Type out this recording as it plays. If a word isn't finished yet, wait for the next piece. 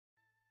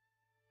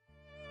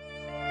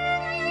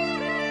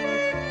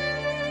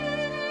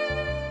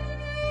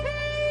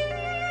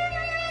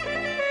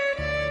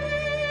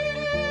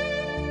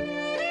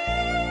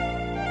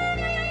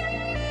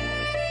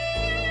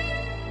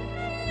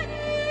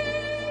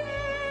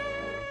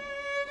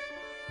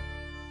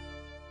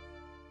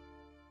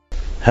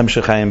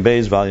Ayin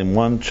Beis, Volume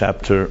 1,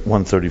 Chapter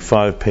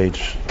 135,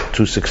 page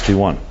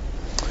 261.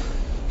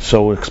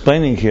 So we're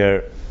explaining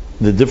here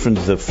the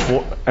difference of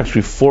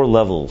four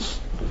levels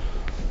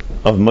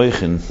of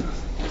moichin,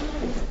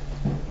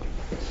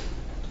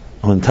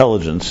 of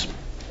intelligence,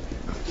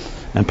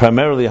 and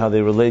primarily how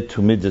they relate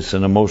to midas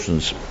and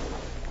emotions.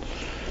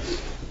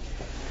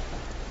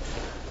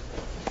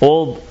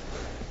 All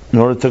in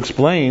order to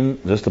explain,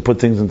 just to put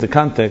things into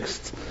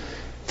context,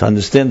 to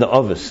understand the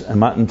Avis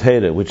and Matan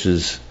Torah, which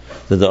is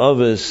the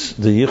Avis,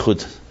 the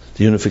Yichud,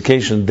 the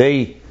unification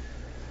they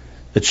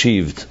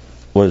achieved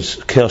was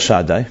Kel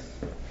Shaddai,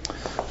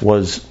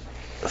 was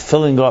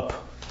filling up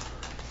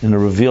in a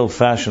revealed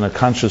fashion, a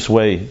conscious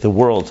way, the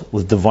world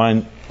with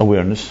divine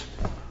awareness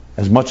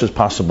as much as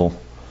possible,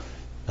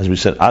 as we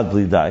said, Ad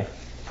Bli Dai.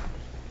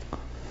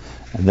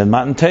 And then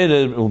Matan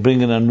Torah will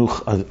bring in a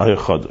Nuch Ayah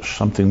Chodesh,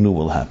 something new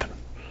will happen,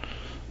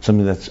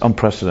 something that's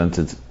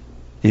unprecedented,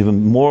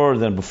 even more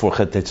than before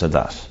Chet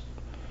Tzadas.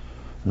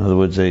 In other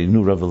words, a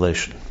new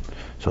revelation.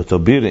 So to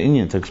be the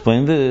Ayin, to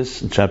explain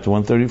this, in chapter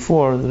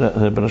 134,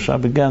 Rabbi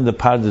began the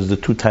part is the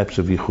two types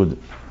of Yichud.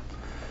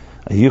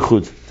 A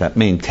Yichud that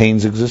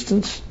maintains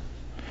existence,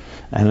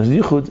 and a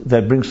Yichud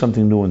that brings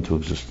something new into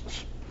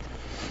existence.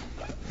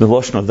 The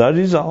Lashon of the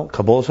Arizal,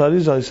 Kabbalah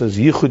Arizal, says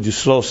Yichud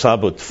Yisrael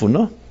Sabot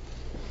Tfuna.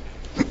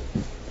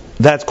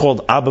 That's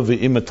called Abba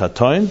V'Ima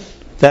Tatoin.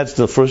 That's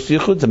the first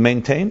Yichud, to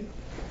maintain.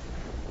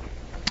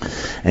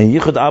 And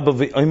Yichud Abba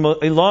V'Ima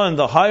Ilah, and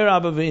the higher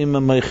Abba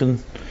V'Ima Meichin,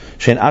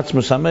 Shein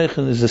Atzmus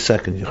HaMeichin, is the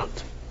second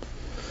Yichud.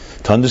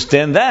 To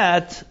understand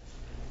that,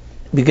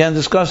 began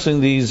discussing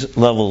these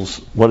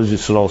levels. What is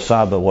Yisrael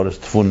Saba? What is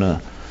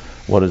Tfuna?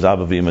 What is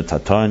Abba V'Ima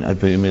Tatoin? Abba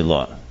V'Ima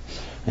Ilah.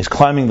 He's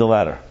climbing the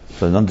ladder.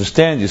 So to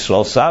understand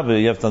Yisrael Saba,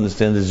 you have to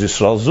understand there's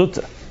Yisrael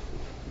Zuta.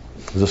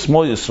 There's a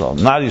small Yisrael,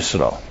 not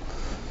Yisrael.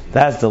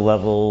 That's the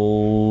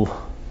level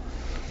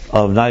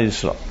of not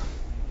Yisrael,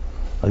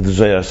 like the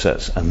Zohar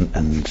says. And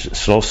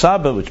Yisrael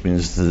Saba, which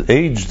means the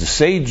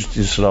sage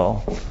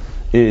Yisrael,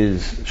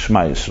 is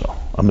Shema Yisrael,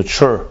 a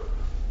mature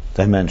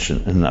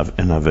dimension in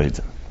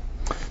Aveda.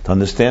 To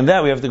understand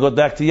that, we have to go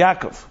back to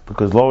Yaakov,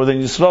 because lower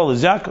than Yisrael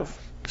is Yaakov.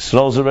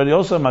 Yisrael is already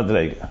also a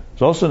Madrega.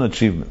 It's also an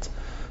achievement.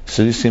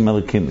 Sirisim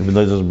Elikim, even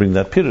though it doesn't bring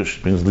that Pirush,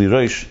 it brings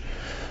Lirosh.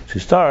 She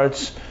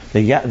starts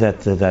that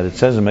it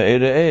says in Me'er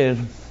Eir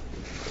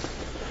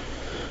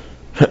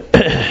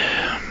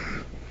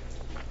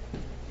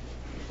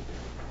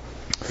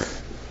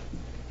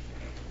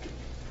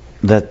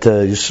that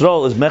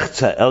Yisrael is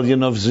Mechza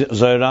Elyon of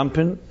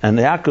Zoharampin, and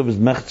Yaakov is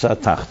Mechza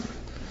Tachten.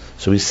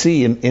 So we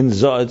see in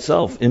Zohar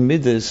itself, in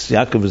Midas,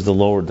 Yaakov is the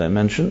lower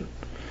dimension,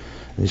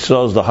 and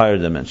Yisrael is the higher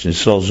dimension.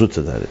 Yisrael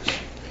Zuta, that is.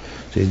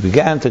 So he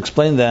began to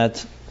explain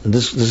that, and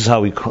this is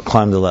how we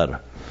climb the ladder.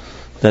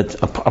 That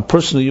a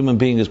person, a human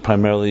being, is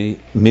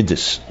primarily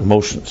Midas,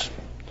 emotions.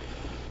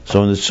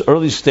 So in its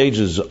early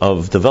stages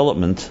of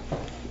development,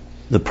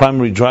 the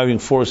primary driving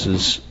force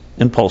is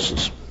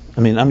impulses.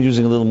 I mean, I'm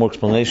using a little more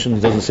explanation.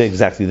 It doesn't say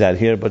exactly that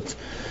here, but it's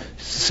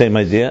the same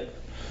idea.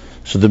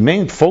 So the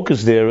main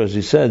focus there, as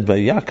he said, by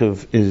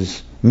Yaakov,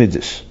 is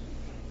Midas.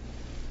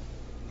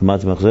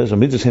 Midas murgoshes.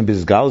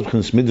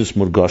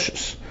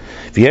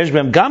 They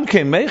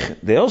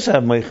also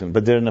have meichin,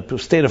 but they're in a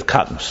state of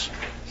katnus.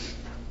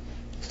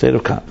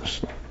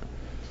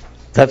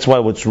 That's why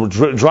what's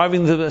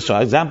driving so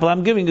example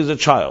I'm giving is a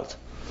child.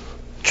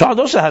 Child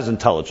also has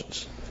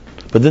intelligence,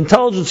 but the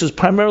intelligence is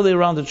primarily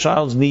around the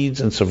child's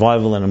needs and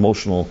survival and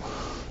emotional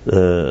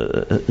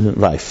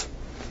life.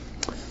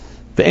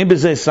 So that's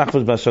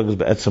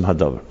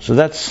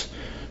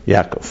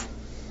Yaakov.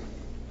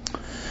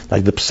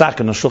 Like the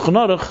Psak in the Shulchan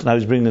Aruch, now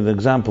he's bringing an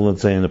example,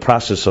 let's say in the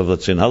process of,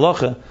 let's say in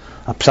Halacha,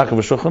 a Psak of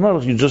a Shulchan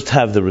Aruch, you just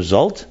have the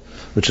result,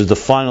 which is the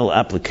final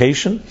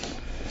application.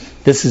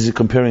 This is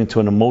comparing to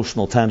an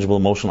emotional, tangible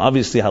emotion.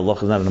 Obviously,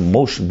 Halacha is not an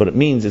emotion, but it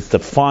means it's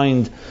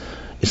defined,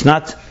 it's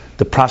not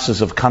the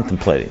process of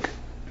contemplating.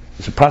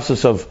 It's a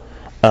process of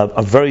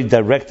a very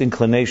direct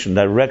inclination,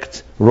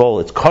 direct role.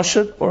 It's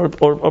kosher or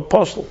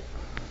posel.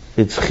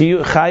 It's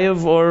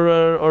chayev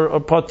or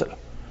potter.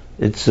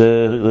 It's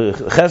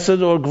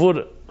chesed or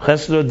gvura,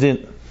 chesed or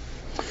din.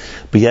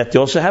 But yet you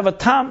also have a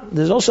tam.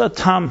 There's also a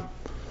tam,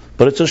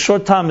 but it's a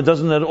short tam. It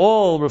doesn't at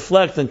all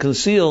reflect and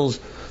conceals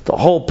the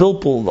whole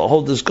pilpul, the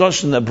whole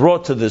discussion that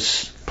brought to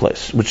this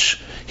place,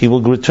 which he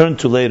will return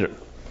to later.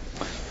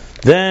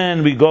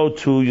 Then we go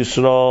to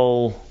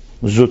Yisrael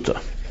Zuta.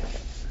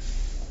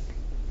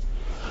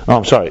 Oh,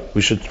 I'm sorry.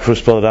 We should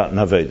first spell it out in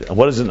Aveda.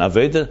 What is in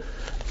Aveda?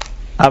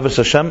 Avos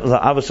Hashem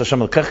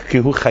l'kach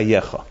kihu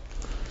chayecha.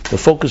 The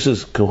focus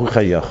is kihu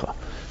chayecha.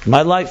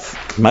 My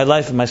life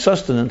and my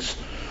sustenance.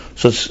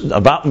 So it's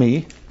about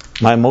me,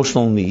 my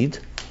emotional need,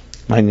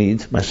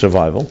 my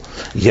survival.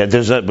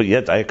 But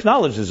yet I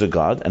acknowledge there's a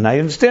God, and I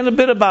understand a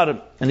bit about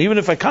Him. And even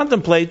if I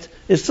contemplate,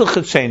 it's still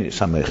chitzeni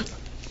samech.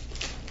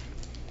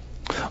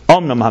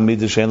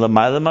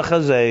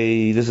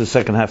 This is the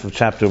second half of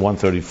chapter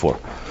 134.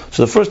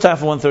 So the first half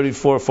of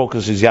 134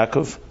 focuses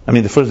Yaakov.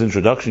 The first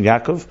introduction,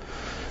 Yaakov.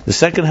 The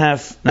second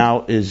half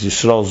now is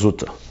Yisrael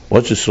Zuta.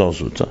 What's Yisrael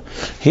Zuta?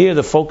 Here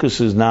the focus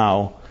is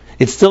now,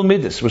 it's still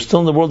Midas. We're still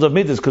in the world of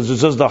Midas because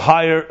it's just the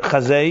higher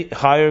chazay,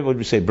 higher, what do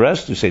we say,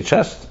 breast? Do we say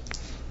chest?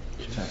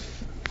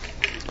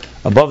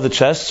 Above the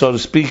chest, so to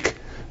speak,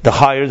 the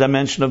higher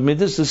dimension of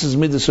Midas. This is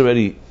Midas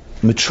already,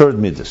 matured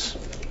Midas.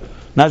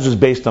 Not just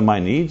based on my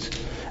needs.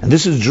 And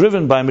this is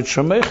driven by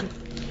mature Meichen.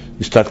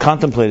 You start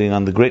contemplating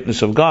on the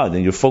greatness of God,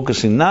 and you're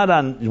focusing not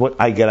on what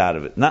I get out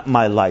of it, not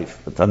my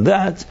life, but on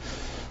that.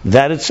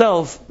 That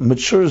itself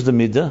matures the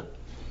Midah.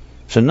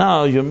 So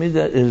now your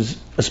Midah is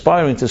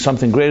aspiring to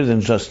something greater than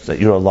just that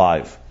you're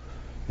alive.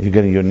 You're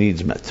getting your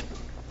needs met.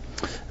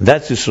 And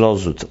that's Yisrael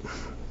Zuta.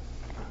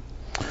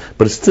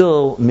 But it's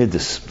still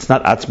Midas. It's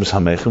not Atzmus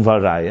HaMeichen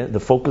Varaya. The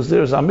focus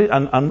there is on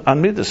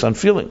Midas, on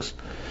feelings.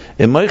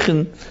 In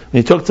Meichen, when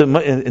you talk to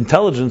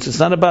intelligence, it's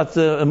not about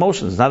the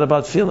emotions, it's not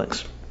about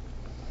feelings.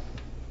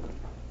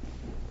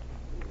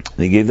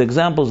 And he gave the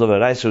examples of a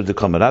Reiser de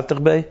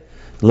Kameratach,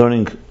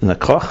 learning in a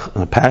koch,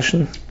 in a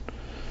passion,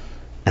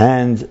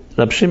 and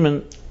Rab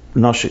Shimon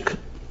Noshik.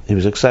 He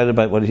was excited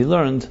about what he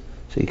learned,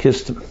 so he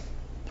kissed him.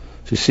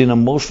 So you see an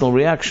emotional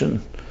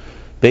reaction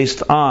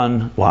based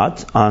on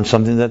what? On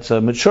something that's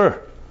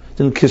mature.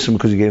 Didn't kiss him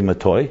because he gave him a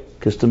toy.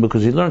 Kissed him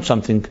because he learned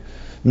something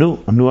new,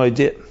 a new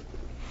idea.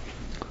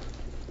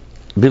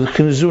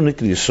 Because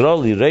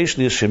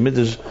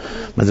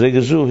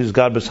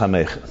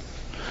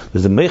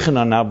the Meichen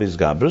are now Beis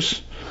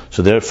Gabras,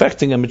 so they're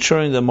affecting and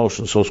maturing the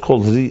emotions. So it's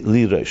called Li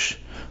Reish,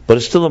 but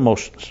it's still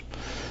emotions.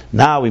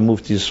 Now we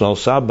move to Yisrael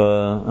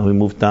Saba, and we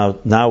move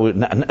now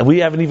we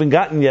haven't even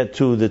gotten yet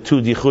to the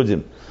two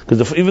Yichudim,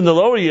 because even the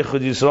lower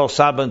Yichud, Yisrael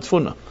Saba and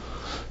Tfuna.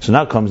 So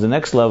now comes the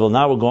next level.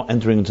 Now we're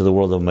entering into the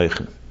world of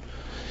Meichen.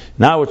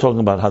 Now we're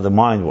talking about how the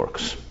mind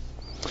works,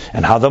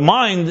 and how the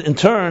mind, in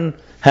turn,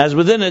 has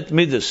within it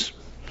Midas.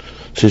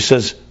 So he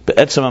says,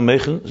 "Be'etzem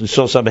HaMeichen,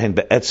 Yisrael Saba hein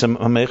be'etzem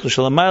HaMeichen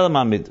shelamayla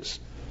ma'Midas."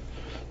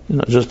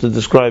 Just to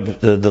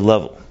describe the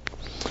level.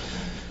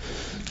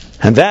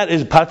 And that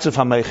is Patzif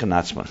HaMeichen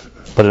Atzman.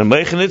 But the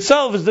Meichen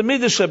itself is the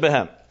Midas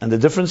Shebehem. And the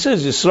difference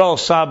is, Yisrael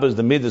Saba is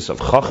the Midas of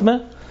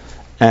Chochmeh,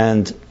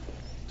 and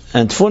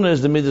Tfuna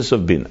is the Midas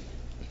of Binah.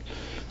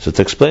 So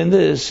to explain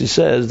this, he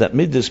says that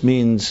Midas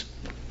means,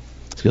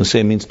 he's going to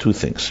say it means two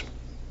things.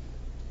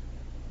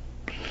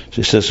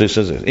 So he says,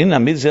 in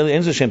Midas, they're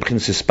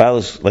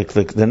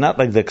not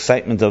like the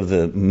excitement of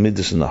the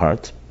Midas in the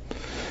heart.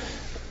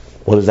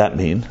 What does that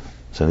mean?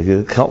 So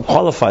they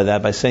qualify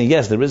that by saying,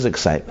 yes, there is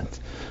excitement.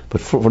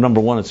 But for number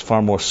one, it's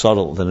far more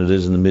subtle than it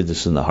is in the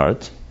Midas in the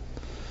heart.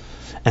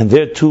 And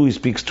there too, he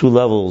speaks two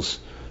levels.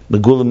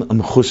 Megulim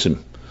Amchusim.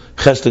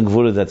 Chesed and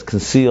Gvura, that's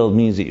concealed,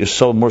 means that you're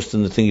so immersed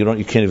in the thing you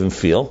can't even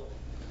feel,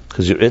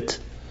 because you're it.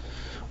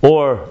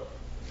 Or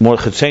more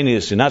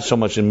Chetzenius, you're not so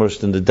much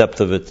immersed in the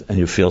depth of it and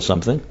you feel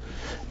something.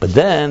 But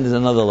then there's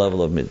another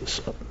level of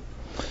Midas.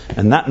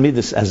 And not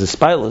Midas as a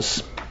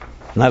spilus,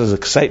 not as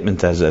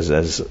excitement,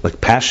 as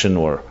like passion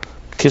or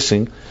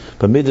kissing,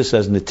 but Midas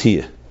as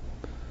Netiyah.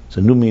 It's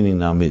a new meaning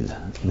now,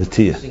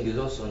 Netiyah. Kissing is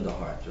also in the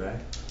heart, right?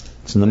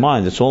 It's in the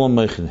mind. It's all in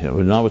Meichen here.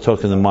 Now we're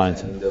talking the mind.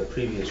 And the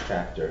previous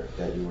chapter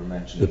that you were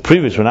mentioning.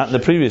 We're not in the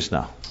previous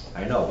now.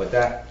 I know, but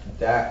that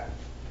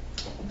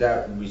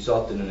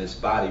resulted in his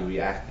body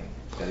reacting.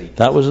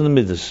 That was in the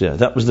Midas, yeah.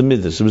 That was the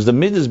Midas. It was the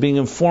Midas being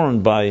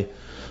informed by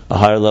a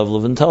higher level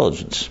of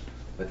intelligence.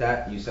 But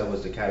that, you said,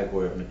 was the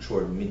category of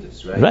mature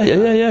Midas, right? Right,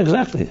 yeah,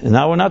 exactly. And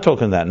now we're not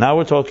talking that. Now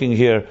we're talking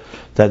here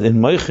that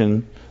in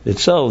Meichen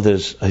itself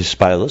there's a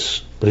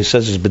spilus, but he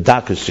says it's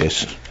bedakus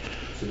yes.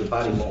 So the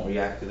body won't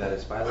react to that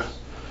as spilus?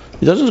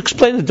 He doesn't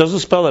explain it, doesn't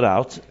spell it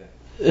out.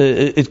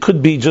 Okay. It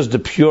could be just the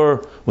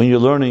pure, when you're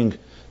learning,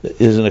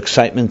 is an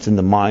excitement in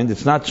the mind.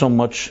 It's not so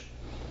much,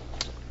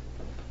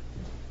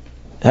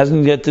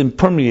 hasn't yet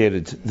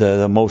permeated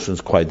the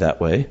emotions quite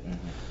that way. Mm-hmm.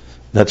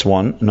 That's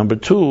one. Number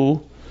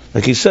two,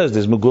 like he says,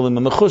 there's megulim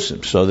and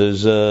mechusim. So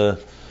there's, the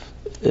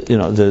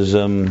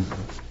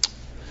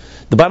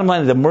bottom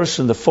line, the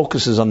immersion, the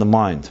focus is on the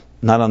mind,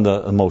 not on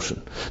the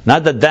emotion.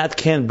 Not that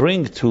can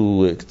bring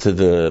to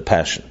the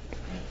passion.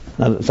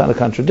 It's not a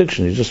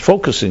contradiction. You're just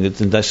focusing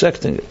it and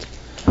dissecting it.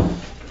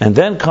 And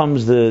then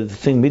comes the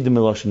thing, midah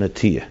milosh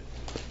netiyah,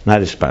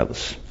 not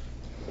ispilus.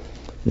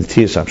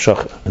 Netiyah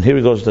samshacha. And here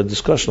he goes to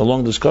a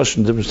long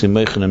discussion, the difference between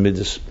Meichen and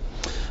Midas.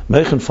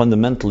 Meichen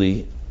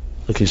fundamentally,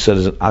 like he said,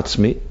 is an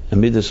atzmi,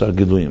 and Midas are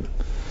giluyim.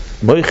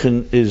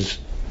 Meichen is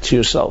to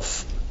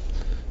yourself.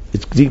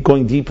 It's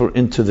going deeper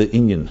into the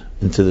inyan,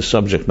 into the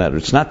subject matter.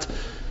 It's not,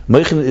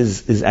 Meichen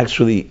is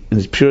actually, in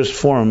its purest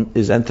form,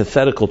 is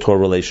antithetical to a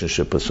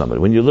relationship with somebody.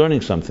 When you're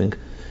learning something,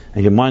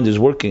 and your mind is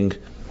working,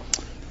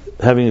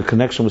 having a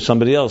connection with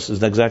somebody else is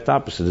the exact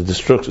opposite. It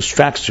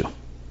distracts you.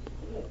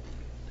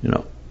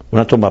 We're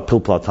not talking about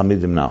pilpul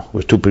tamidim now,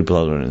 where two people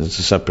are learning. It's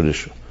a separate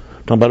issue.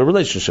 We're talking about a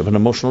relationship, an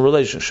emotional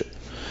relationship.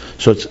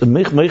 So it's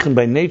Meichen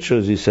by nature,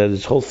 as he said,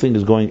 this whole thing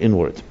is going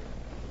inward.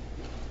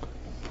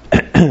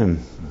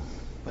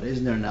 But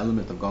isn't there an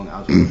element of going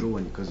out of control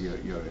because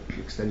you're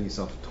extending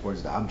yourself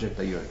towards the object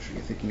that you're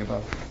thinking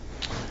about?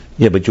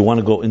 Yeah, but you want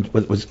to go in.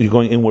 You're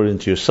going inward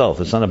into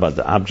yourself. It's not about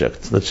the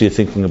object. Let's say you're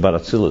thinking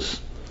about Atzilus.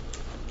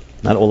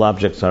 Not all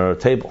objects are a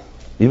table.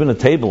 Even a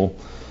table,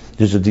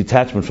 there's a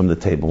detachment from the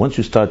table. Once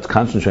you start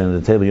concentrating on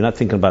the table, you're not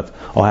thinking about,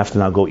 I have to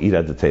now go eat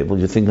at the table.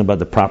 You're thinking about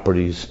the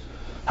properties,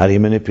 how do you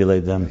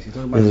manipulate them. You're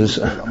talking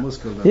about a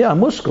muscle. Yeah, a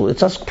muscle.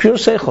 It's a pure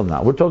seichel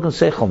now. We're talking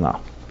seichel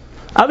now.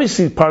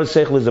 Obviously, part of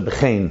seichel is a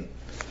bechein,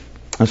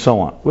 and so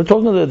on. We're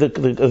talking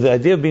the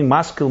idea of being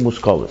maskil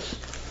muskolis.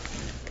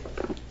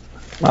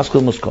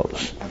 Maskil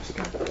muskolis.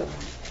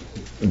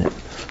 Yeah.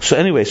 So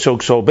anyway,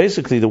 so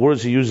basically the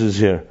words he uses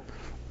here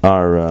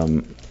are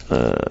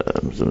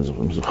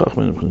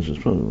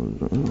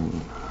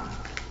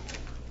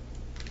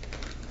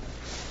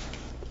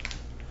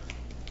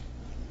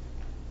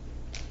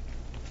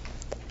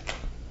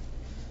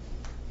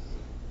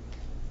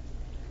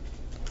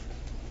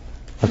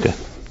okay.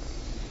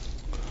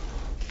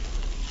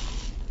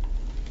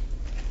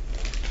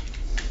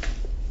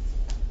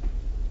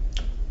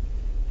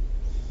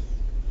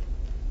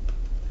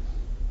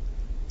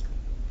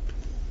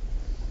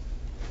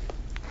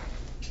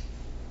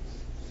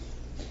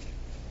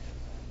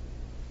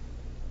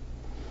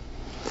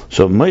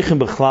 So Meichen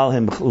Bechlal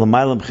him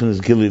Lamaylam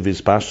B'chinas Gili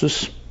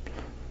V'Ispashtus,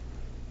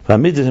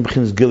 V'Amidus him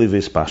B'chinas Gili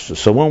V'Ispashtus.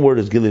 So one word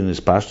is Gili and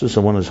Ispashtus,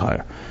 and one is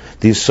higher.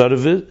 The Yisod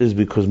of it is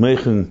because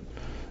Meichen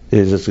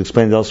is, as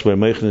explained elsewhere,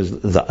 Meichen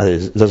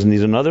doesn't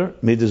need another.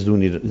 Midas do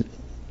need,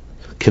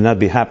 cannot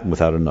be happen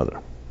without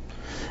another.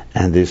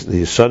 And the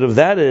Yisod of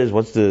that is,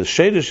 what's the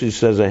Shadish? He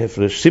says a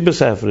Hefresh,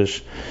 Sibas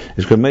Hefresh,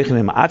 is because Meichen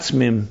him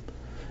Atzmim,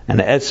 and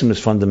the Etzim is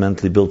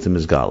fundamentally built in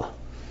Mizgala.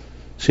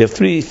 So you have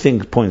three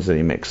points that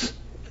he makes.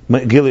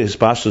 Gili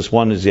Hispashtus,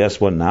 one is yes,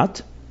 one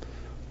not.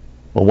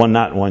 Or one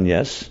not, one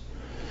yes.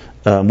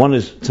 One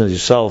is to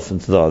yourself and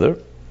to the other.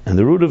 And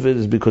the root of it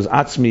is because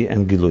Atzmi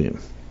and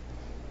Giluyim.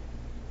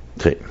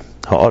 Okay.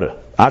 Ha'ara.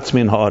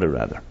 Atzmi and Ha'ara,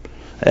 rather.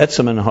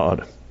 Etzem and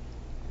Ha'ara.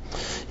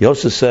 He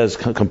also says,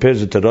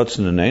 compares it to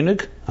Rotzen and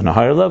Einig. On a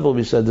higher level,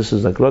 we said this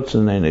is like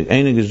Rotzen and Einig.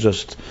 Einig is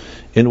just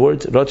inward.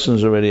 Rotzen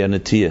is already an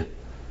atiyah.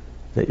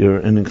 That you're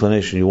an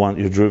inclination,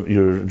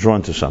 you're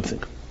drawn to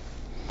something.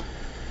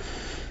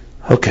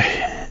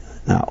 Okay.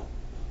 Now,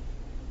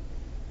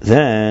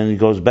 then he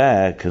goes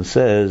back and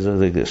says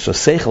like this. So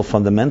seichel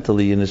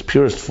fundamentally in its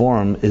purest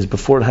form is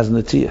before it has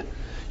natiyah.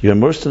 You're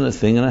immersed in a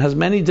thing and it has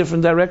many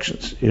different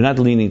directions. You're not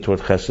leaning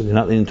toward chesed, you're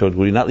not leaning toward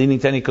good, you're not leaning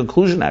to any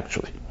conclusion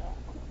actually.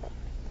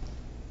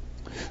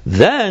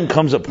 Then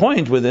comes a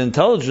point where the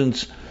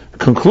intelligence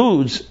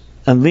concludes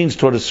and leans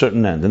toward a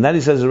certain end. And that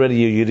he says already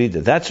you read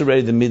it. That's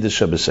already the midas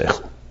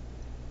shabaseichel.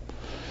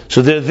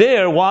 So they're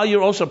there while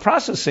you're also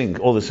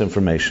processing all this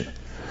information.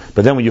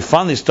 But then when you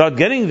finally start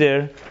getting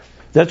there,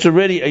 that's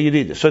already a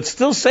yirida. So it's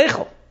still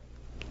seichel.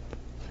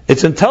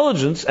 It's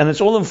intelligence, and it's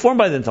all informed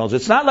by the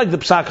intelligence. It's not like the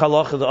psak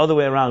halacha the other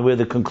way around, where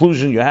the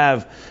conclusion you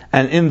have,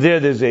 and in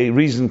there's a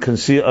reason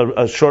concealed,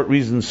 a short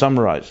reason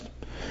summarized.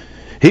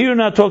 Here you're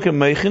not talking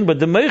meichin, but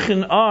the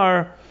meichin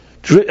are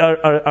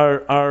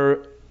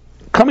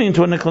coming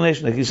into an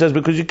inclination, like he says,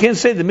 because you can't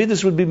say the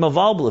midas would be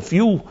mavalbal. If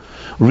you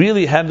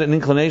really had an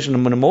inclination,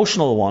 an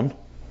emotional one,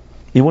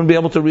 you wouldn't be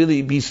able to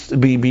really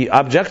be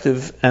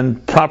objective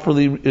and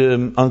properly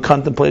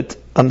contemplate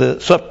on the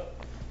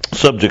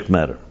subject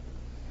matter.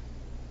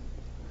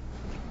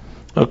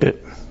 Okay.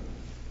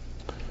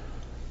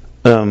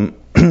 And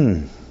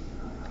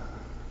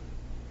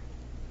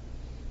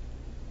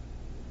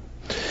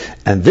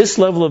this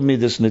level of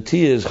midas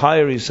natiyah is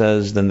higher, he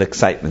says, than the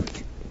excitement.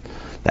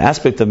 The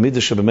aspect of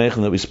midas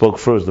shabamechin that we spoke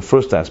first, the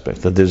first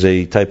aspect, that there's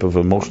a type of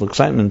emotional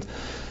excitement,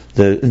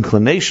 the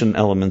inclination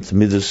element,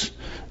 midas,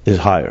 is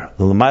higher.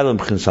 Because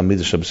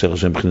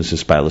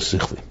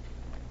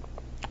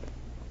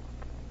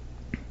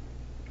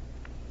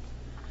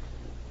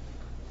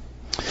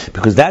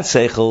that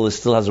seichel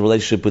still has a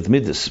relationship with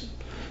midas.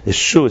 It's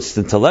true, it's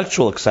the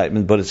intellectual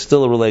excitement, but it's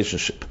still a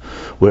relationship.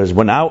 Whereas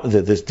when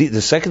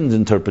the second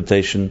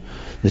interpretation,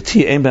 the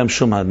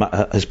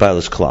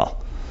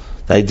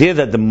idea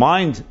that the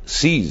mind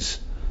sees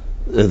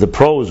the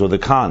pros or the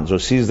cons, or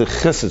sees the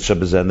chesed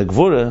shabazeh and the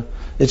gvura,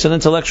 it's an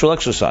intellectual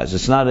exercise.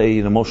 It's not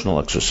an emotional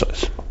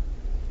exercise.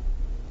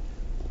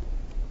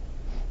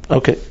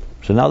 Okay,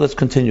 so now let's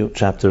continue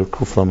chapter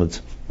Kuf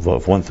Lamed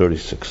Vav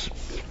 136.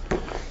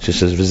 She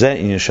says, "V'zeh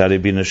in Shari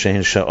Binah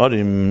shehin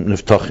sha'arim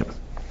niftochim,"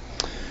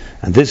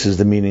 and this is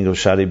the meaning of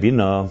Shari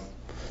Binah,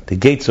 the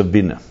gates of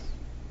Binah.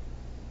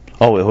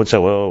 Oh, wait, what's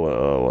that?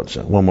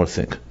 One more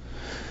thing.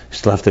 You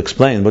still have to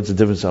explain what's the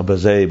difference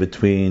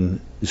between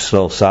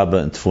Yisrael Saba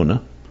and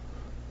Tfuna.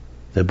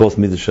 They're both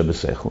midas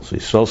shabaseichel. So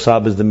Yisrael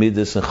Saba is the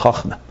midas and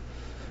chachma,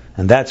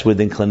 and that's where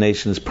the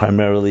inclination is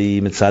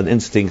primarily mitzad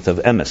instinct of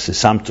emes,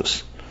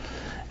 isamtus,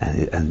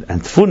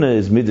 and Tfuna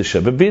is midas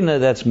shababina.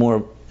 That's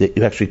more that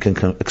you actually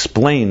can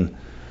explain,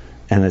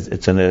 and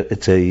it's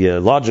a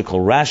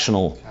logical,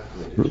 rational,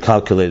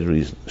 calculated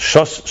reason.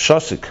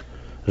 Shosik,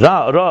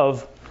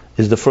 Rav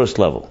is the first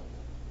level.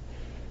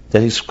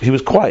 That he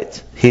was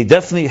quiet. He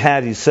definitely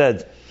had, he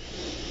said,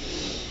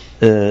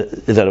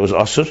 that it was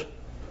asur,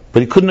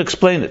 but he couldn't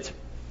explain it.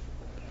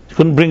 He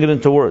couldn't bring it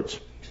into words.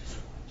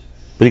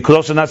 But he could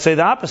also not say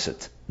the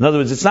opposite. In other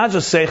words, it's not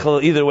just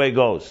seichel, either way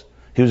goes.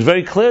 He was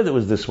very clear that it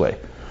was this way.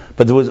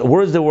 But there was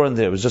words that weren't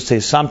there. It was just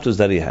his samtus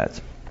that he had.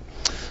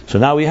 So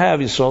now we have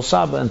Yisrael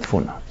Saba and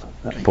Tfuna.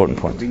 Important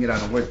point. Bring it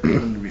out of words,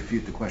 even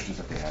refute the questions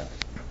that they had.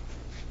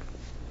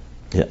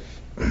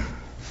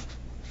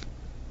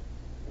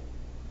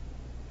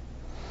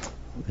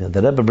 Yeah,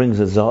 the Rebbe brings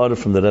a Zahara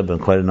from the Rebbe in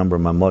quite a number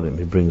of Mamorim.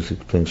 He brings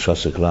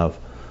Shasik Rav.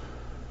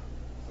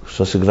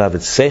 Shasik Rav,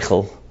 it's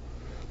Seichel,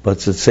 but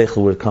it's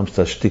Seichel where it comes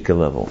to a Shtika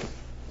level.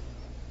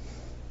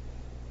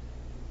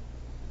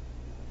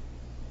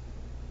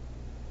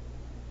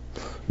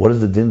 What is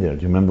the din there?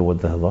 Do you remember what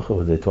the halacha,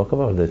 what they talk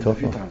about? A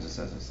few times it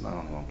says it's not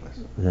on the wrong place.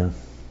 Yeah.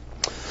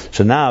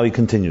 So now he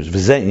continues.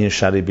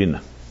 Shari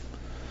Binah.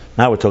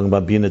 Now we're talking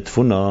about Binah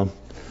Tfuna.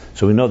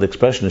 So we know the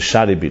expression is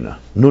Shari Binah.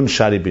 Nun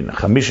Shari Binah.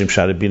 Chamishim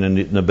Shari Binah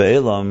Nitna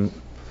Be'elam.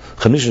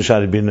 Chamishim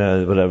Shari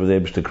Binah, whatever they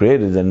able to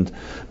create it, and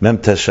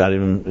Memtes Shari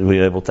we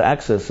were able to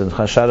access, and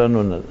Chashara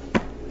Nun.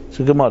 It's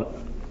a Gemara.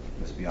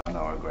 It's beyond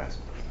our grasp.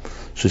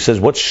 So he says,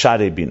 what's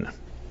Shari Binah?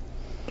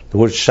 The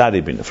word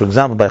Shari Binah. For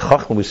example, by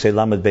Chachma we say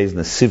Lamed Beis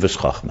Nesivus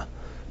Chachma.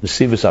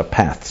 Nesivus are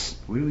paths.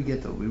 Where do we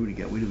get Shari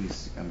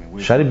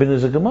Binah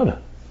is a Gemara.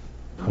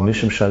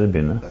 Chamishim Shari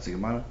Binah. That's a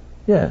Gemara?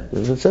 Yeah,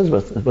 it says,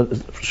 but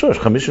for sure,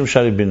 Chamishim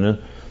Shari Binah,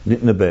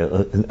 Nitna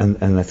Be'el,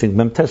 and I think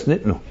Memtes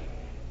Nitnu.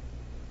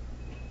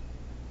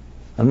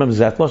 I remember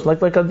that most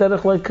like a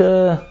derech,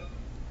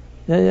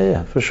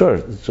 for sure,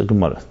 it's a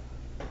Gemara.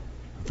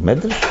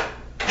 Medrash?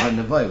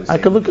 I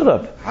could look it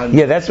up.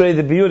 Yeah, that's really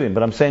the beauty,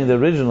 but I'm saying the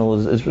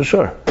original is for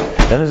sure.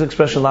 Then there's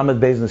expression Lamed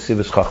Beis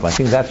Nesivus Chachma. I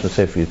think that's what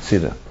say for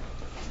Yitzira.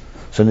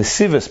 So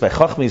Nesivus, by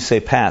Chachma you say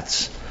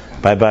paths,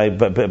 by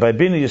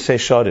Binah you say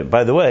Sharim.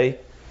 By the way,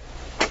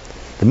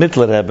 the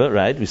Mittler Rebbe,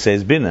 right, we say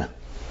is Binah.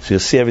 So you'll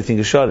see everything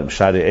is Sharim.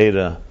 Shari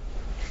Eira,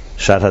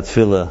 Shar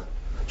HaTfilah,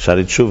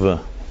 Shari Tshuva,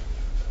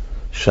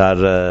 Shar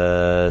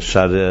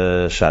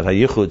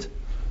HaYichud,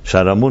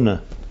 Shar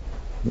HaMunah.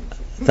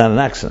 It's not an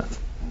accident.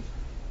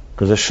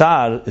 Because a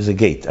Shar is a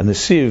gate, and a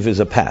Siv is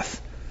a path.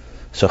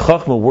 So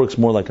Chachma works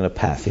more like in a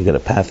path. You get a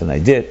path, an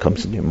idea, it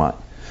comes in your mind.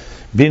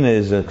 Binah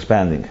is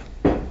expanding.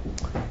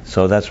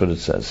 So that's what it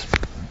says.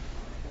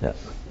 Yeah.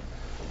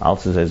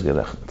 Alter says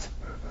gerechnet.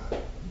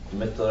 The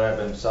Mittler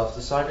Rebbe himself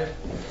decided?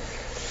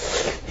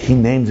 He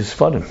named his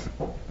Sfarim.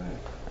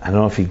 I don't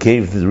know if he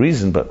gave the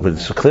reason, but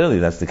so clearly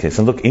that's the case.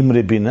 And look,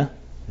 Imre Binah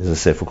is a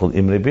sefer called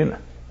Imre Binah.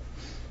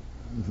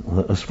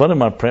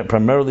 Sfarim are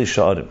primarily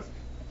Sha'arim.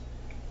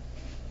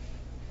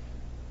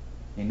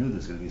 He knew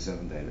there's going to be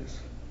 7 days.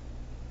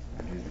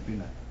 And here's the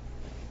Binah.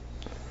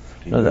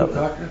 No, that,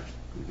 Doctor?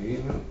 Did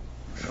he know?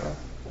 Sure.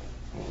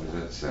 What was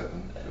that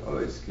 7? Oh,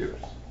 they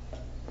skipped.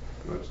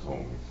 What's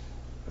home?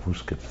 who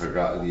skips?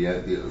 Forgot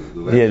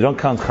Yeah, don't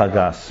count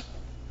Chagas.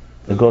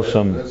 It goes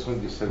from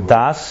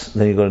Das,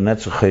 then you go to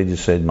Netzach Ched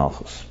Yisrael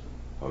Malchus.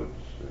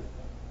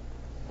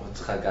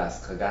 What's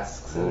Chagas? Chagas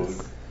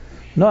says...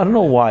 No, I don't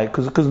know why,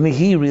 because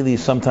Nihi really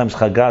sometimes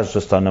Chagas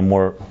just on a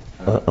more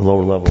a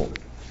lower level.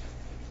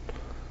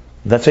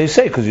 That's how you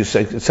say, because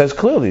it says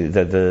clearly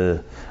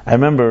that I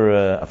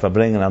remember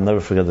Fabrengen, I'll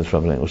never forget this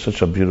Fabrengen. It was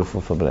such a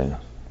beautiful Fabrengen.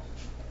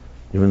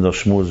 Even though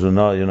Shmuel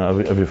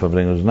Zunah, every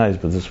Fabrengen was nice,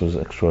 but this was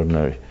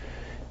extraordinary.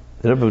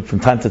 The Rebbe, from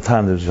time to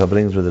time, there was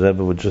Fabrengens where the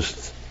Rebbe would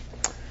just,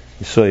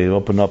 you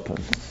open up and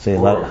say a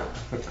lot.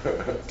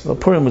 Well,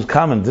 Purim was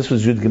common. This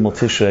was Yud Gimel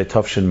Tishrei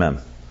Tavshin Mem.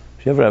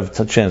 If you ever have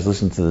a chance,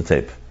 listen to the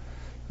tape.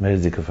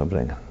 Meredika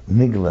Fabrengen.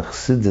 Niglach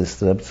Sidis,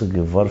 the Rebbe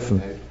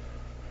geworfen.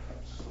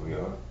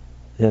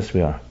 Yes,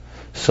 we are.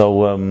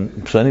 So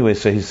anyway,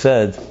 so he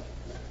said,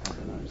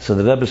 so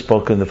the Rebbe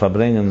spoke in the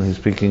Fabrengen, he's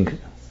speaking,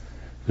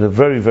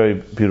 very, very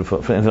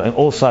beautiful. On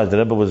all sides, the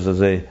Rebbe was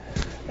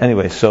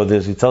anyway, so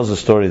he tells a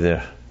story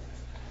there.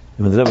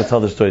 When the Rebbe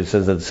tells the story, he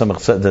says that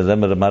the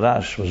Rebbe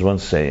Marash was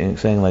once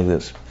saying like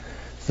this.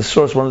 It's the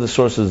source, one of the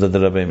sources that the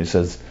Rebbe, he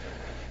says,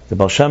 the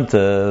Baal Shem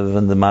Tov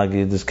and the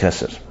Magid is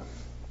Keser.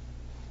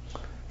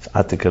 It's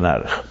Atik and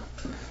Arich.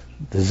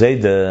 The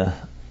Zayde,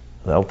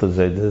 the Alter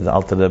Zayde, the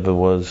Alter Rebbe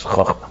was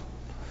Chochma.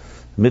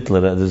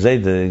 Mittler, the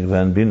Zayde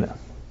gewann Binah.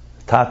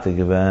 Tate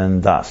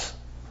gewann Das.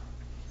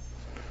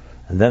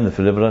 And then the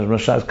Rebbe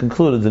Rashaz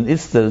concluded, and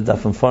it's the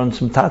davon fahren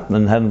zum Taten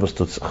and Herren was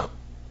tut sich.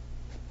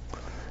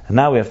 And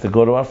now we have to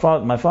go to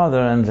my father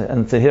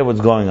and to hear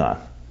what's going on.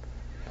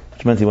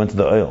 Which meant he went to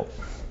the oil.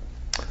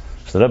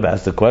 So the Rebbe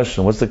asked the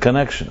question, what's the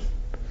connection?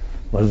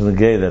 What is the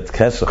gay that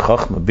Kesser,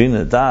 Chochma,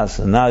 Binah, Das,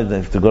 and now they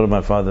have to go to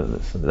my father?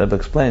 So the Rebbe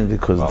explained,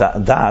 because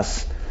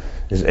Das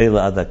is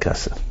Eila Ada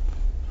Kesser.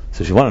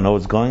 So if you want to know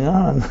what's going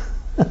on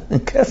in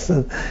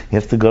Kesser, you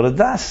have to go to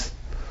Das.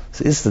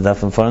 So it's the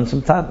davon fahren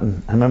zum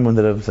Taten. I remember when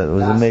the Rebbe said it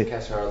was amazing.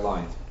 Das and Kesser are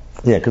aligned.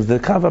 Yeah, because the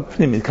Kava,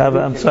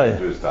 I'm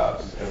sorry.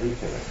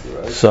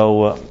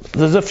 So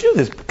there's a few.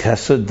 There's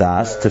Kesser,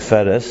 Das,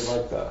 Tiferes,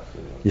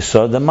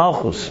 Yisod, and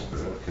Malchus.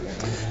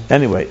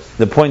 Anyway,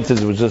 the point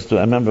is, it was just.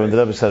 I remember when the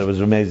Rebbe said it was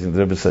amazing. The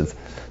Rebbe said,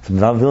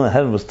 "The Vilna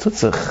Heaven was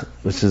Tutzach,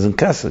 which is in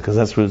Kesser, because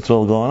that's where it's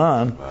all going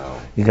on. Wow.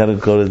 You got to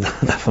go to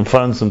Davon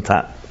Fahren zum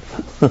Tat."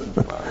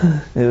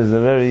 It was a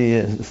very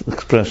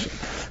expression.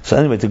 So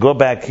anyway, to go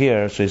back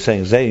here, so he's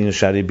saying Zayin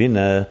Shari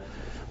Binah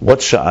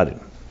What's sha'arim?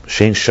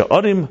 Shein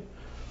sha'arim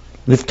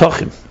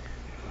niftochim.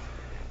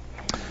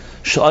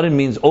 Sha'arim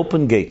means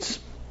open gates.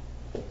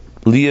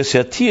 Liyas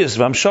yatiyas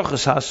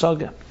v'amshachas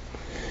ha'asaga.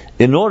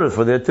 In order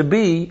for there to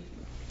be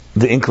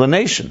the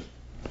inclination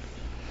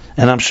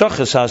and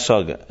amshachas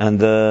ha'asaga, and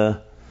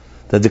that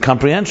the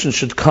comprehension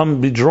should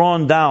be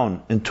drawn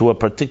down into a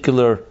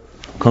particular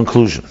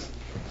conclusion.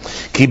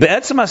 Ki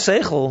be'etzem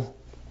ha'seichel,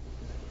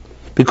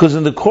 because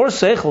in the core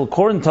seichel,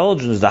 core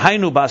intelligence, the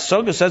hainu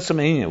ba'asaga etzem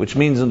ha'inyan, which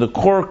means in the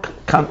core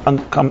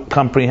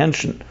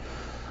comprehension,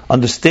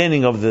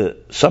 understanding of the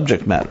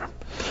subject matter.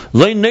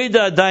 Lo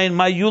neida adayin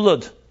ma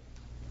yulad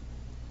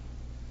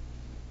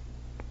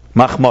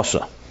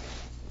machmasa.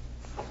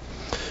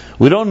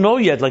 We don't know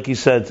yet, like he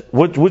said,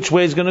 which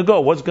way it's going to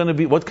go, what's going to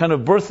be, what kind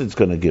of birth it's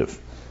going to give.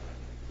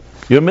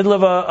 You're in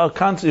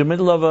the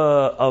middle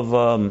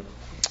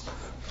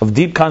of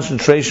deep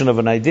concentration of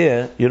an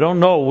idea. You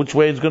don't know which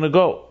way it's going to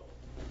go.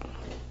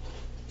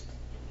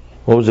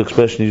 What was the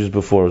expression you used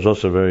before? It was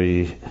also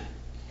very.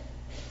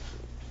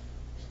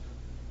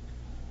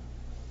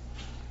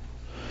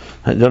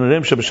 But there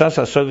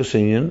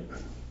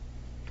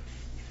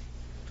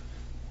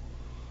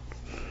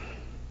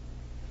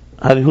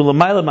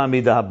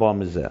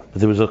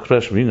was a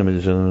question.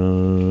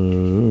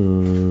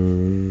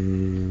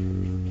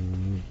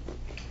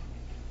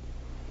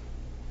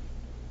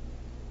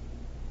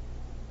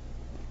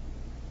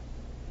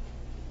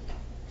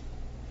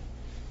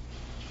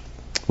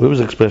 Where was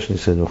the expression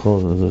he said? Yeah.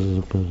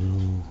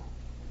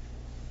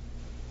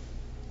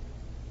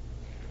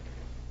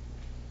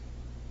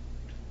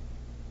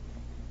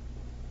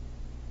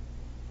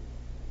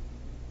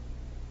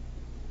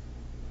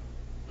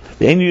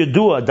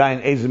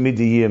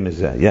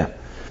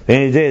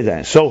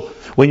 So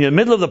when you're in the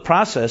middle of the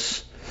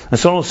process, and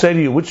someone will say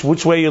to you,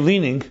 which way you're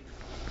leaning,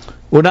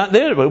 we're not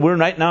there, but we're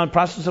right now in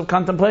process of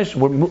contemplation.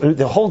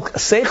 The whole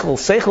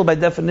seichel by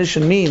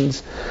definition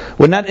means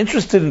we're not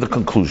interested in the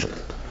conclusion.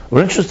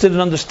 We're interested in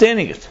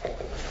understanding it.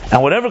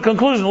 And whatever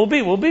conclusion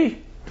will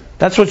be.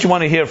 That's what you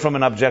want to hear from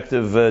an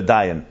objective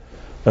dayan,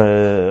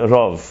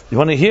 Rav. You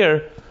want to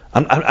hear,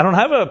 I don't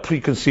have a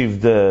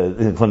preconceived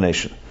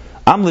inclination.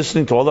 I'm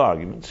listening to all the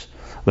arguments.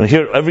 I'm going to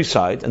hear every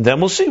side, and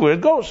then we'll see where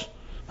it goes.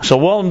 So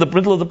while in the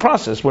middle of the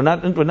process, we're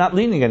not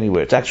leaning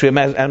anywhere. It's actually a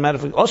matter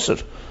of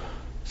osir.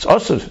 It's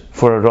osir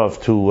for a Rav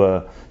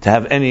to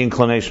have any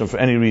inclination for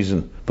any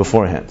reason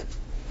beforehand.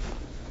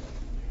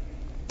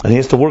 And he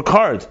has to work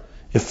hard.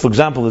 If, for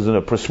example, there's a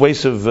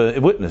persuasive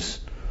witness,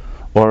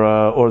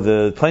 or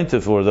the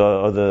plaintiff, or the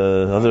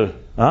other,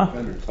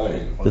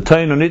 the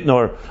Tayin or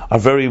Nitnor are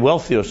very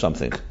wealthy or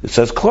something. It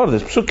says, "Klar,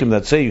 there's psukim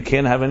that say you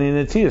can't have any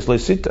netiyas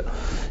leisita.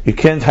 You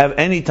can't have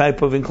any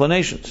type of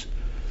inclinations.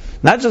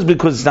 Not just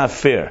because it's not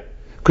fair,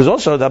 because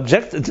also the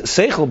objective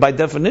seichel by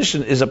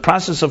definition is a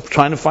process of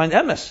trying to find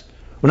emes.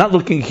 We're not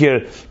looking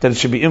here that it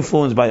should be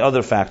influenced by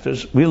other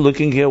factors. We're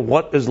looking here,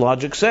 what does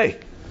logic say?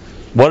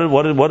 What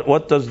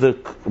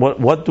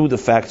do the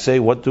facts say?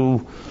 What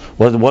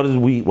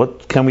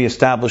can we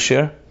establish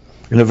here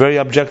in a very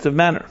objective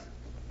manner?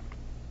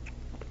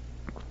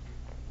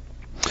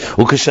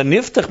 It's an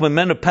interesting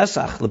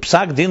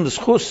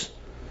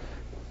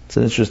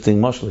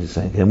mashal he's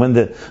saying. And when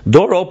the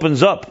door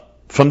opens up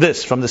from the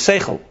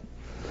seichel,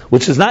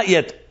 which is not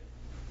yet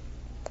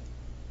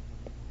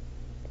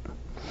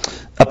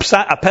a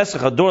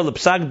door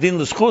l'psak din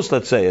l'schus,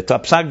 let's say, to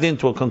psak din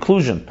to a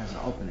conclusion. As an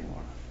opening.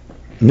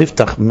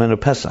 Niftach menu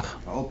Pesach.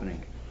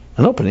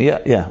 An opening,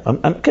 yeah.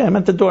 Okay, I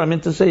meant the door. I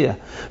meant to say, yeah.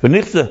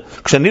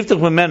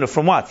 Niftach menu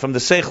from what? From the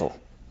seichel.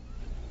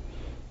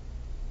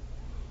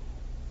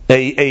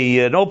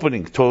 An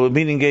opening,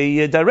 meaning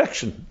a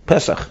direction.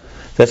 Pesach.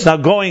 That's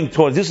not going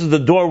toward. This is the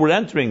door we're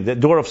entering. The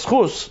door of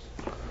schus.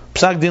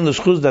 Psak din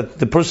l'schus that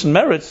the person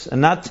merits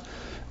and not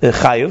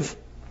chayiv.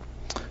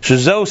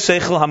 Shezeu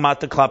seichel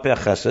hamata klape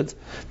chesed.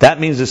 That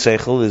means the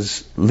seichel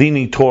is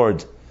leaning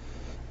toward.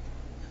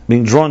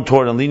 Being drawn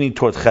toward and leaning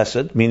toward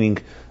chesed, meaning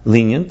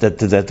lenient, that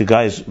the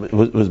guy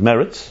was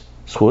merits,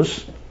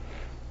 schus,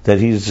 that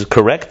he's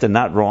correct and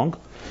not wrong.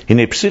 This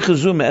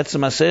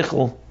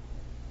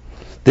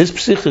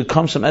psicha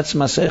comes from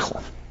etzem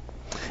haseichel.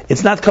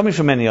 It's not coming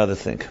from any other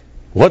thing.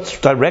 What's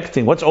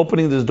directing, what's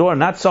opening this door?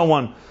 Not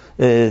someone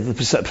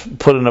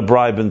put in a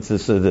bribe into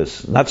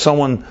this. Not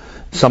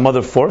some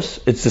other force.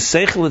 It's the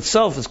seichel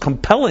itself is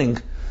compelling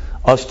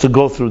us to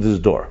go through this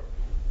door.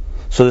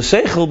 So the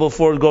seichel,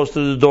 before it goes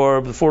through the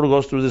door, before it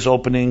goes through this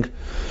opening,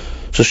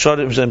 so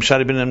sharim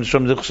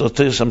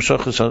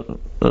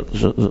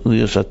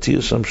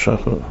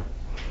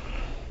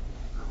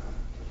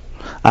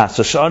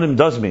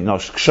does mean, no,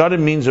 sharim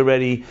means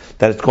already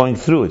that it's going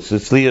through. It's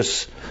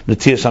liyas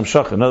netiyas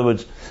hamshach. In other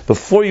words,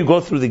 before you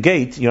go through the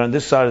gate, you're on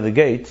this side of the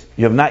gate,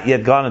 you have not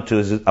yet gone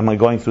into, am I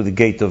going through the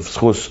gate of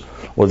schus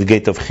or the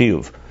gate of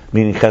chiyuv,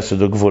 meaning chesed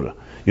or gvura.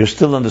 You're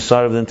still on the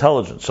side of the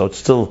intelligence, so it's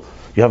still,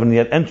 you haven't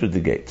yet entered the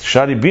gate.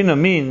 Shari Binah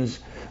means,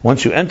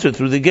 once you enter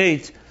through the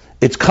gate,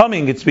 it's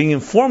coming, it's being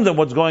informed of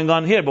what's going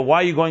on here, but why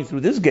are you going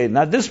through this gate,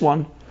 not this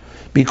one?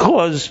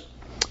 Because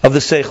of the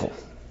seichel.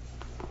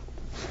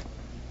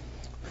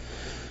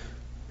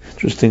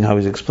 Interesting how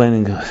he's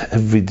explaining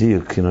every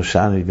diuk,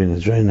 Shani Binah,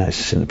 it's very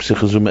nice. I'm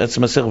sorry,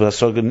 Me'etzem HaSechel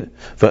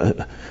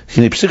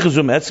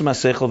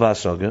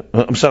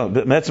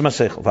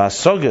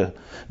V'Hasoga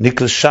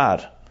Nikla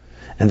Shar,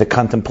 and the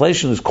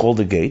contemplation is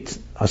called a gate.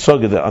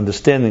 Hasoga, the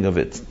understanding of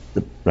it,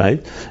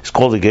 right? It's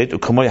called a gate.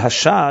 U'kamoy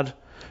Hashar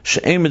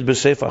she'emed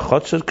b'seif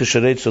ha'chotzer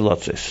k'sherei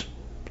tzolotzes.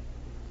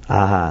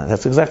 Aha,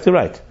 that's exactly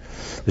right.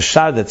 The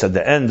shar that's at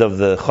the end of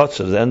the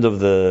chotzer, the end of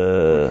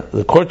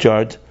the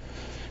courtyard,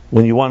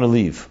 when you want to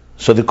leave.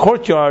 So the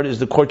courtyard is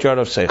the courtyard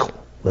of Seichel,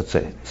 let's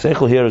say.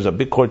 Seichel here is a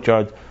big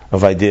courtyard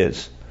of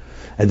ideas.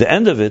 At the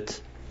end of it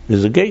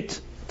is a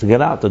gate to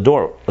get out, a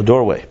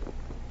doorway.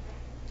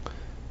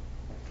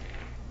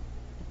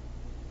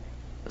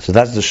 So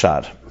that's the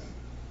shar.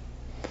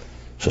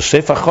 So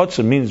Sefer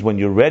Chotzer means when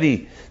you're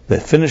ready, the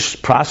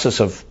finished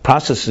process of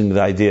processing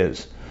the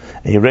ideas,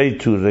 and you're ready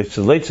to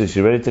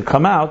you're ready to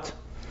come out,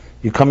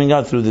 you're coming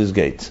out through this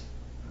gate.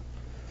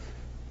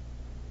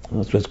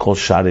 That's what it's called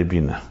Share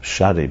Binah.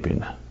 Share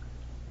Binah.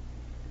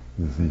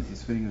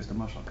 He's fitting with the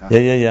mashal.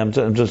 Yeah. I'm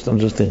just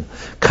thinking.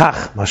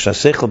 Kach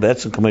mashasechel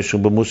be'etzem kameshu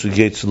b'musig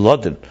yetz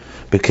lodin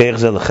b'keich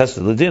zel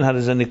chesed l'din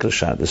harizeh nikra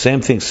shar. The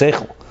same thing.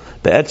 Sechel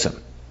be'etzem.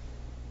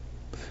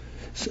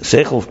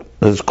 Sechel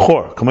is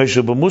core.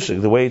 Kameshu b'musig,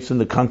 the way it's in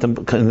the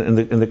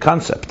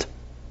concept.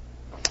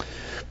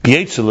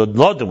 Yetz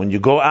lodin, when you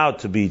go out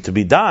to be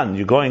done,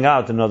 you're going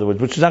out. In other words,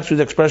 which is actually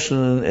the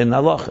expression in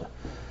halacha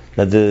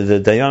that the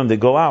dayanim, they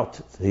go out.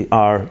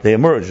 They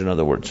emerge. In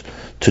other words,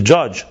 to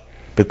judge.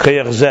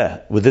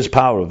 With this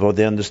power of what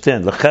they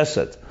understand,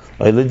 l'chesed,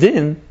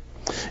 l'din.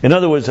 In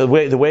other words, the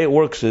way it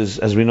works is,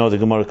 as we know, the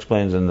Gemara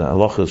explains, and the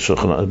halacha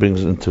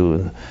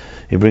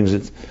he brings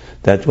it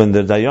that when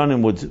the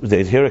dayanim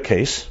they'd hear a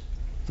case,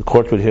 the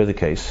court would hear the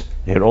case,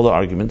 hear all the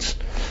arguments,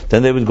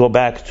 then they would go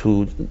back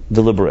to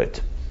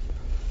deliberate.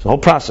 The whole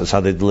process,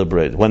 how they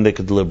deliberate, when they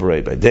could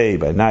deliberate, by day,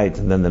 by night,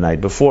 and then the night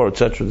before,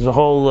 etc. There's a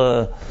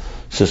whole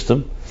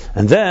system.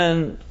 And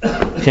then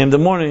came the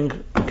morning,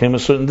 came a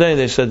certain day,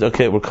 they said,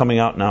 okay, we're coming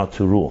out now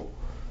to rule.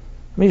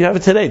 I mean, you have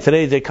it today.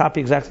 Today they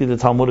copy exactly the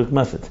Talmudic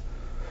method.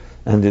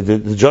 And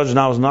the judge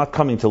now is not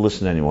coming to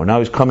listen anymore. Now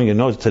he's coming,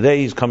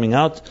 today he's coming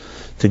out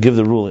to give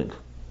the ruling.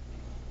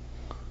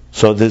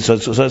 So that's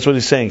what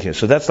he's saying here.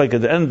 So that's like at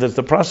the end, that's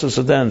the process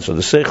at the end. So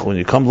the Seichel, when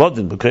you come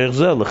Lodin,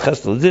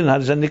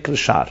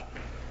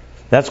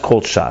 that's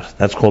called Shar.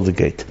 That's called the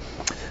gate.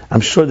 I'm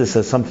sure this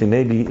says something,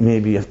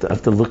 maybe you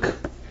have to look.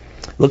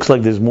 Looks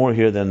like there's more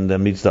here than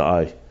meets the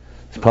eye.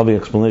 It's probably an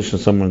explanation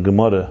somewhere in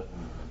Gemara,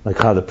 like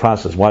how the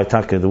process, why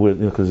Taka, the word,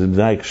 because it's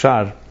like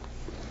Shar,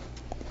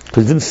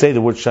 because it didn't say the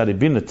word Shari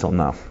Binah till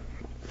now.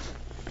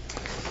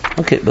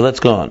 Okay, but let's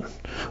go on.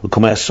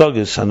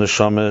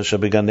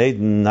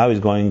 Now he's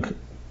going,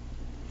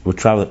 we're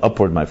traveling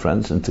upward, my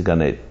friends, into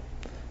Gan Eden.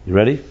 You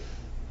ready?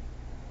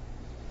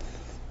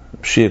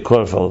 Shia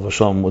Korfel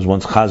Vashalom was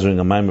once chazering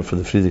a mimer for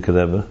the Frierdiker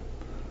Rebbe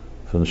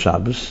from the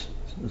Shabbos.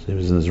 He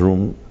was in his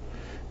room.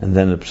 And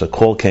then a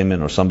call came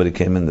in, or somebody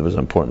came in, there was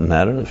an important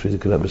matter, the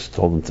Frierdiker Rebbe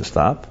told him to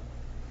stop.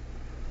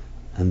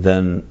 And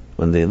then,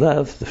 when they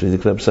left, the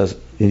Frierdiker Rebbe says,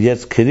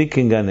 Jetzt kirik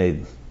in Gan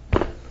Eden.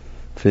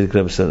 Frierdiker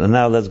Rebbe said, and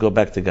now let's go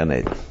back to Gan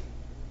Eden.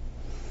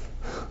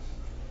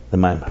 The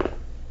Maimer.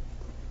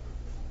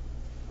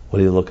 What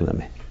are you looking at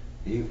me?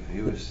 He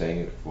was saying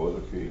it for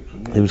the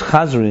Frierdiker. He was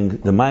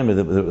chazering the Maimer,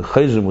 the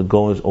chazrim would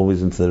go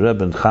always into the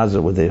Rebbe, and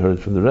chazer what they heard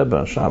from the Rebbe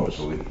on Shabbos.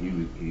 So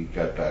he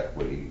got back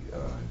what he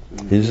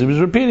was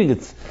repeating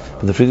it,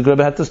 but the Frierdiker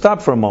Rebbe had to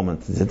stop for a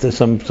moment. There's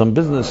some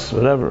business,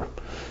 whatever.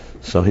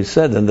 So he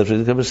said, and the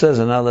Frierdiker Rebbe says,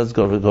 and now let's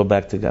go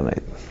back to Gan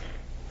Eden.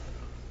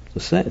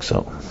 Just saying.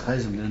 So.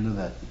 Chayzim didn't know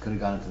that. He could have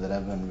gone into the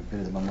Rebbe and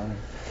repeated the Mamar.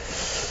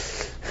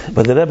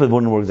 But the Rebbe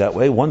wouldn't work that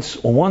way. Once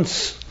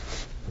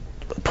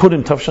put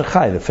him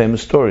Tavshachai, the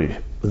famous story,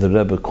 the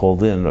Rebbe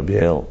called in Rabbi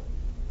Ayin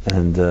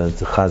and to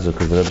Chazar,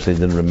 because the Rebbe said he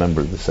didn't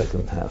remember the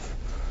second half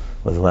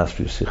or the last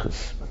few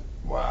sikhs.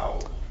 Wow.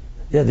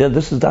 Yeah,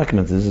 this is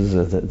documented. This is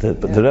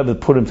the Rebbe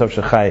put him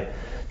Tavshachai,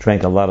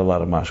 drank a lot of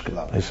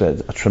mashka. I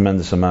said a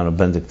tremendous amount of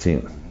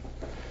Benedictine,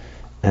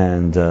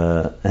 and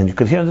you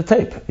could hear on the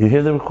tape. You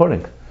hear the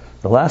recording.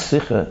 The last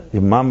sikha,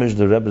 Imamish,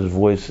 the Rebbe's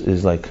voice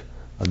is like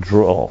a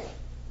drawl.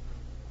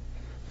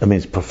 I mean,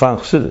 it's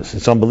profound chassidus.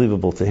 It's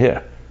unbelievable to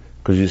hear,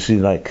 because you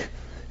see, like,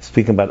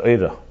 speaking about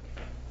Eira.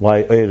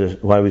 Why Eira?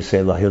 Why we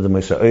say Lahir the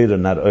Mesa Eira,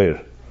 not Eir,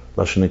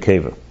 Lashon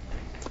Kever.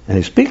 And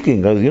he's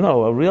speaking, a real,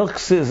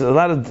 a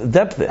lot of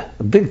depth there,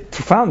 a big,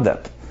 profound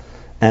depth.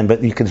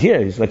 But you can hear,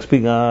 he's like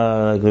speaking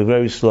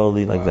very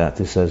slowly like that.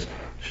 He says,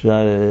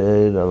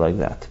 like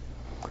that.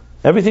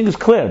 Everything is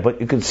clear, but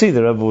you can see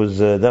the Rebbe was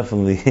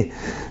definitely,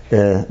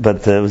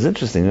 but it was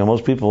interesting.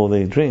 Most people,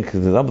 they drink,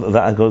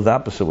 that goes the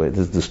opposite way,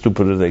 the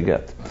stupider they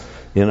get.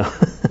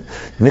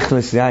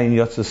 Nichnas Yayin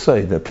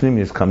Yotzasoi, the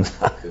Pnimius comes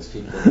out.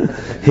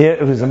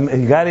 Here,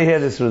 you got to hear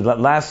this,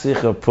 last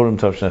Sikh of Purim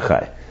Tov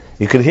Shechai.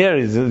 You could hear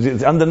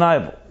it's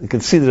undeniable. You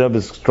could see the Rebbe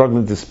is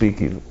struggling to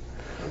speak even.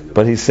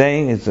 But he's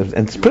saying,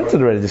 and it's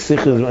printed already, the Sikh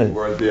is... You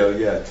weren't there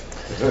yet.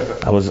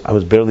 I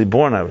was barely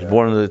born. I was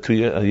born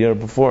a year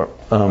before.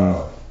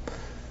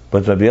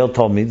 But Rabbi El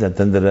told me that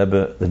then the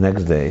Rebbe, the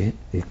next day,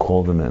 he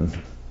called him in.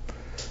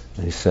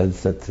 And he said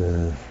that,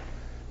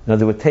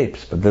 there were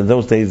tapes, but in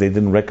those days they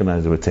didn't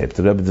recognize there were tapes.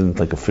 The Rebbe didn't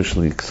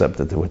officially accept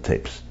that there were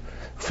tapes.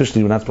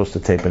 Officially, we're not supposed to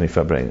tape any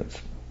Farbrengens.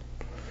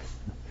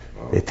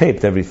 They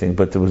taped everything,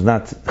 but there was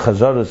not,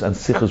 Chazaras and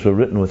Sichos were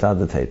written without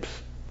the tapes.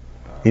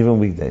 Even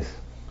weekdays.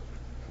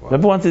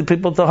 Rebbe wanted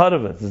people to hear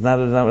of it. It's not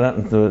in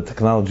the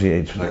technology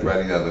age. It's like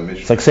writing down the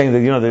mission. It's like saying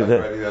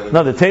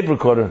that, the tape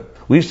recorder,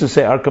 we used to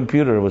say our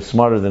computer was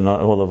smarter than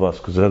all of us,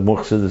 because it had more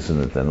chassidus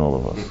in it than all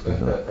of us.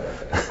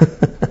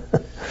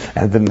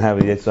 And it didn't have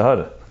a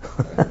Yetzirah.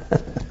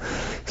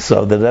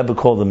 So the Rebbe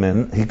called him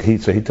in. He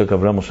took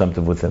Avraham Shem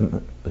Tov with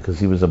him, because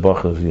he was a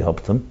Bachar, he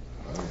helped him.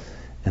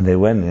 And they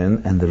went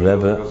in, and the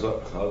Rebbe,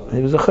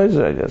 he was a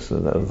Chayzer, I guess,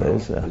 in those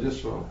days. I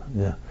just saw.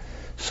 Yeah.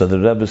 So the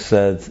Rebbe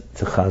said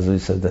to Chazal, he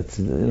said that,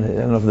 I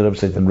don't know if the Rebbe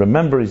said, didn't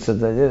remember, he said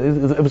that,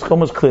 it was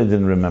almost clear he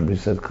didn't remember, he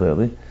said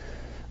clearly.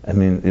 I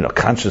mean,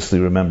 consciously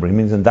remember, he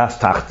means in das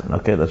tachten,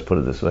 okay, let's put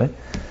it this way.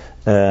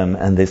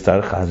 And they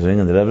started Chazering,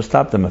 and the Rebbe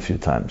stopped them a few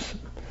times.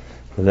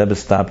 The Rebbe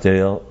stopped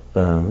Yael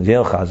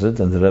Chazed,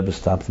 and the Rebbe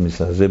stopped him, he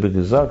said, Zebek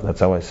Gezak, that's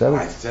how I said it.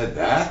 I said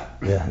that?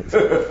 Yeah.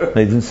 No,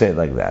 he didn't say it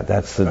like that,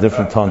 that's a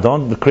different tone.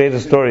 Don't create a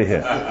story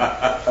here.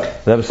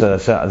 The Rebbe said,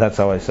 that's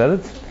how I said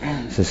it?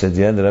 She said,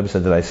 yeah. The Rebbe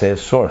said, did I say a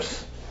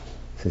source?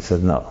 She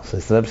said, no. So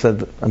the Rebbe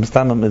said, I'm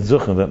stammer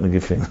mitzuchen, let me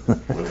give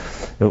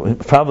him.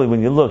 Probably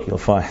when you look, you'll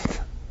find. The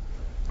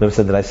Rebbe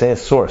said, did I say a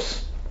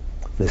source?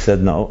 They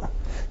said, no.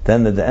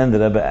 Then at the end, the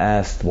Rebbe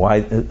asked,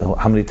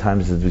 how many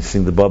times did we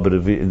sing the Baba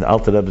Revi in the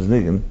Alter Rebbe's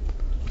Nigen,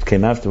 which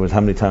came afterwards,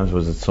 how many times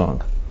was it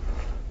sung?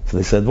 So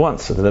they said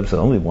once. So the Rebbe said,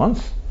 only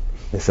once?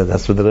 They said,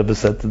 that's what the Rebbe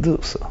said to do.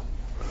 So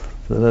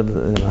the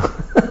Rebbe,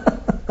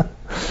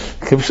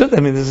 I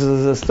mean, this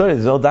is a story,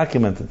 it's all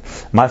documented.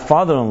 My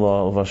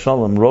father-in-law of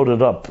Hashalom wrote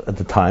it up at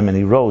the time, and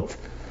he wrote,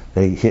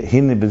 he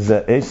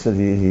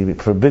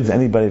forbids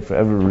anybody from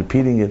ever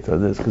repeating it or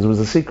this, because it was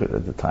a secret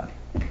at the time.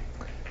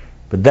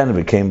 But then it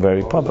became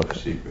very public.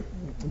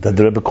 That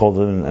the Rebbe called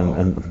it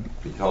and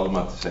he told him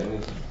not to say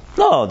anything?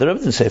 No, the Rebbe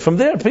didn't say. From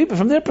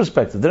their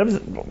perspective, the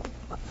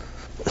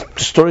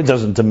story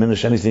doesn't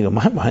diminish anything in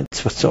my mind.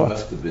 He must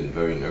have been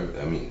very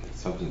nervous. I mean,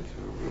 something to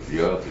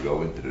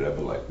go into the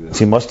Rebbe like this.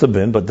 He must have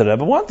been, but the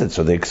Rebbe wanted,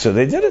 so they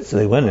did it. So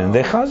they went in and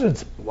they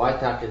chazed. Why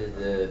did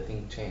the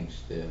thing change?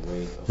 The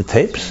way of the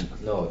tapes?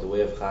 No, the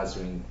way of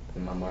chazering the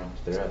mamar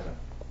to the Rebbe.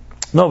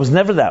 No, it was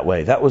never that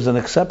way. That was an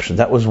exception.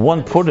 That was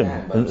one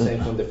Purim. But I'm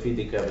saying from the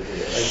Frierdiker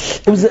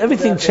Rebbe. It was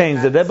everything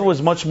changed. The Rebbe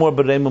was much more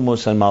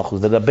Beremus and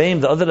Malchus. The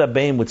other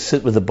Rabbeim would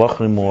sit with the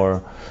Bachrim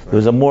more. There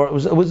was a more. We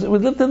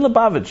lived in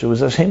Lubavitch. It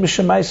was a Shemish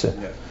Shemaisa.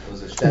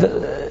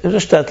 It was a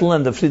shtetl,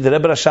 and the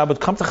Rebbe Rashab would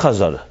come to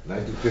Chazara.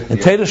 In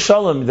Teira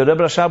Shalom, the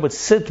Rebbe Rashab would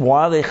sit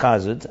while they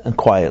chazed and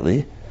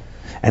quietly,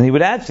 and he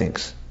would add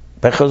things.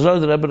 By Chazara,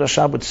 the Rebbe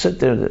Rashab would sit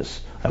there.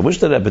 I wish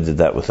the Rebbe did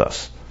that with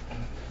us.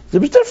 It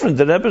was different.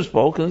 The Rebbe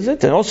spoke, and that's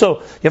it. And also,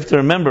 you have to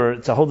remember,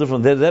 it's a whole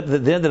different. The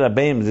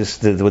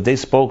Rebbeim, what they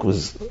spoke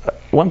was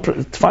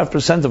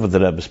 5% of what the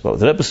Rebbe spoke.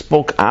 The Rebbe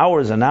spoke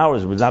hours and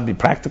hours. It would not be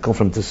practical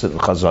for him to sit in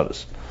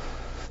Chazaras.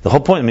 The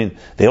whole point. I mean,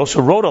 they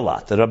also wrote a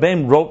lot. The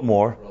Rebbeim wrote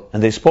more,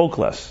 and they spoke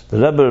less. The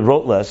Rebbe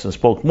wrote less and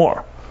spoke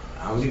more.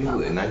 How many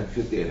people in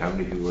 1958? How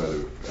many people were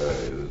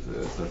in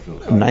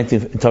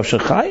Tavshin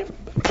Chai?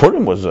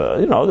 Purim was,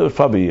 there was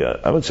probably,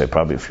 I would say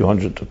probably a few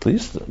hundred at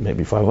least,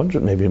 maybe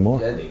 500, maybe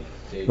more.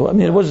 I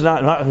mean, it was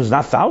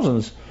not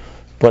thousands,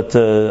 but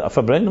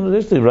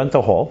Fabrengens, they rent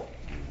a hall,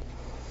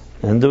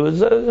 and there was,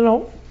 there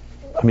were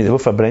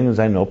Fabrengens.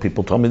 I know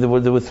people told me there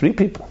were 3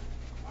 people.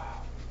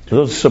 There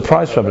was a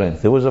surprise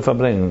Fabrengen. There was a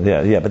Fabrengen,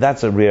 yeah, but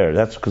that's a rare.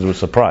 That's because it was a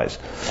surprise.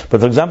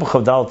 But for example,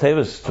 Chavdal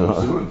Tevis,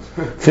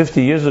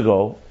 50 years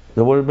ago,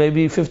 there were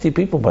maybe 50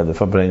 people by the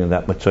Fabrengen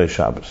that Matzoi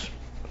Shabbos.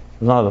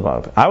 Not a lot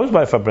of it. I was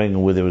by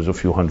Fabrengen where there was a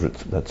few hundred.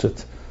 That's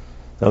it.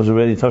 That was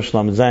already Tav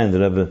Shlam Zayin, the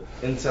Rebbe.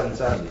 In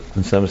 770.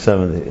 In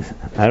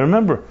 770. I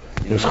remember.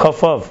 It was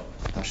Chafav.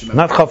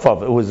 Not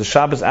Chafav. It was the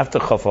Shabbos after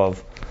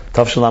Chafav.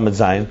 Tav Shlam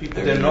Zayin.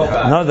 People didn't know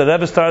that. No, the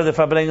Rebbe started the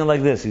Fabrengen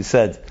like this. He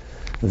said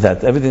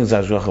that everything's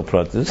Ashgacha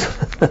Pratis.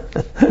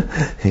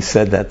 He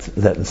said that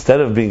instead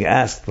of being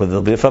asked whether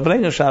there'll be a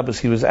Fabrengen Shabbos,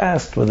 he was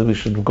asked whether we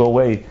should go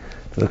away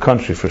to the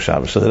country for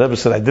Shabbos. So the Rebbe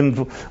said, I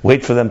didn't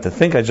wait for them to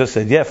think. I just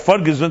said, yeah,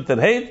 Fargezunt and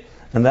Heid,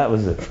 and that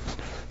was it.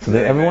 So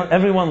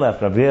everyone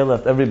left. Rabbi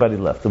left. Everybody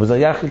left. It was a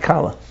Yachid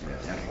Kala.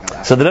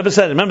 So the Rebbe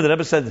said, remember, the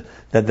Rebbe said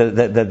that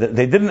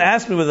they didn't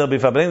ask me whether they'll be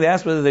Fabrengen. They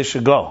asked whether they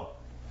should go.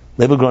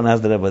 They were going to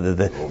ask the Rebbe whether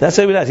they. That's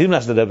how he asked. He didn't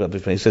ask the Rebbe.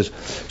 He says,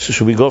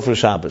 should we go for a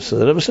Shabbos? So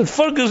the Rebbe said,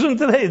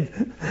 Fargezunt and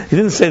Heid. He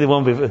didn't say they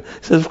won't be. He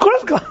says, of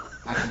course, go.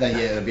 After that,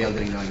 yeah, Rabbi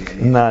didn't know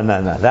anything. No.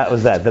 That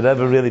was that. The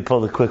Rebbe really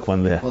pulled a quick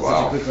one there. Such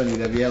a quick one.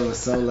 Rabbi was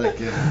so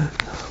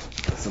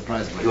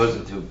surprised by He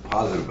wasn't too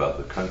positive about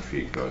the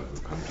country going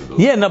to come to those.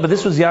 Yeah, no, but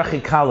this was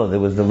Yachid Kala. There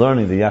was the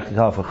learning, the Yachid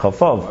Kala for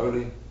Chafav.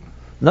 Really?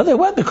 No, they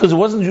went because it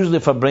wasn't usually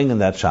for bringing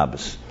that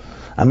Shabbos.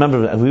 I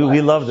remember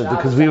we loved it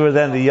because we were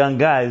then the young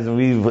guys and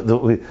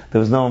there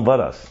was no one but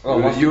us.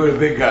 You were the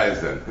big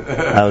guys then.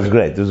 That was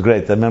great. It was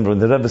great. I remember when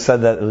the Rebbe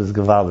said that, it was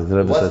gewaldig. The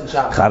Rebbe said,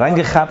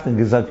 "Charangechapt and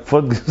gesagt,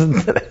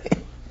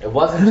 it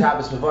wasn't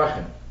Shabbos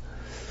Mevarchim.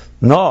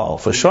 No,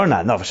 for sure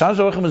not. No, for Shabbos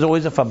Mevarchim was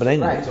always a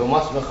Fabreina. Right, so it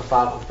must have been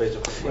Chafav of Beis.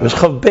 It was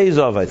Chav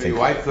Beizov, I think. Your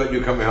wife thought you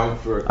were coming home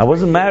for... I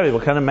wasn't married.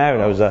 What kind of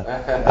married?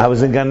 I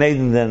was in Gan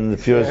Eden then, the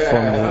purest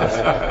form.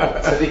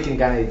 Tzaddik in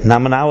Gan Eden. Now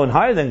I'm an hour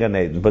higher than Gan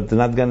Eden, but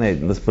not Gan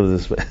Eden. Let's put it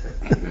this way.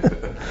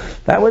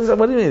 That was,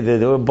 what do you mean?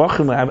 They were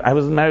Bochum. I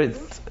was married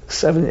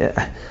 7 years.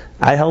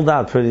 I held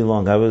out pretty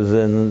long. I was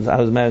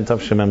married in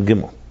Tav Shemem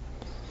Gimel.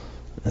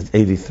 At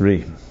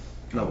 83.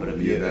 No, but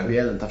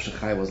Abiel and Tav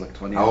Shechai was like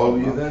 20 years How old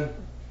old. were you then?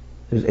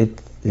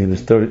 He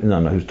was 30.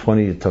 No, he was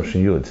 20 at Tav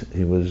Shin Yud.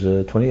 He was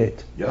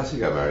 28. Yossi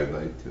got married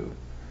late too.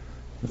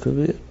 That could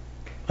be it.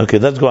 Okay,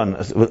 let's go on.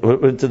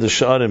 We're into the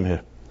Sha'arim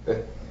here.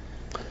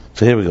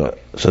 So here we go.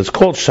 So it's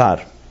called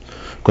Shar.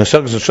 Like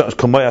the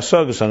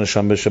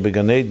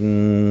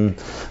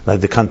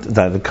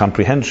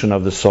comprehension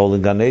of the soul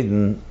in Gan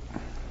Eden.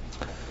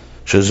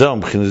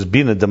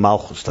 Binah de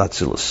Malchus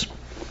Atzilus.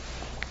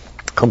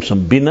 Comes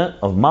from Binah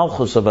of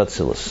Malchus of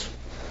Atzilus.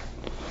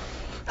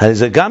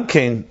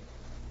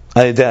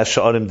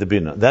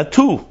 That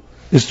too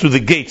is through the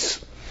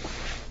gates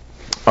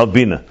of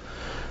Binah.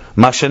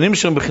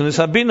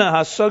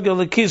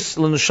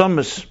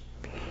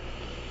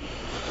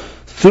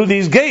 Through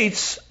these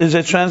gates is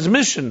a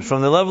transmission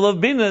from the level of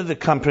Binah,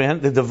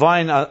 the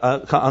divine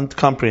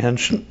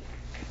comprehension,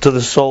 to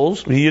the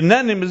souls,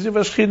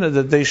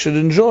 that they should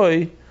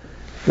enjoy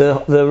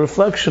the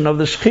reflection of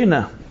the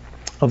Shekhinah,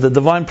 of the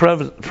divine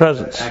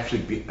presence. Actually,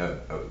 Binah.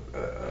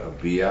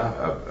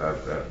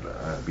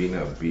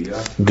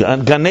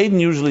 Gan Eden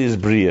usually is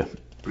Bria.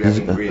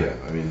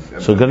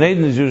 So Gan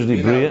Eden is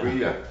usually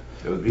Bria.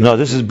 No,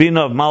 this is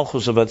Binah of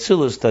Malchus of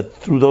Atzilus, that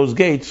through those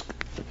gates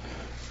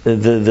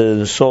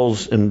the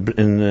souls in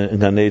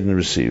Gan Eden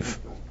receive.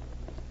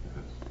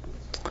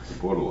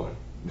 Borderline.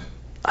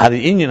 Now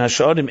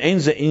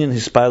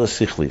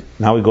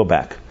we go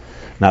back.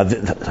 Now,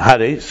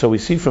 so we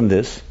see from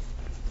this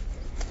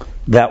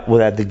that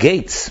without the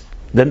gates,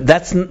 then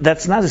that's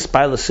not a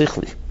spila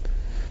sichli.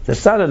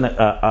 That's not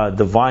a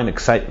divine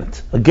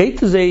excitement. A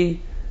gate is a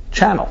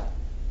channel.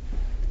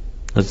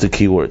 That's the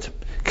key word.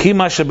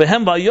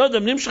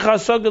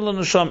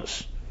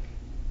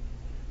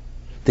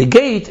 The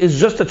gate is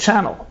just a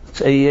channel.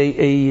 It's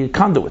a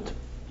conduit.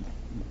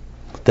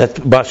 That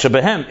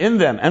bashabehem, in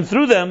them and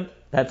through them,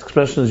 that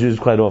expression is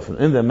used quite often.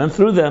 In them and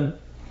through them,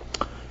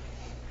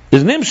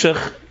 is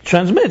nimshach,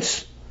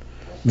 transmits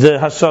the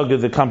hasaga,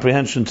 the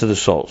comprehension to the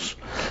souls.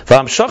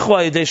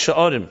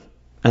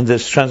 And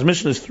this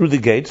transmission is through the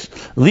gates.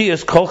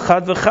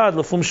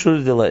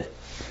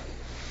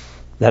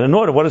 That in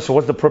order, what's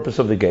the purpose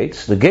of the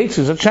gates? The gates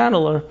is a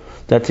channeler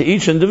that to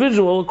each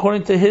individual,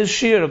 according to his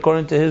shear,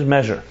 according to his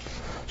measure.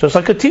 So it's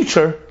like a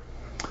teacher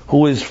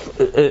who is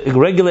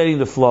regulating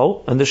the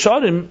flow, and the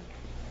sharim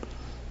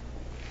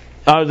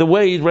are the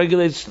way it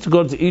regulates to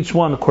go to each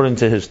one according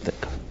to his thing.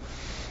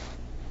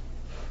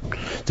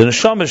 The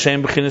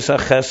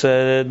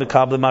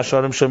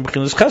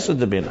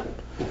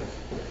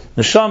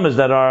neshamas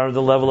that are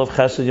the level of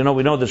chesed.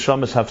 We know the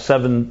neshamas have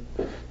 7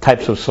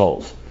 types of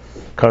souls,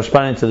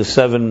 corresponding to the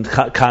 7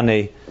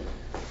 kane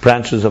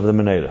branches of the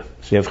menorah.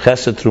 So you have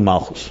chesed through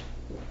malchus.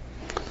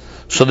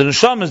 So the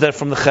neshamas that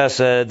from the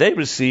chesed they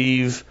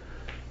receive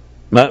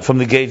from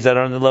the gates that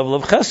are on the level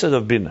of chesed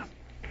of binah.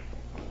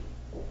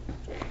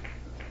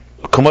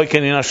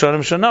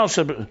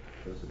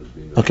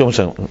 Okay, one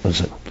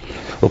second.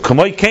 Well,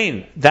 Kamoy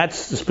Kain,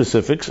 that's the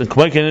specifics. And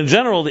Kamoy Kain in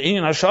general, the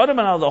Inyan HaSharim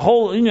and the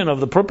whole Inyan of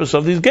the purpose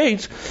of these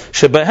gates,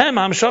 Shebehem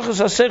HaMshachas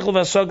HaSeichel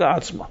VaSaga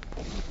Atzma.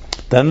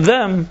 Then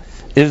them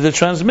is the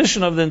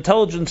transmission of the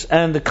intelligence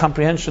and the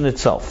comprehension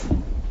itself.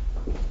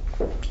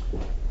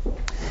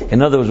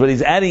 In other words, what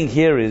he's adding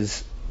here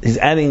is, he's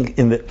adding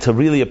to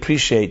really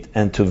appreciate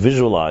and to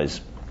visualize,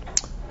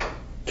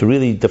 to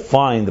really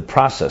define the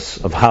process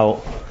of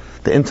how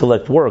the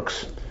intellect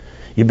works.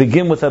 You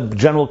begin with a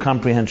general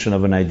comprehension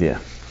of an idea.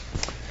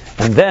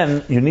 And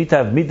then you need to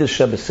have midas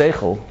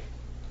shebeseichel,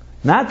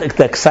 not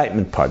the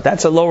excitement part.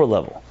 That's a lower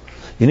level.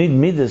 You need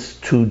midas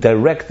to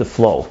direct the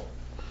flow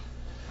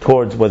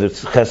towards whether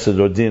it's chesed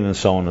or din and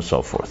so on and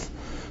so forth.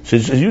 So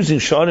he's using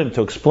sharim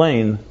to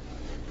explain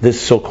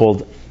this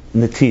so-called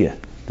netiyah,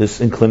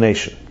 this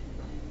inclination.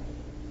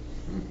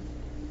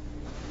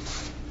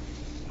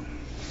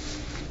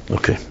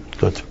 Okay,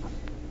 good.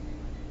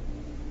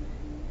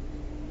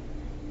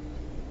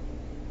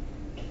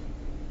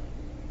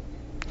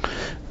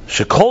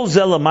 All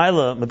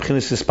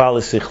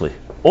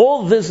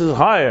this is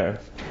higher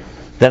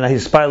than a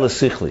hispala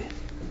sichli.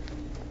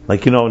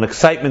 Like, an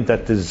excitement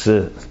that is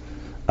an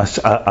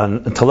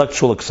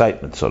intellectual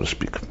excitement, so to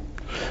speak.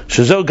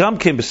 Shezo gam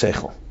kein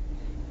b'seichel.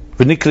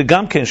 V'nikre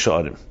gam kein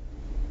sha'arim.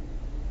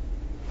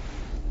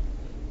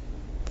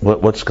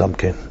 What's gam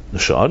kein? The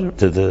sha'arim?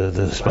 The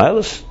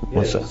hispalus?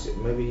 Yeah,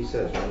 maybe he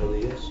says, one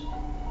really is.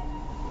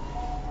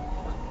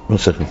 1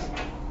 second.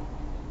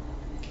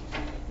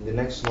 The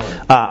next one.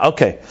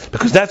 Okay.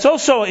 Because that's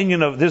also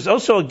there's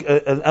also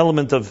an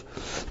element of,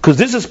 because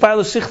this is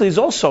Spila Sichli is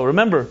also,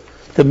 remember,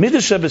 the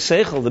Midah Sheba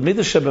Seichel, the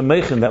Midah Sheba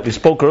Meichen that we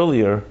spoke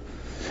earlier,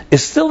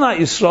 is still not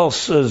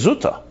Yisrael's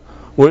Zuta.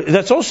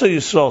 That's also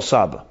Yisrael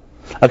Saba.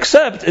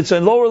 Except it's a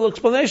lower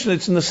explanation,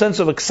 it's in the sense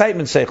of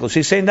excitement Seichel.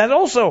 She's saying that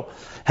also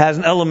has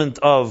an element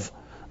of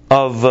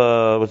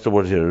what's the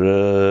word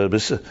here?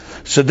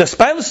 So the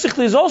Spila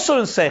Sichli is also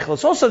in Seichel,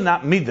 it's also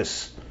not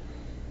Midas.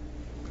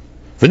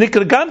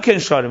 V'nikra gam ken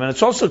sharim, and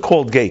it's also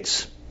called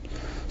gates.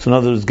 So in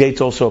other words,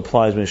 gates also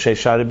applies when Shei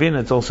Sharibin,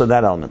 it's also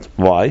that element.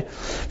 Why?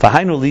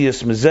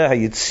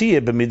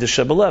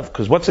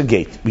 Because what's a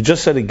gate? We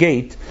just said a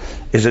gate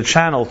is a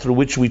channel through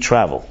which we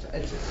travel.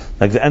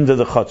 Like the end of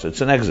the chutzah.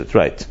 It's an exit,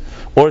 right?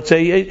 Or I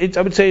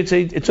would say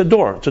it's a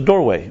door. It's a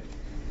doorway.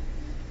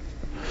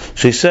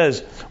 She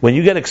says, when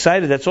you get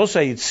excited, that's also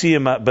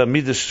Yitziyah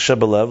b'midas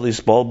shebelev,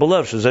 lisbal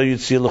belev. She says,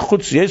 Yitziyah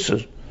l'chutz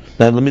yeser,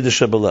 than l'midas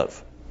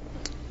shebelev.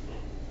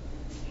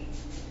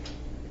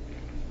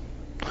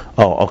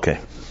 Oh, okay.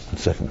 1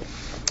 second.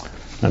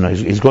 No,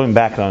 he's going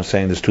back and I'm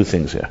saying there's two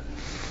things here.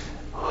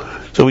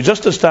 So we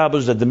just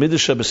established that the Midah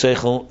Sheba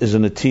Seichel is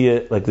an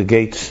atiyah, like the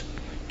gates,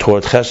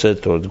 toward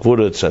Chesed, toward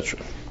Gvura, etc.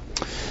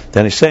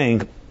 Then he's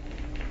saying,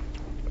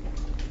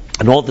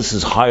 and all this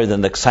is higher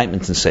than the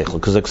excitement in Seichel,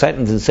 because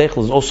excitement in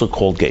Seichel is also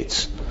called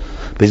gates.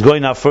 But he's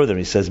going out further.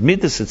 He says,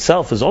 Midas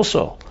itself is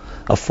also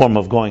a form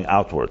of going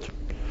outward.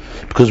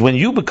 Because when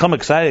you become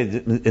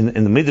excited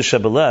in the Midah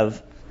Sheba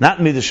Lev, not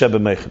Midah Sheba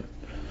Meichen,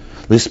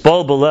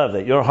 Lispal belev,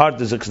 that your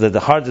heart is excited.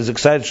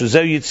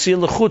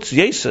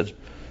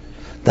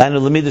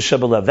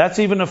 That's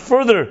even a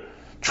further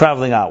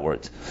traveling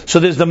outward. So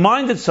there's the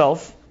mind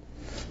itself.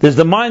 There's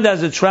the mind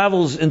as it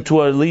travels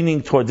into a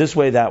leaning toward this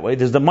way, that way.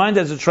 There's the mind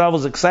as it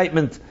travels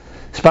excitement.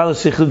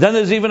 Then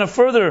there's even a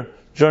further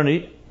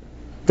journey,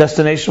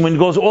 destination, when it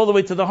goes all the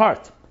way to the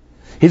heart.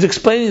 He's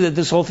explaining that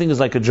this whole thing is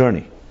like a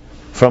journey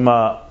from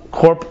a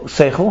korp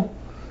seichel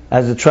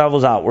as it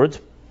travels outward.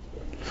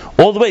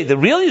 All the way, the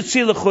real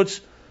Yitzhak L'chutz,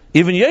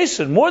 even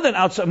Yesod, more than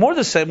outside, more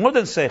than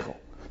Seichel.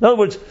 In other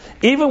words,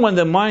 even when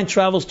the mind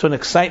travels to an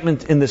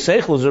excitement in the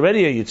Seichel, is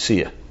already a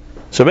Yitzhak.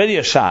 It's already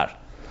a Shar.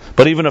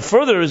 But even a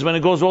further is when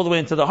it goes all the way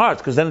into the heart,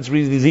 because then it's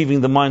really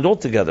leaving the mind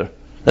altogether.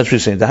 That's what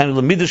he's saying. The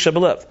Midah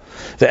Shebelev.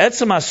 The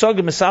Etzem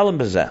HaSoga Misalim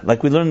Bezeh,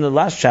 like we learned in the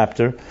last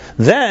chapter.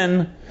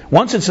 Then,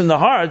 once it's in the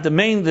heart, the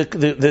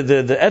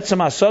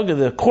Etzem HaSoga,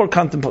 the core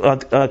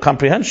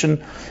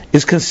comprehension,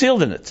 is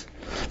concealed in it.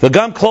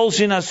 V'gam kol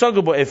shin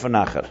hasoga bo efer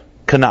nacher,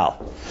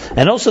 canal,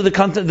 and also the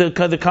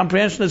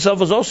comprehension itself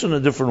is also in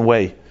a different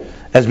way,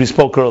 as we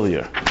spoke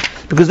earlier,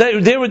 because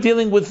they were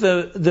dealing with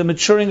the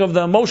maturing of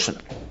the emotion.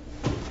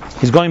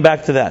 He's going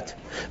back to that.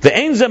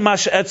 Ve'ein ze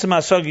mash etzem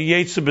hasoga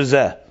yetzu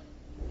b'zeh,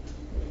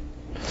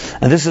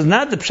 and this is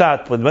not the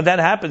pshat. When that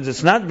happens,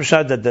 it's not the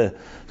pshat that the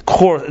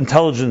core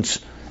intelligence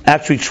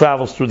actually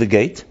travels through the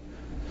gate.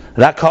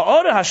 Rak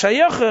ha'ora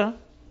hashayacha.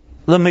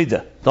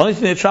 The only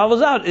thing that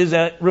travels out is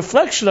a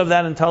reflection of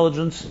that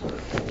intelligence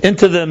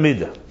into the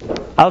midah.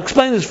 I'll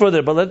explain this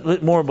further, but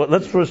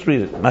let's first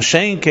read it.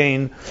 Mashen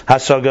kain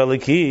hasaga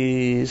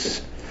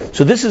likis.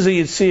 So this is a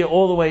yitzhak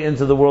all the way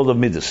into the world of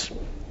midas.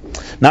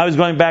 Now he's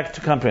going back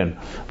to comprehend.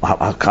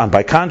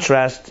 By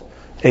contrast,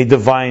 a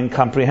divine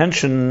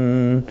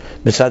comprehension,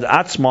 misad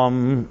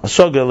atzmam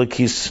hasaga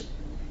likis,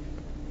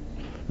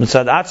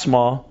 misad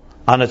atzma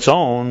on its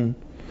own,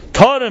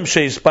 torem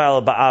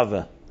sheispal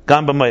ba'ava.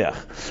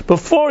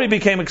 Before he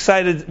became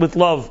excited with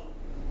love,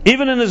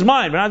 even in his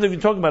mind, we're not even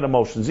talking about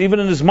emotions, even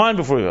in his mind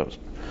before he goes.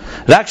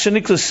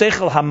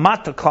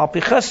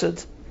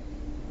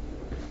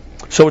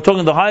 So we're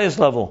talking the highest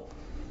level,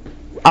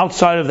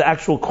 outside of the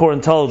actual core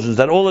intelligence,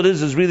 that all it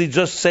is really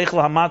just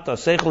seichel hamata,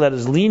 seichel that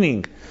is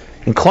leaning,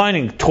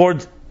 inclining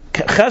toward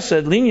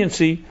chesed,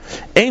 leniency.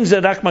 Ein ze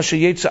rak ma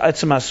sheyetza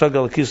etzem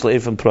hasaga l'kis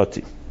le'efem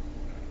prati.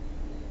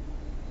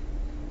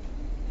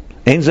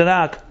 Ein ze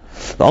rak.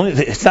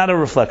 It's not a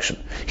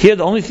reflection. Here,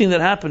 the only thing that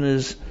happened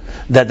is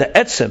that the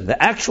etzem,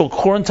 the actual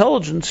core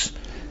intelligence,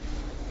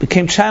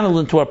 became channeled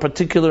into a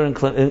particular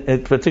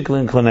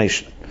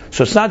inclination.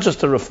 So it's not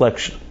just a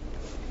reflection.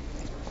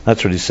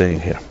 That's what he's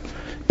saying here.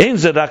 Ein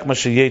zerak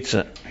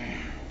mashayetze.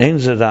 Ein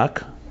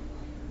zerak.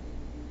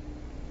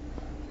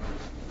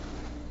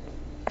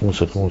 One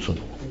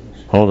second.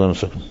 Hold on a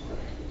second.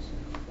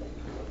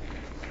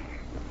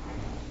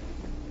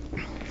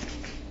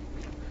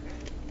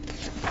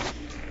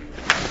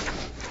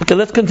 Okay,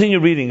 let's continue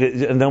reading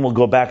it, and then we'll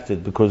go back to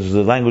it, because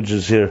the language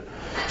is here.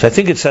 So I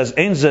think it says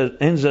Ein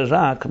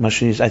zerak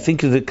mashiyetz. I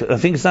think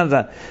it's not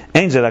that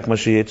Ein zerak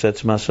mashiyetz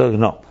etz masog.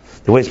 No,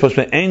 the way it's supposed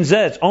to be Ein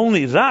zeh. It's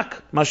only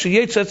rak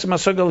mashiyetz etz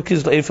masog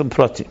l'kiz le'efem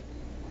prati. It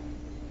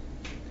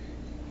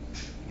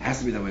has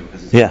to be that way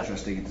because it's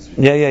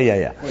interesting.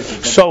 Yeah.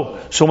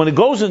 So when it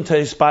goes into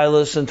a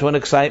spilus, into an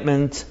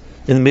excitement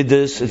in the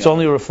midas, it's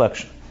only a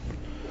reflection.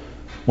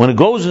 When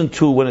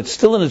it's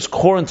still in its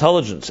core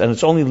intelligence and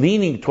it's only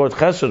leaning toward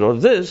chesed or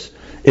this,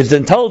 it's the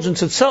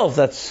intelligence itself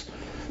that's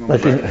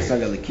Like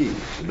Saga Liki.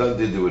 It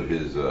doesn't do with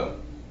his.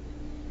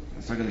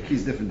 Saga Liki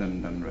is different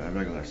than a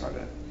regular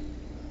saga.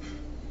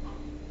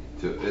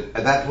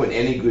 At that point,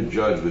 any good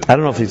judge would. I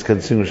don't know if he's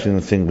distinguishing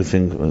the thing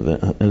between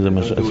the Nothing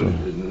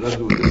to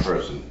do with the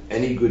person.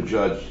 Any good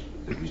judge,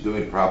 if he's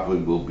doing it properly,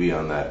 will be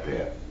on that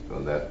path,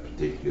 on that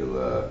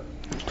particular.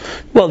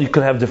 Well, you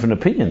could have different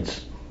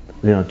opinions.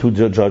 Two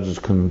judges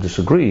can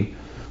disagree.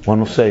 One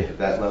will say At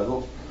that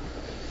level.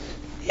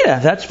 Yeah,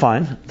 that's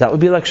fine. That would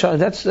be like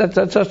that's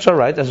all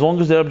right as long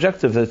as they're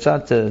objective. It's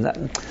not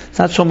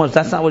so much.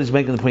 That's not what he's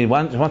making the point.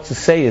 What he wants to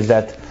say is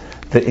that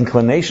the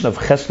inclination of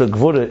Chesed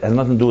Gvura has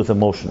nothing to do with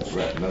emotions.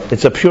 Right, no.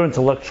 It's a pure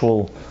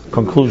intellectual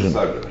conclusion.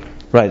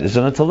 Right, it's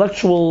an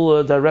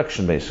intellectual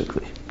direction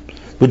basically,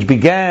 which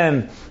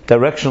began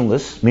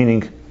directionless,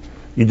 meaning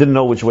you didn't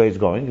know which way it's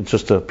going. It's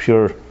just a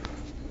pure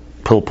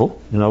pilpul.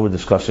 We're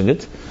discussing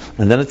it,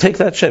 and then it takes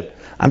that shape.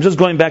 I'm just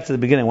going back to the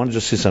beginning. I want to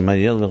just see something.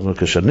 Yeah.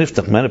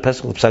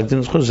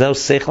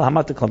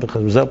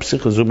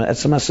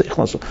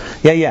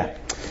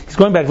 He's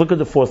going back. Look at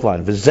the fourth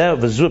line. He's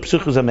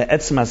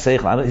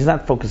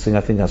not focusing,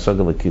 I think, on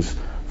Saga Lakis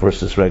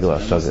versus regular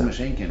Saga.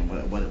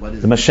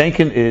 The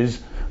Mashenkin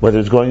is whether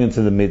it's going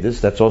into the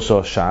Midas, that's also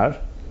a Shar,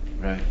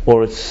 right,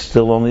 or it's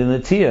still only in the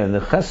Tia, in the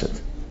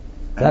Chesed.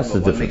 That's the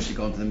difference. What makes you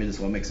go into the Midas?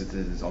 What makes it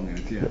only in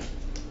the Tia?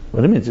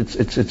 What do you mean?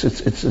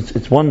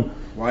 It's one.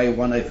 Why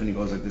one knife and he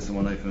goes like this and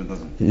one knife and it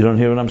doesn't? You don't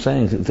hear what I'm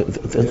saying?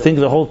 Think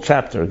of the whole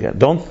chapter again.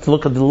 Don't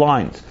look at the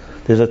lines.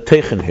 There's a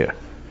techen here.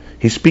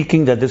 He's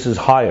speaking that this is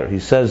higher. He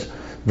says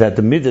that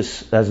the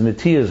midas as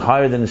nitiyah is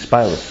higher than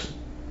ispilus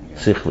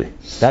sichli.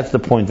 That's the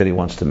point that he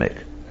wants to make.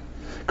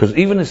 Because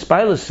even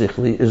ispilus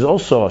sichli is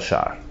also a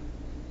shar.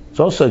 It's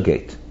also a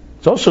gate.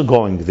 It's also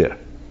going there.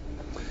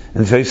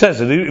 And so he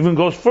says it even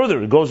goes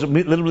further. It goes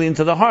literally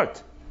into the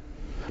heart.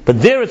 But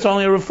there it's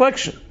only a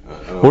reflection.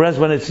 Whereas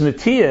when it's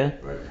nitiyah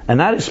and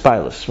not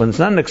ispilus, when it's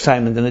not an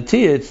excitement in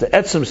nitiyah, it's the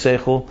etzem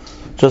seichel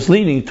just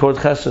leaning toward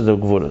chesed or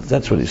gvura.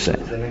 That's what he's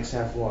saying. The next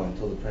half long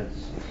until the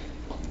parentheses.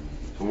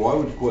 So why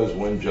would cause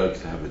one judge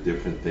to have a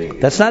different thing?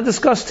 That's not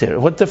discussed here.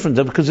 What difference?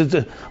 Because it's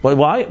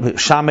why?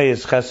 Shamei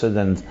is chesed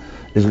and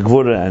is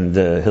gvura and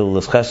Hillel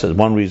is chesed.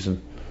 One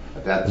reason.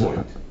 At that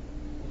point.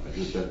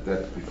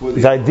 That before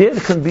the idea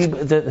can be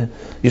that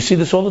you see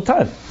this all the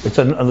time. It's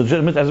a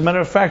legitimate. As a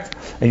matter of fact,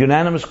 a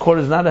unanimous court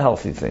is not a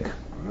healthy thing.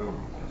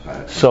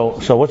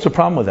 So what's the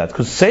problem with that?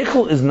 Because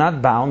seichel is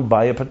not bound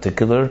by a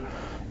particular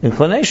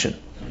inclination.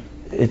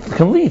 It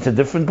can lead to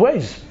different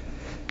ways,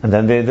 and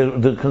then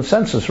the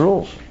consensus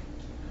rules.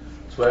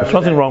 So there's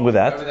nothing wrong with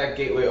that. Whatever that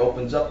gateway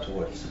opens up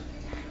towards.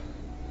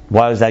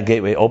 Why is that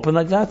gateway open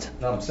like that?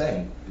 No, I'm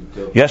saying.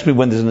 You ask me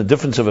when there's a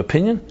difference of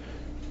opinion.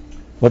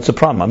 What's the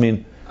problem? I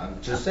mean.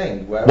 I'm just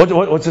saying.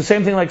 What's the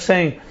same thing like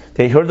saying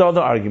they heard all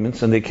the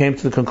arguments and they came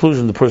to the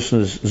conclusion the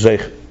person is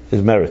zeich,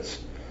 his merits,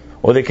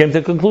 or they came to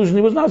the conclusion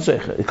he was not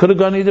zeich. It could have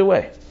gone either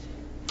way.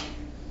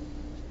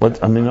 I'm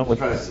trying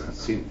to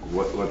see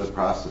what the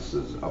process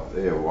is up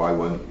there. Why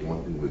one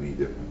thing would be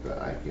different?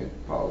 I can't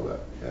follow that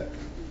yet.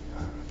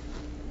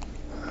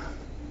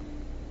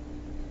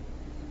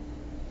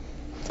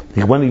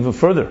 He went even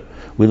further.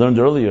 We learned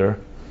earlier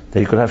that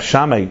he could have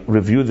Shammai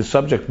review the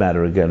subject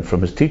matter again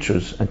from his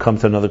teachers and come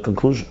to another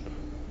conclusion.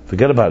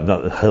 Forget about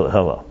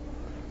Hillel.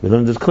 We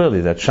learned this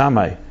clearly, that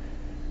Shammai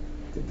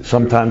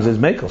sometimes is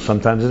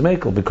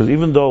Mekel, because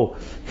even though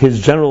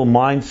his general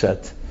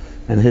mindset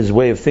and his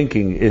way of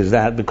thinking is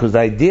that, because the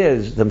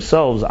ideas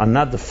themselves are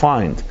not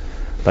defined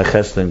by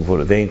Chesed and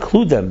Gvura. They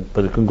include them,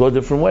 but it can go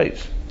different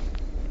ways.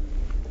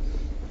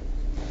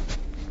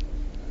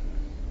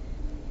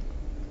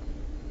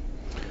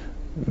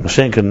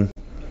 Mashenkin.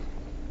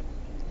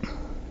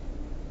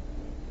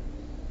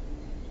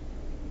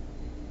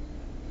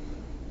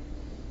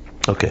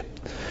 Okay.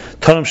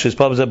 Taram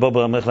shizpab ze baba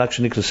amech rak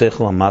shnik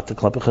seichel amata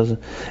klappe khaze.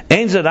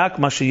 Ein ze rak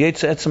ma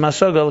sheyetz etzem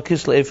asog al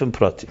kisle efen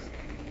prati.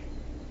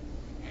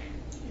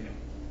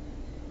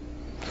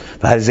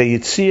 Va ze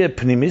yitzia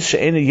pnimis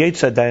she'en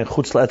yetz adayin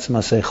chutz le'etzem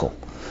aseichel.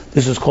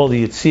 This is called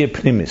the yitzia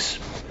pnimis,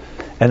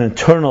 an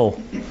internal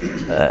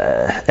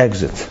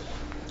exit,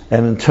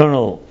 an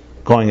internal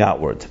going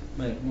outward.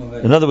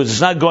 In other words,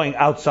 it's not going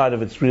outside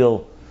of its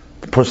real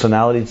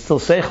personality, it's still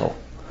seichel.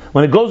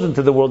 When it goes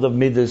into the world of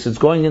midas, it's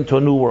going into a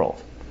new world.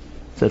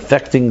 It's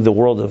affecting the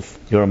world of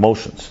your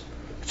emotions.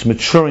 It's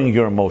maturing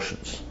your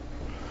emotions.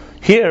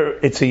 Here,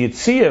 it's a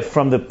yitziyah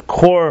from the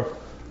core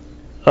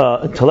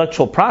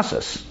intellectual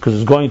process, because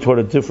it's going toward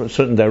a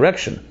certain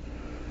direction.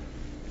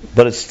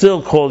 But it's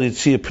still called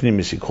yitziyah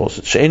pnimis, he calls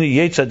it. She'eni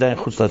yetz adayin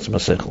chutz le'etzem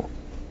haseichel.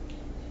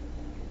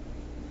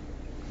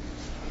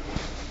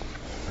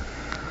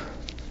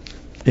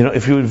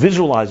 If you would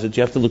visualize it,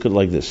 you have to look at it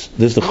like this.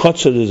 There's the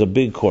chutzah, there's a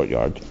big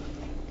courtyard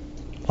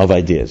of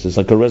ideas. It's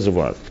like a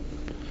reservoir.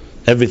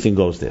 Everything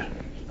goes there.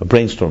 A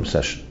brainstorm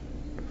session.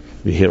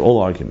 We hear all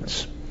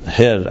arguments.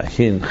 Her,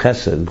 Ayin,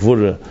 Chesed,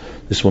 Gvura.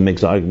 This one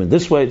makes the argument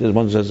this way. This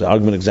one says the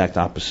argument exact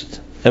opposite.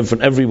 And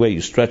from every way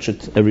you stretch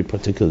it, every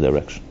particular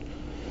direction.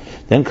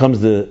 Then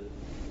comes the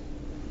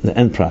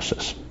end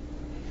process.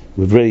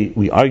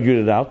 We argued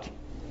it out.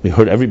 We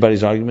heard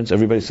everybody's arguments.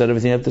 Everybody said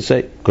everything you have to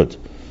say. Good.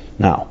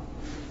 Now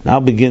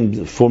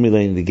begin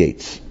formulating the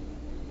gates.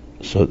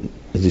 So,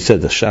 as he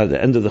said, at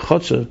the end of the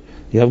chutzner,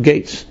 you have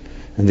gates.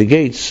 And the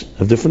gates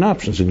have different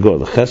options. You can go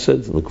to the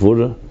chesed, the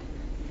gvura.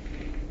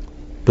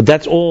 But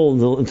that's all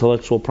the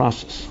intellectual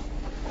process.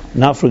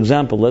 Now, for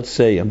example, let's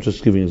say, I'm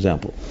just giving you an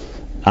example.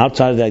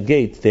 Outside of that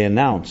gate, they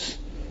announce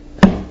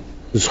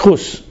the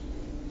schus,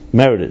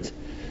 merited.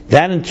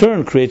 That in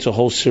turn creates a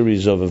whole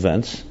series of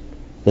events.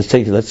 Let's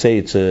say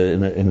it's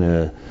in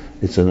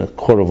a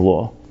court of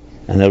law,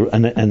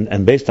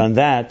 and based on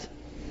that,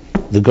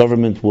 the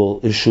government will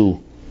issue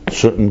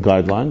certain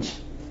guidelines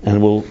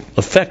and will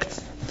affect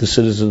the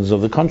citizens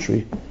of the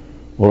country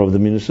or of the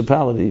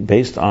municipality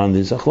based on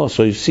these achlos.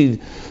 So you see,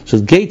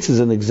 gates is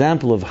an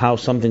example of how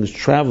something is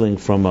traveling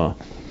from a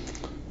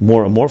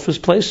more amorphous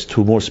place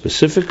to a more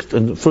specific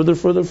and further.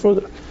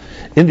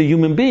 In the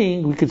human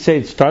being, we could say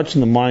it starts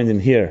in the mind,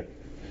 and here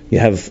you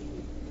have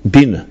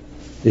Binah.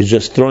 It's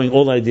just throwing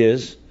all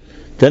ideas.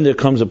 Then there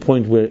comes a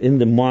point where in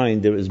the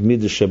mind there is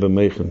midah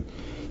shebameichen,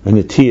 and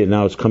a tia.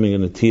 Now it's coming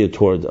in a tia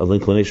toward an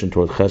inclination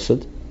toward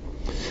chesed.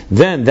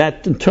 Then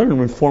that in turn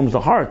informs the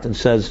heart and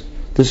says,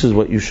 "This is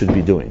what you should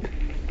be doing."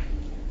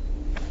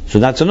 So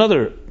that's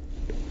another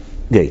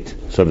gate,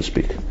 so to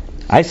speak.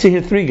 I see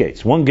here 3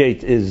 gates. One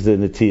gate is the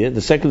netiya,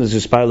 the second is the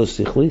spilus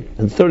sichli,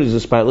 and the third is the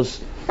spilus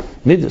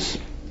midas.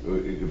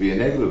 It could be a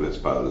negative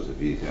spilus if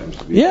he attempts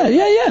to be. Yeah.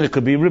 And it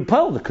could be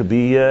repelled. It could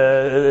be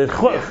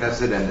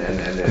chesed and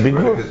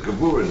his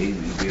gevura, and he'd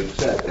be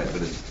upset.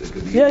 But it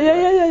could be.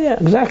 Yeah.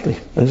 Exactly.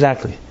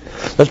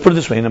 Let's put it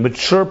this way: in a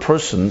mature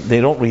person, they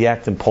don't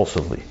react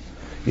impulsively.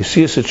 You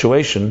see a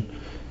situation,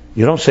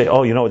 you don't say,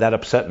 "Oh, that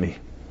upset me,"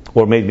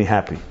 or "made me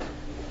happy."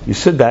 You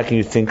sit back and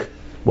you think,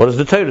 what does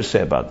the Torah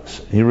say about this?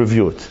 And you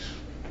review it.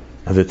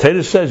 And the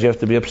Torah says you have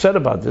to be upset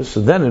about this,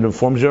 so then it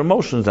informs your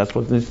emotions. That's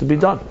what needs to be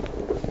done.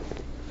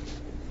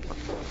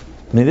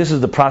 I mean, this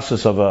is the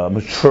process of a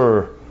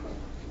mature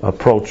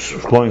approach,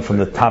 going from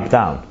the top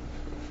down.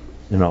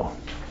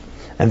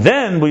 And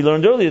then we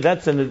learned earlier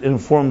that it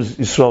informs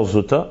Yisrael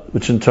Zuta,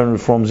 which in turn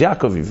informs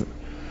Yaakov even.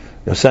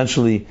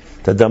 Essentially,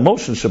 that the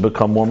emotions should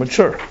become more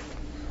mature,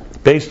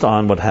 based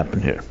on what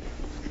happened here.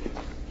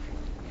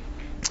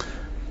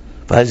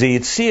 This is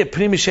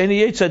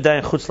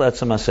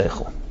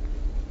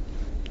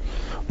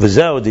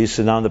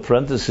now in the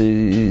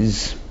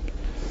parentheses.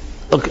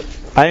 Look,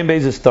 Ayin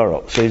Beis is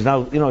thorough. So he's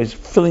now, he's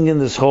filling in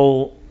this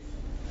whole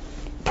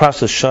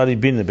process, Shari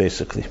Binah,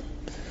 basically.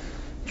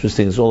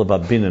 Interesting, it's all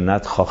about Binah,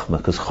 not Chochmah,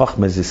 because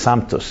Chochmah is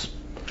Isamtos.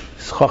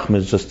 Chochmah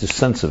is just the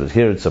sense of it.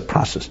 Here it's a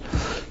process.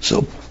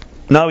 So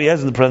now he has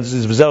in the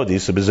parentheses,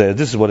 this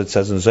is what it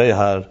says in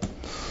Zayhar.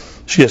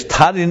 She has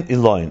Tarin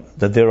Iloin,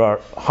 that there are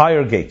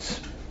higher gates.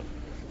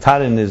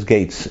 Tarin is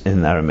gates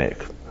in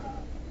Aramaic.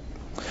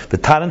 The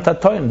Tarin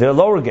Tatoin, there are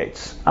lower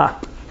gates.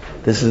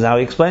 This is how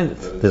he explained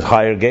it. There's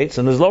higher gates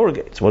and there's lower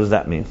gates. What does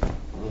that mean?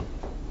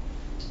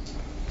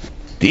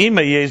 The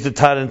Ima is the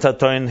Tarin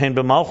Tatoin Hein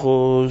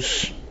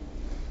B'Malchus.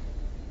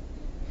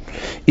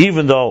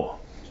 Even though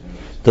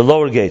the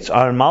lower gates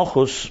are in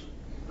Malchus,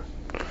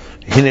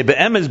 in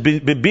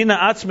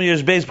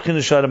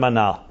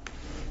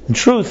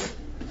truth,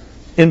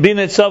 in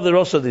Binah itself there are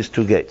also these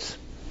 2 gates.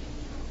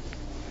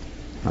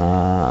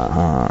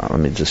 Let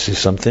me just see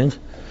something.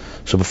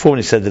 So before when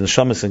he said the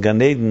Neshamas and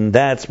Gan Eden,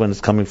 that's when it's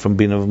coming from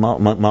Binah of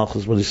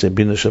Malchus. What do you say?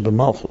 Binah Sheba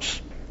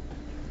Malchus.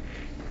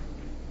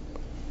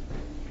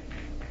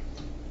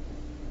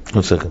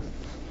 1 second.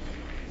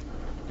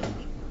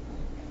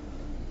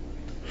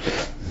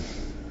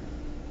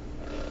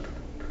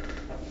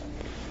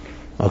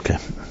 Okay.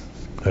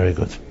 Very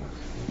good.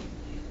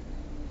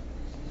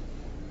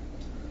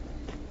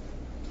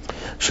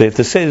 So you have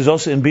to say there's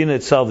also in Binah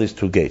itself these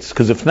 2 gates.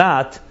 Because if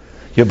not,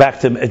 you're back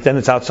to, then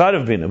it's outside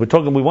of Binah.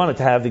 We wanted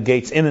to have the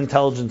gates in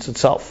intelligence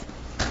itself.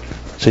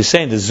 So he's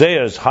saying the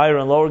Zayar's higher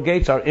and lower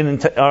gates are in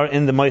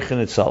the Moichin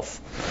itself.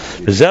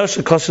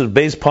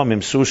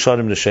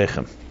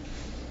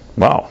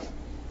 Wow.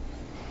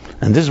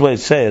 And this is what it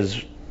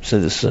says.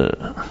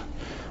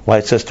 Why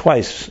it says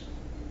twice.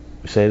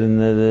 We say it in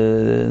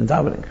the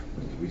davening,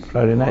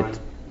 Friday night.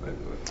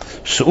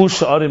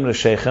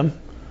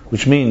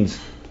 Which means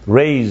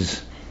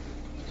raise.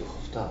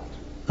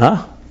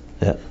 Yeah.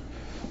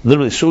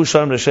 Literally, Shu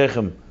Sharim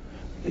Reshechem.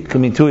 It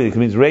can mean 2. It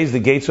means raise the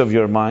gates of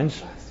your minds.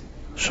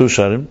 Shu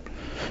Sharim.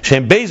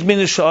 Shem Beis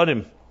Binah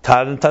Sharim.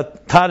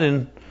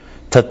 Tarin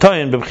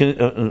Tatoyin.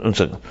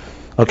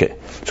 Okay.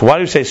 So why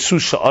do you say Shu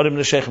Sharim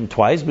Reshechem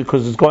twice?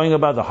 Because it's going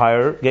about the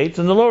higher gates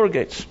and the lower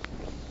gates.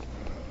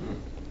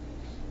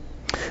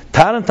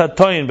 Tarin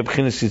Tatoyin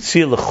b'Bchinas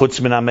Yitzil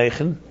l'Chutz Min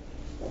HaMeichen.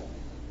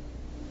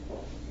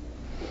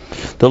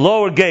 The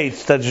lower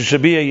gates, that there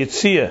should be a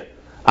Yitziyah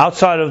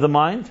outside of the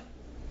mind,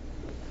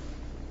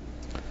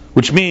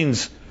 which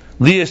means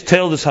Lias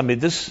Teildus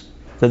Hamidus,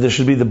 that there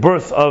should be the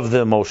birth of the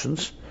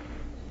emotions.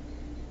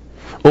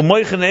 And the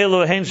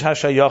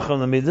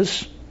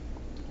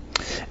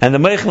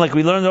Meichen, like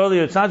we learned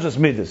earlier, it's not just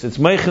Midas, it's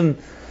Meichen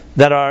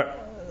that are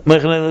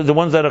the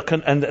ones that are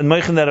and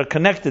Meichen that are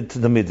connected to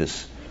the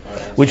Midas.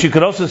 which you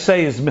could also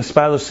say is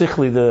Mispalo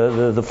Sichli,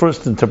 the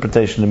first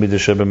interpretation of Midah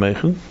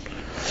Shebemeichen.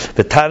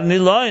 The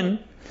Tarni line,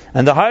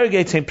 and the higher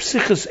gate saying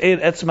Psichus Eir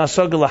Etz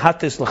Masagel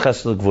Lahates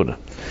Lachesed Gvura.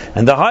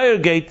 And the higher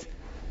gate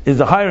is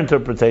the higher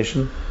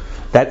interpretation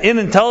that in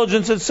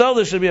intelligence itself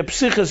there should be a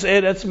Psichus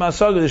Eir Etz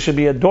Masagel, there should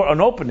be a door,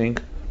 an opening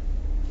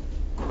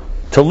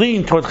to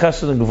lean toward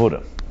Chesed and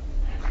Gvura.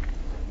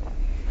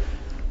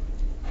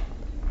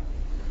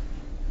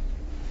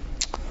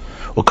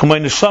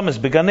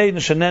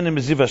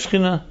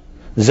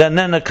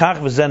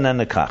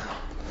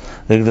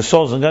 The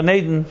souls in Gan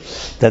Eden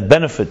that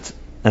benefit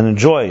and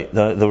enjoy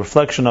the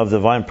reflection of the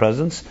divine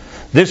presence,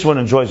 this one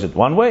enjoys it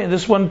one way and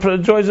this one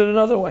enjoys it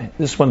another way.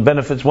 This one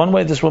benefits one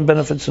way, this one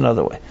benefits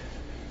another way.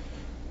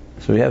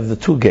 So we have the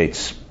two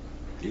gates.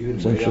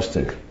 It's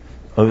interesting.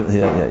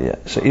 Yeah.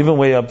 So even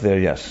way up there,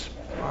 yes.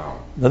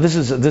 Wow. Now this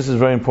is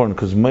very important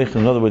because in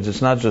other words,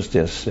 it's not just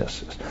yes.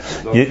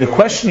 The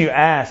question you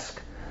ask,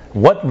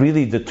 what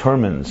really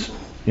determines,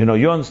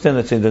 you understand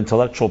that's an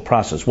intellectual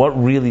process,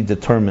 what really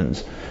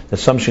determines that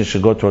something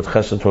should go toward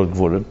Chesed, toward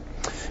Gvura?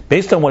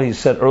 Based on what he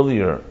said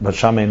earlier about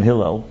Shammai and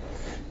Hillel,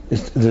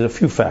 there's a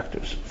few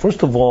factors.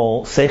 First of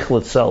all,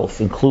 Seichel itself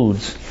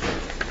includes,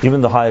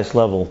 even the highest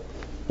level,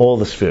 all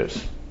the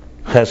spheres.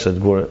 Chesed,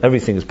 Gvura,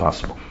 everything is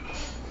possible.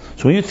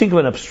 So when you think of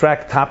an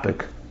abstract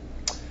topic,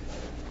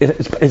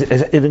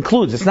 it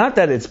includes, it's not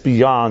that it's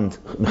beyond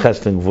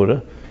Chesed and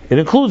Gvura, it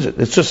includes it.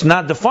 It's just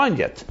not defined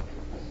yet.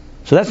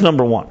 So that's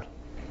number one.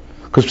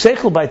 Because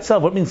Seichel by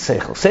itself, what means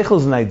Seichel? Seichel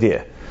is an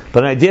idea.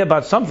 But an idea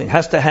about something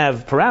has to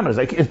have parameters.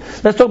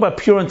 Let's talk about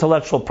pure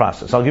intellectual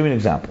process. I'll give you an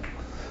example.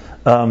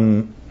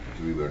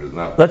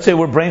 Let's say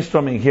we're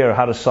brainstorming here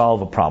how to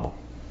solve a problem.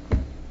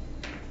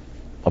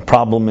 A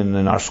problem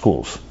in our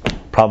schools. A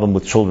problem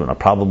with children. A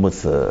problem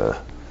with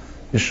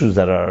issues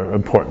that are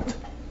important.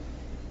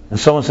 And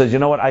someone says, you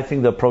know what, I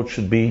think the approach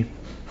should be...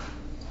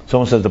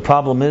 Someone says the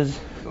problem is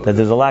that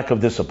there's a lack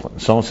of discipline.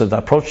 Someone says the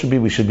approach should be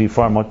we should be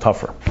far more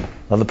tougher.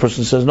 Another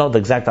person says no, the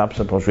exact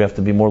opposite approach, we have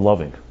to be more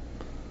loving.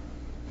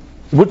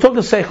 We're talking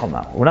seichel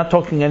now. We're not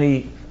talking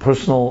any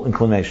personal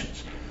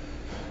inclinations.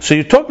 So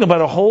you're talking about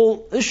a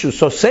whole issue.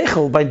 So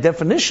seichel, by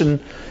definition,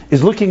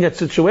 is looking at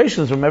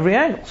situations from every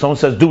angle. Someone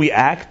says, do we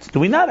act? Do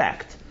we not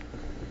act?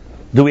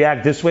 Do we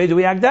act this way? Do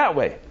we act that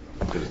way?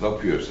 There's no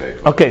pure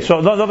seichel. Okay,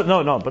 so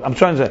no. But I'm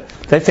trying to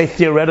let's say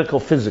theoretical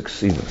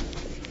physics even.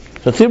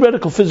 So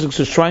theoretical physics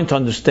is trying to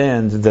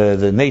understand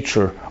the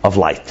nature of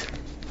light.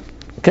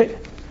 Okay,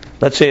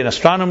 let's say an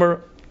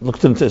astronomer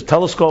looked into his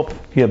telescope.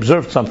 He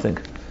observed something.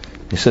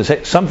 He says,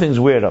 hey, something's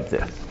weird up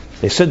there.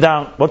 They sit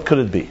down, what could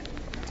it be?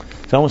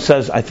 Someone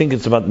says, I think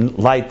it's about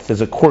light,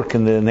 there's a quirk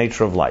in the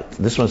nature of light.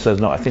 This one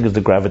says, no, I think it's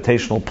the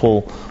gravitational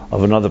pull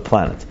of another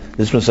planet.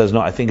 This one says, no,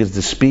 I think it's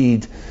the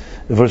speed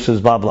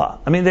versus blah blah.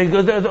 I mean,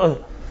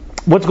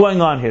 what's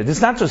going on here?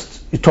 It's not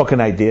just you're talking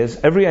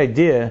ideas. Every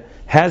idea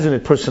has in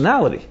it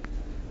personality.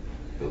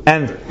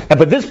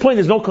 But this point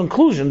there's no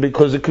conclusion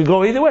because it could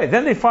go either way.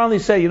 Then they finally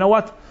say, you know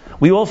what?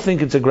 We all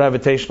think it's a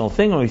gravitational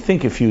thing, and we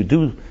think if you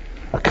do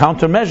a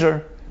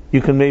countermeasure,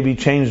 you can maybe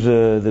change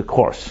the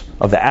course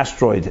of the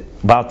asteroid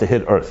about to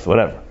hit Earth,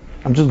 whatever.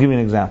 I'm just giving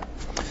an example.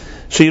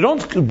 So you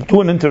don't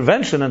do an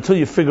intervention until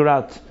you figure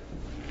out.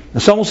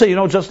 And some will say,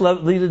 just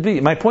leave it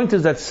be. My point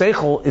is that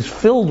seichel is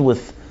filled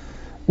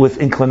with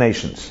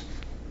inclinations.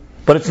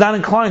 But it's not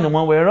inclined in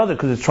one way or another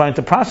because it's trying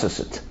to process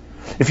it.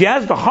 If you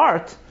ask the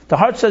heart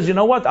says, you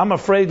know what, I'm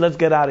afraid, let's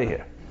get out of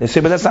here. They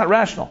say, but that's not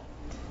rational.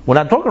 We're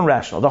not talking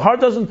rational. The heart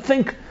doesn't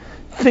think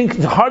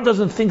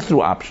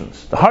through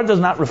options. The heart does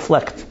not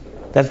reflect.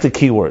 That's the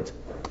key word.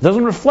 It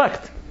doesn't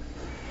reflect.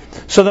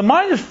 So the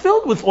mind is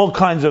filled with all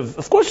kinds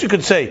of course you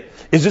could say,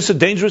 is this a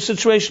dangerous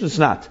situation? It's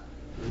not.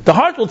 The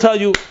heart will tell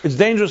you, it's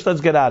dangerous,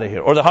 let's get out of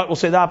here. Or the heart will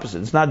say the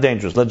opposite, it's not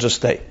dangerous, let's just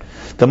stay.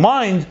 The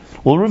mind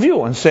will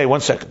review and say,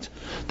 1 second,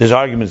 there's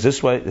arguments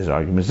this way, there's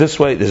arguments this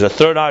way, there's a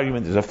third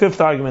argument, there's a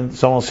fifth argument.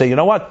 Someone will say, you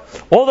know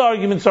what, all the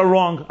arguments are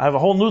wrong, I have a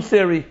whole new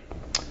theory.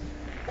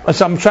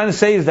 So I'm trying to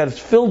say is that it's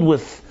filled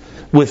with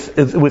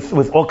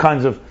all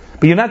kinds of,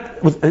 but you're not,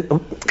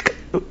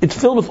 it's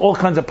filled with all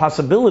kinds of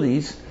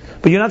possibilities,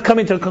 but you're not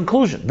coming to a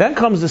conclusion. Then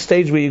comes the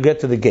stage where you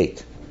get to the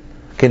gate.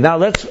 Okay, now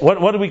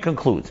what do we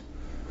conclude?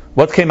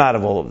 What came out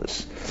of all of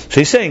this?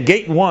 So he's saying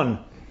gate 1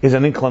 is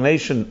an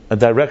inclination, a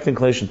direct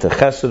inclination to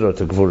chesed or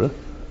to gvura,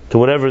 to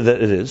whatever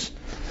that it is.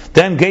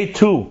 Then gate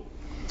 2,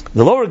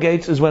 the lower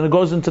gates, is when it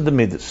goes into the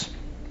midas.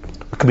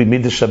 It could be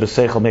midas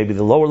shebeseichel, maybe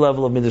the lower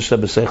level of midas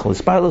shebeseichel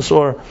is pilus,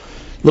 or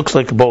looks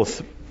like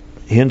both.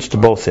 He hints to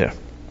both here.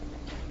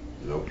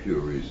 No pure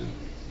reason.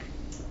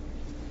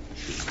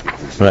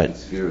 Right. The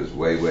sphere is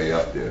way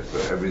up there, so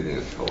everything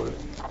is colored.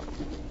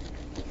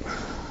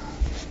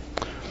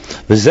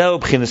 Next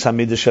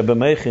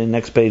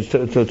page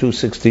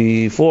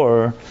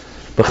 264,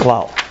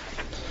 Bechlal.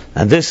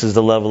 And this is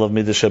the level of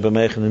Midah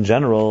Shebemeichen in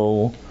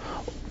general.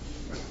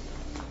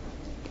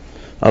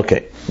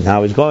 Okay,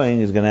 now he's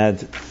going to add,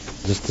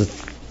 just to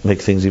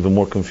make things even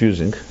more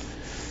confusing,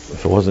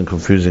 if it wasn't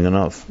confusing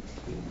enough.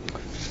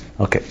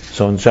 Okay,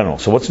 so in general.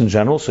 So what's in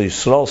general? So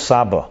Yisrael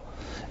Saba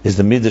is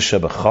the midah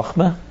sheba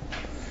chachma,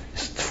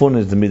 tfuna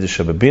is the midah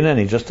sheba bina, and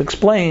he just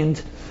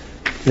explained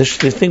this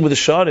thing with the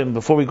sharim.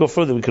 Before we go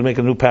further, we can make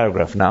a new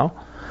paragraph now.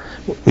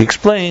 We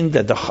explained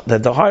that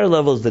the higher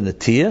level is the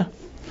netiyah,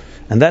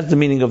 and that's the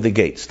meaning of the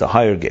gates, the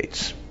higher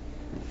gates.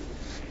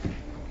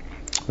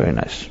 Very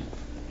nice.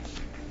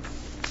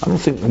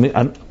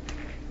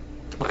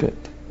 Okay,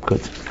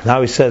 good.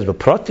 Now he says, but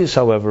pratis,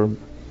 however,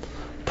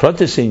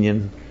 pratis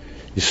inyan,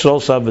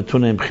 Yisrael sab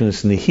v'tunah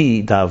imchinas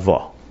nihi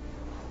da'ava.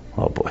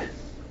 Oh boy.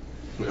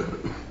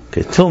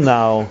 Okay, till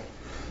now,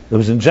 it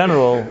was in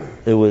general,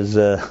 it was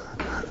the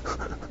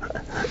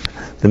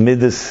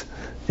midas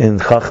in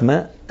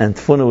Chachmeh, and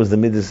Tfuna was the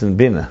midas in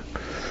Binah.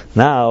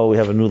 Now we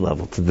have a new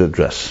level to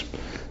address.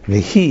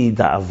 Nihi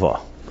da'ava.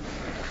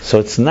 So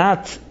it's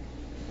not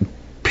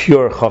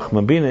pure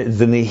Chachmeh Binah, it's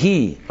the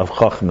Nihi of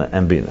Chachmeh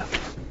and Binah.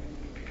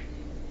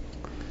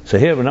 So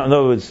here, in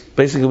other words,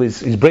 basically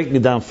he's breaking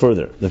it down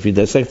further. If you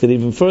dissect it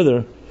even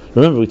further,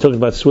 remember we talked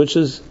about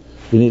switches,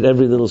 you need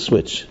every little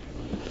switch.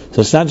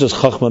 So it's not just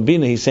Chachmeh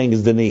Binah, he's saying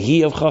it's the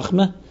Nihi of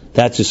Chachmeh,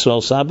 that's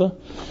Yisrael Saba,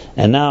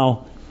 and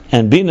now,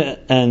 and Binah,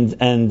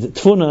 and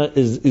Tfuna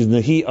is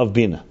Nihi of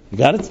Binah. You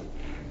got it?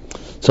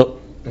 So,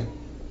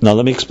 now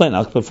let me explain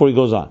before he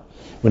goes on.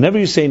 Whenever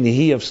you say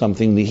Nihi of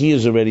something, Nihi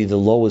is already the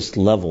lowest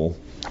level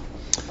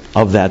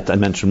of that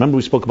dimension. Remember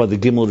we spoke about the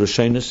Gimel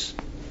Rishonos?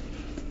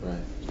 Right.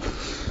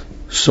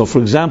 So for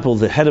example,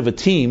 the head of a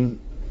team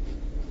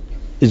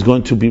is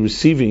going to be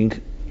receiving,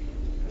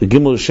 the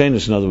Gimel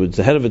Rishonos, in other words,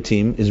 the head of a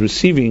team is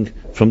receiving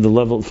from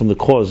the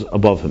cause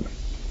above him.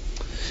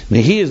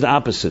 Nihi is the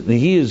opposite.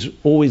 Nihi is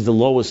always the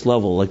lowest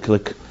level. Like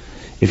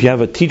if you have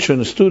a teacher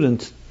and a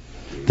student,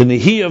 the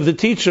Nihi of the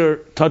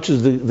teacher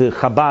touches the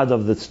Chabad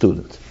of the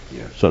student,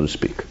 so to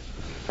speak.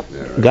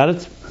 Yeah, right. Got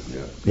it?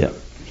 Yeah.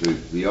 So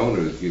the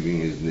owner is giving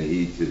his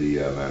Nihi to the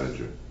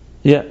manager.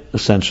 Yeah,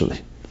 essentially.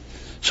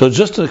 So it's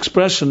just an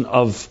expression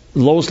of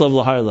lowest level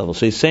to higher level.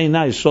 So he's saying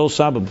now, Yisrael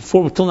Saba,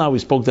 till now we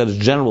spoke that as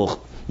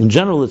general. In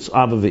general it's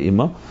Abba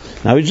ve'ima.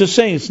 Now he's just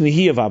saying it's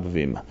Nihi of Abba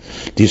ve'ima.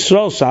 The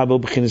Yisrael Saba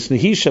b'chinas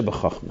Nihi sheba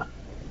Chachma.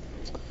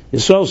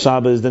 Yisrael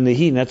Saba is the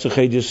Nihi,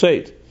 Netzach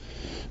Yisayid.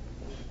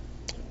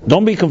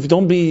 Don't be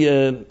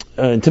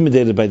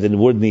intimidated by the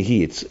word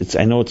Nihi. It's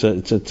I know it's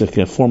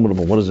a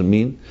formidable. What does it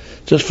mean?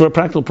 Just for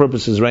practical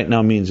purposes, right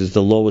now means it's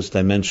the lowest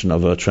dimension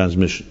of a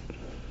transmission.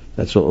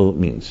 That's what it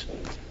means.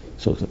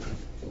 So,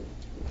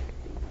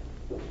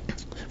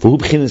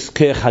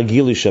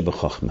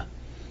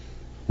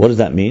 what does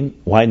that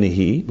mean? Why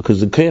Nihi? Because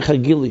the Keach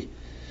HaGili,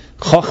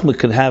 Chachma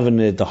can have in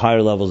it the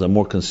higher levels that are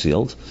more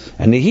concealed,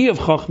 and Nihi of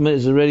Chachma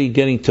is already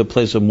getting to a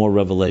place of more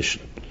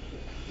revelation.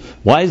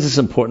 Why is this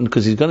important?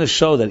 Because he's going to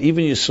show that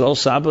even Yisrael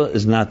Saba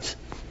is not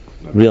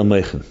real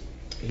Meichen.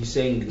 He's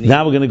saying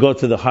now we're going to go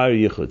to the higher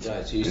Yichud.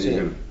 Right, so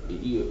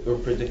you're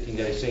predicting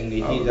that he's saying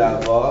Nihi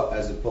Da'ava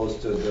as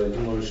opposed to the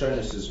Gimel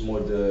Rishonos is more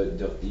the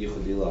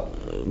Yichud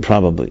Ilah.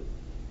 Probably.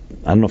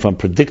 I don't know if I'm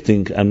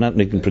predicting. I'm not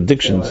making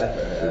predictions.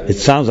 It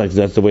sounds like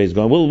that's the way it's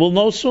going. We'll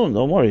know soon.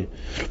 Don't worry.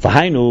 So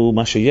now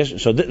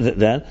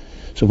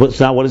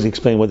what does he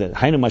explain? What that?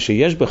 Hainu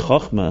mashayesh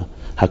bechachma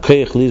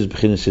hakoyach liz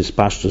b'chinas his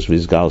pashtus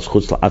v'izgalos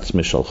chutz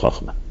la'atzmi shel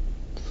chachma.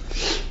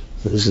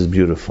 This is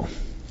beautiful.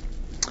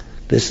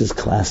 This is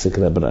classic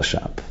Rebbe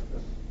Rashab.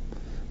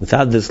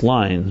 Without this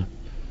line,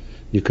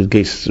 you could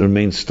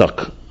remain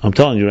stuck. I'm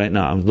telling you right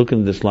now. I'm looking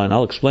at this line.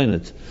 I'll explain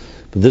it.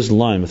 But this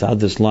line, without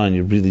this line,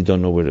 you really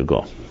don't know where to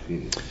go.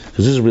 Because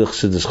this is real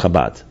Chassidus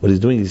Chabad. What he's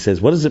doing, he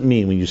says, what does it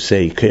mean when you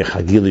say Keich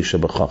Hagili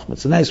Sheba Chachma?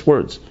 It's a nice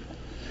words.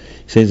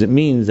 He says it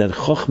means that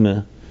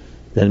Chachma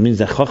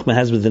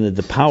has within it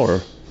the power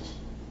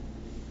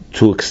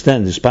to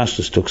extend his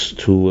pashtus,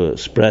 to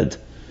spread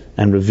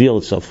and reveal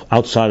itself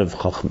outside of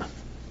Chachma.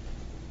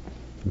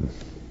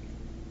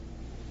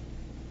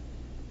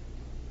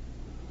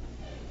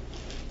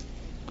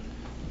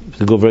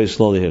 To go very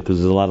slowly here because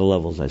there's a lot of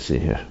levels I see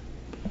here.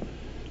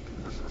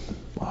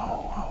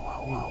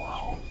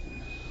 Wow.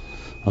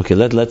 Okay,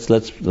 let's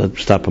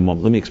stop a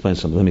moment. Let me explain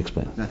something. I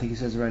think he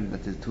says right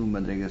that there's two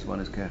madrigas. One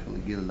is Keich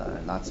Gil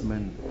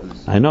Latzman.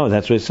 I know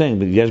that's what he's saying.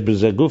 But Yesh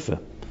B'Zeh Gufa.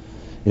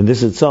 In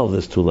this itself,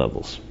 there's two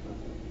levels.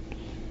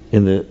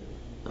 In the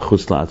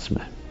Chutz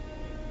Latzmeh.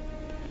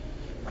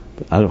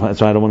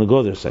 So I don't want to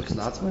go there a second.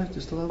 Chutz Latzmeh,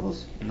 just the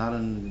levels, not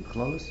in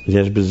clothes.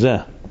 Yesh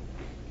B'Zeh.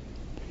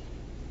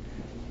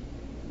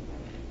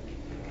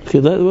 Okay,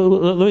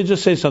 let me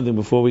just say something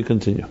before we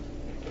continue.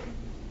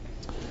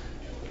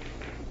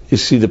 You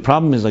see, the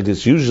problem is like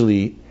this.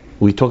 Usually,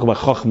 we talk about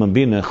Chachma and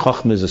Binah.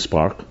 Chachma is a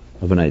spark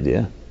of an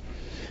idea,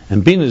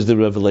 and Binah is the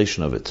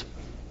revelation of it.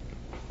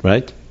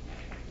 Right?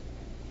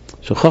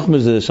 So Chachma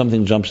is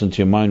something jumps into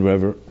your mind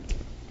wherever.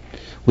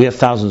 We have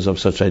thousands of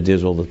such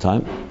ideas all the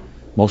time.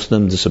 Most of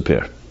them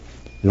disappear.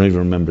 You don't even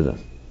remember them.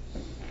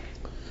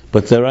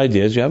 But they're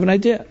ideas. You have an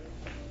idea,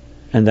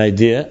 and the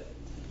idea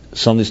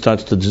suddenly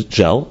starts to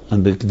gel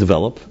and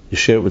develop. You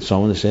share it with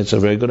someone. They say it's a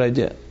very good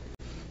idea.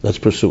 Let's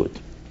pursue it.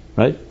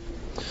 Right?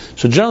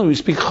 So generally we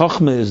speak,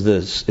 Chachma is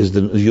the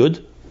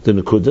Yud, the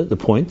Nakuda, the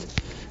point,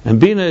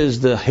 and Binah is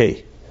the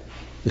Hey.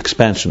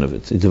 expansion of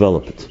it, you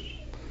develop it.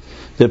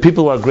 There are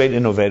people who are great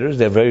innovators,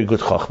 they're very good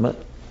chokhmah,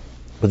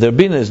 but their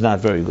Binah is not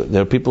very good.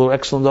 There are people who are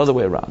excellent the other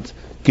way around.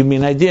 Give me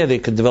an idea, they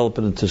could develop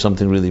it into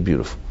something really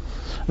beautiful.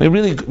 I mean,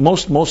 really,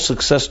 most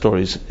success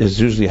stories is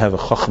usually have a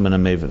chokhmah and a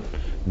maven,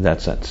 in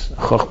that sense. A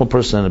chokhmah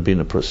person and a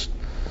Binah person.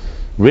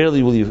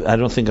 Rarely will you, I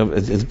don't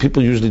think,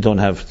 people usually don't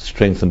have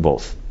strength in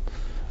both.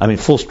 I mean,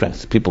 full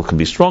strength. People can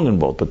be strong in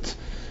both, but,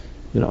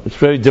 it's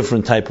very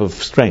different type of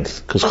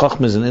strength, because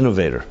chokhmah is an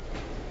innovator.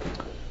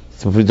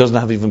 So he doesn't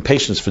have even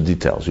patience for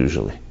details,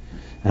 usually.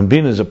 And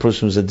Binah is a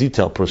person who's a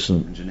detail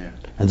person, engineer,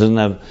 and doesn't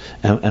have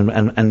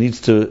and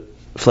needs to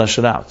flesh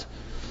it out.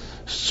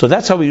 So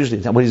that's how we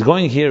usually. What he's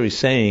going here, he's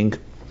saying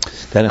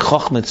that in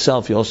Chokhmah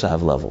itself, you also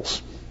have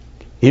levels.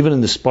 Even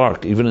in the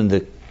spark, even in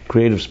the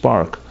creative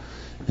spark,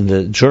 in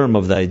the germ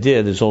of the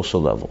idea, there's also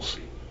levels.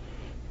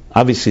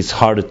 Obviously, it's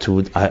harder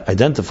to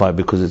identify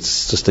because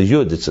it's just a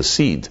yud, it's a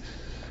seed.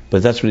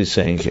 But that's what he's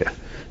saying here.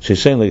 So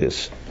he's saying like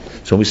this.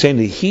 So when we're saying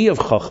the he of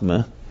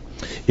Chokhmah,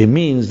 it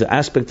means the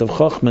aspect of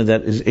Chokhmah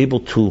that is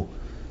able to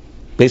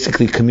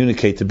basically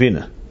communicate to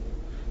Binah.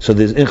 So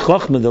there's in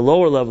Chokhmah, the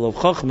lower level of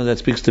Chokhmah that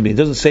speaks to me. He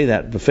doesn't say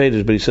that, but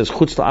he says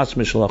Chutz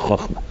la'atzmi shel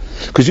Chokhmah.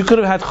 Because you could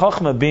have had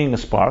Chokhmah being a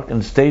spark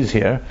and it stays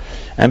here,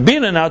 and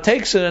Binah now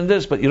takes it and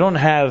this, but you don't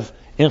have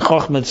in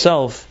Chokhmah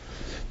itself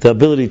the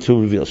ability to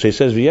reveal. So he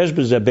says V'yesh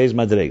b'zeh beis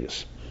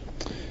madregas.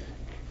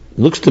 It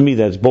looks to me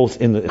that it's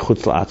both in the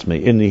Chutz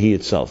la'atzmi, in the he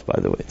itself. By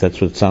the way, that's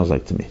what it sounds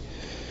like to me.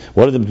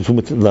 What are the two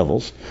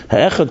levels?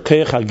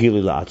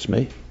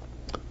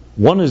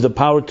 One is the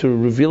power to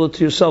reveal it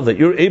to yourself, that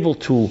you're able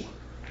to,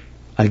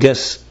 I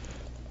guess,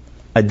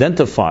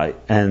 identify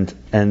and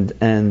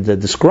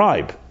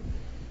describe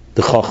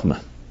the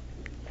Chokhmah.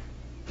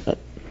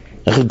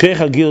 The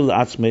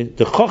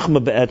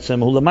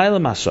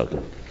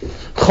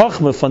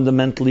Chokhmah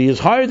fundamentally is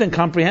higher than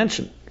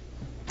comprehension.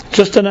 It's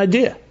just an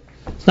idea.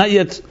 It's not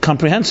yet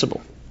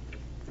comprehensible.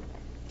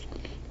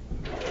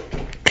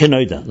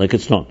 Like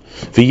it's known.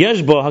 So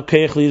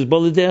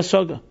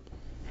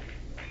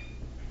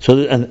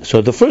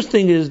the first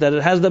thing is that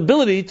it has the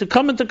ability to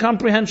come into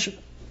comprehension.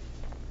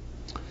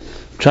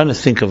 I'm trying to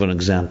think of an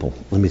example.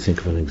 Let me think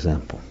of an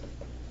example.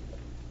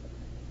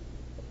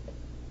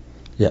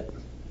 Yeah.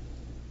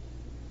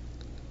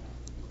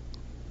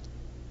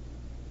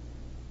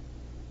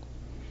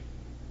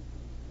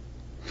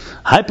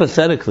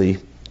 Hypothetically,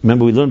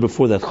 remember we learned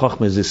before that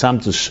Chokhmah is the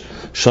Samtus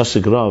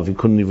Shasik Rav. He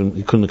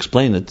couldn't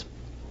explain it.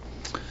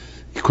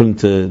 He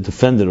couldn't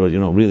defend it or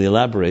really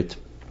elaborate.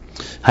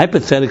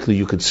 Hypothetically,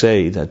 you could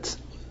say that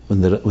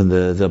when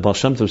the Baal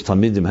Shem Tov's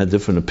Talmidim had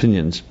different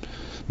opinions,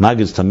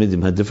 Maggid's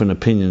Talmidim had different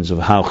opinions of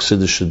how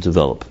Chassidus should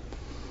develop.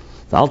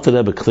 The Alter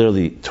Rebbe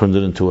clearly turned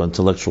it into an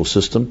intellectual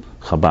system,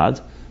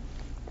 Chabad.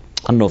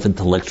 I don't know if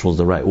intellectual is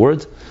the right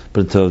word,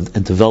 but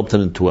it developed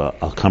it into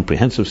a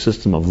comprehensive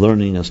system of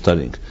learning and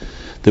studying.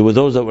 There were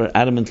those that were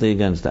adamantly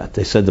against that.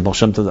 They said the Baal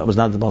Shem Tov, that was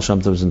not the Baal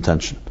Shem Tov's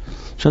intention.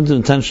 Shem Tov's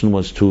intention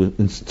was to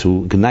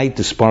ignite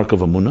the spark of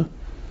Amunah,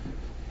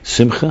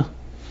 Simcha,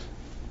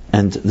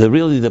 and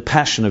the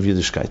passion of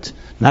Yiddishkeit.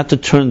 Not to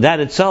turn that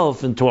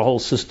itself into a whole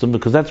system,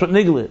 because that's what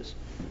Nigla is.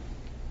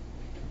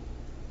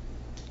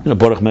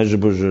 Baruch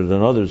Mezhebuzer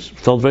and others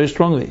felt very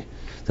strongly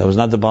that was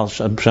not the Baal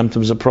Shem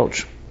Tov's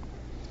approach.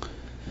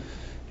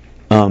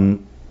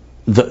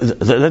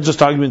 That's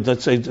just argument.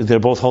 Let's say they're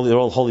both holy. They're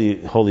all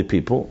holy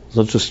people.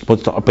 So that's just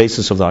what's the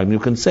basis of the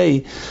argument. You can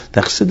say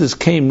that Chassidus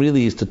came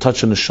really is to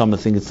touch on the Neshama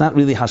thing. It's not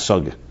really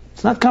Hasaga.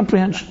 It's not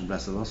comprehension.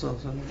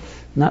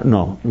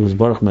 No. It was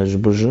Baruch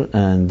Mezhebuzer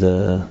and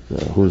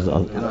who was the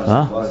other?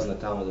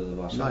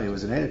 No, he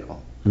was an Einikol.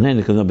 An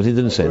Einikol, no, but he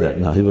didn't say that.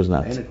 No, he was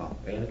not. Einikol.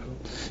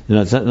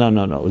 It's not,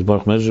 no. It was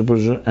Baruch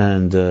Mezhebuzer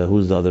and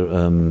who's the other?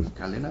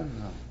 Kalina?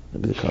 No.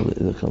 Maybe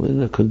the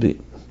Kalina could be.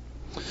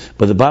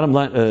 But the bottom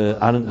line,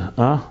 I don't.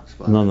 No,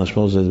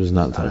 Shmuel said it was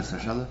not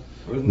that.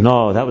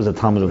 No, that was the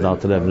Talmud of the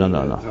Alter Rebbe.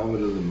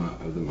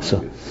 No.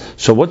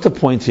 So what's the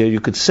point here? You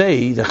could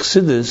say the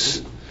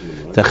Chassidus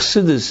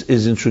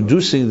is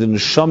introducing the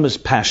Neshama's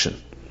passion,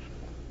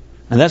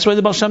 and that's why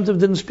the Baal Shem Tov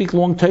didn't speak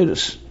long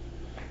Torahs.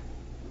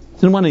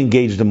 Didn't want to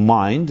engage the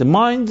mind. The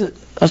mind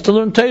has to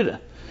learn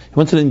Torah. He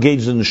wanted to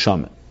engage the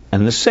Neshama,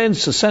 and in a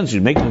sense,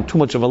 you're making too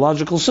much of a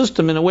logical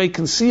system. In a way,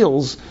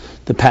 conceals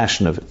the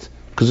passion of it.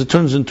 Because it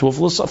turns into a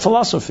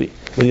philosophy,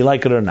 whether you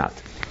like it or not.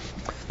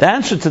 The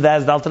answer to that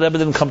is the Alter Rebbe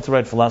didn't come to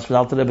write philosophy. The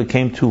Alter Rebbe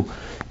came to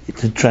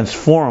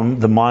transform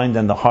the mind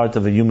and the heart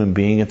of a human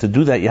being, and to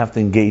do that you have to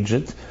engage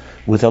it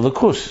with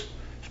Elikus.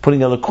 It's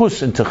putting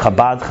Elikus into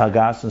Chabad,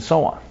 Chagas, and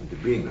so on. The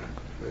Binah.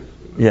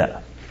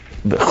 Yeah.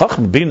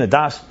 Chacham, Binah,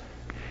 Das.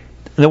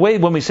 In a way,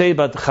 when we say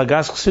about the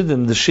Chagas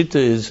Chassidim, the Shita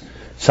is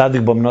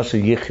Tzadik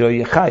B'mnosa Yichyo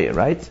Yechaya,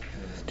 right? Do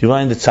you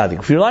rely on the Tzadik?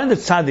 If you rely on the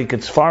Tzadik,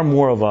 it's far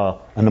more of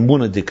an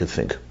Amunah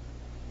thing.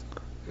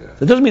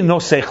 It doesn't mean no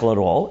seichel at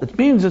all. It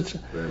means it's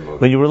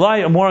when you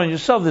rely more on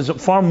yourself. There's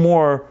far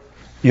more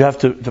you have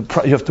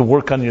to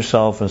work on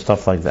yourself and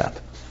stuff like that.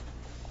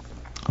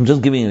 I'm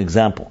just giving an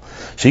example.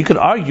 So you could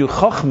argue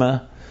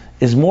Chokhmah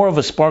is more of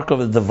a spark of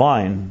the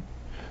divine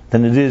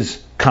than it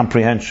is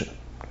comprehension.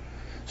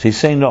 So he's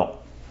saying no,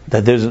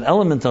 that there's an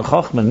element in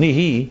Chachma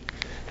Nihi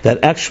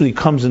that actually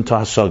comes into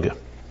Hasaga.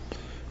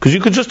 Because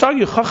you could just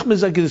argue Chachma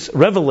is like this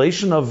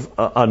revelation of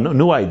a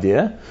new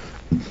idea.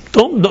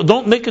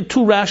 Don't make it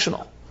too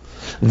rational.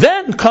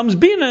 Then comes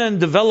Binah and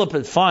develop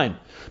it, fine.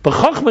 But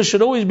Chachma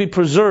should always be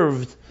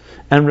preserved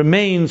and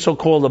remain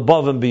so-called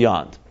above and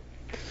beyond.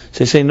 So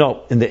they say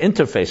no, in the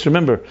interface.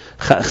 Remember,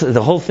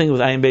 the whole thing with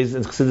Ayin Beis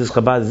and Chassidus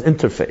Chabad is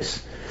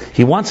interface.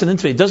 He wants an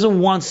interface. He doesn't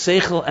want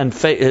Seichel and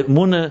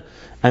Munah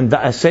and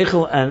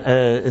Seichel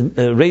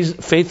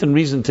and faith and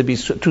reason to be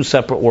two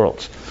separate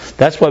worlds.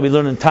 That's why we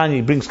learn in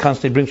Tanya, he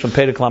constantly brings from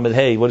Perek Lamed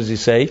Hey, what does he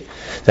say?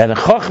 That in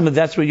Chachma,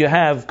 that's where you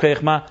have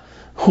Keichma,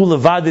 Hu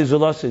Levadi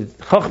Zulasi.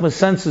 Chachma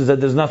senses that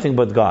there's nothing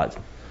but God.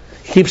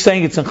 He keeps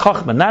saying it's in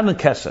Chachma, not in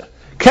Keser.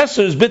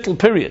 Keser is bittul,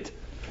 period.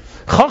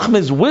 Chachma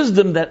is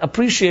wisdom that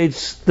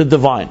appreciates the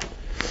divine.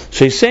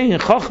 So he's saying in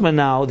Chachma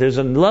now, there's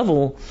a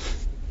level,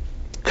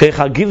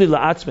 Keichagili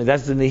La'atzme,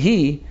 that's the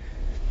Nehi,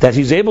 that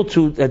he's able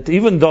to, that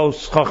even though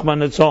Chachma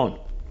on its own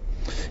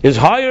is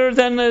higher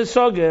than the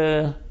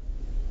Saga,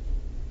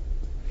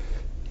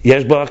 it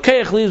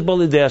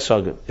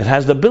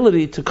has the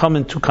ability to come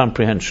into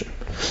comprehension.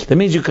 That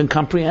means you can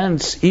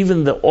comprehend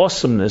even the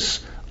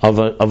awesomeness of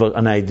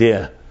an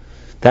idea.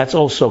 That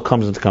also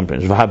comes into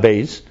comprehension.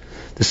 Beis,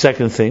 the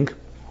second thing.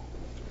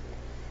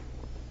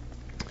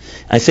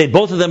 I say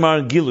both of them are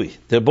in Gilui.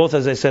 They're both,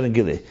 as I said, in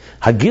Gilui.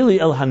 Hagili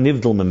el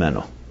hanivdal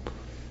memeno.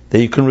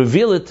 That you can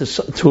reveal it to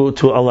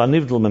al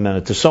hanivdal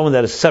memeno, to someone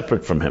that is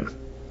separate from him.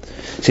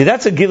 See,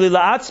 that's a Gilui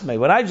la'atzmei.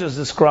 What I just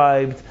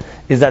described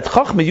is that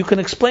Chachma, you can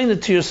explain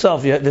it to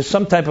yourself. There's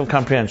some type of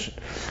comprehension.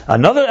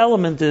 Another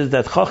element is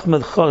that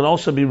Chachma can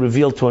also be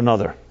revealed to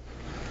another.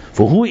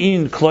 For hu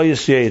in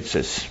kloyes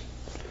yeitzes.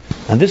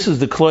 And this is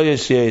the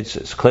kloyes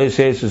yeitzes. Kloyes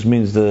yeitzes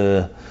means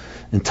the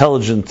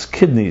intelligent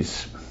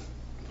kidneys.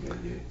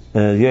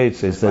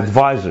 Yeitzes, the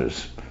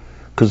advisors.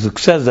 Because it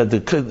says that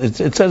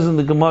it says in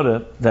the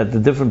Gemara that the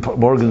different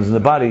organs in the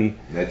body,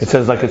 it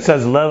says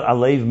lev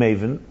alev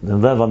maven, the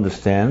lev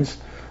understands.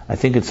 I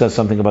think it says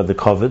something about the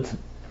kovid,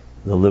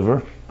 the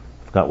liver,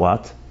 forgot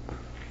what.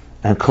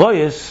 And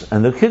kloyes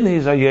and the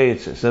kidneys are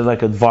yeitzes, they're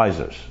like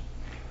advisors.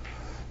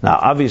 Now,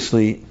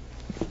 obviously,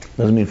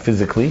 doesn't mean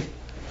physically.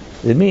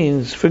 It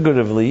means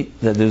figuratively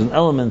that there's an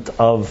element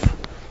of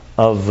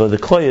the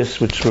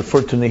kloyes which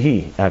refer to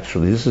nehi.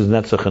 Actually, this is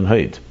netzach and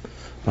haid.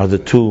 Are the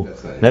two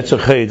netzach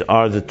haid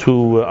are the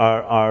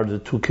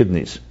two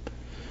kidneys.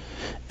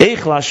 Eich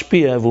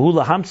lashpia v'hu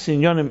lahamtzi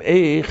inyonim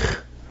eich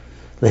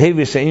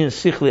lehevis ein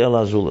sichli el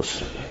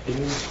azulas.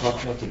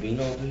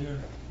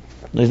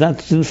 No, he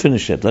didn't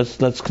finish yet.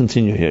 Let's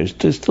continue here.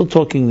 He's still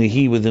talking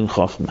nehi within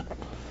chachma.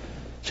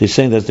 So he's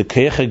saying that the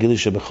keich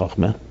hagilisha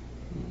b'chachma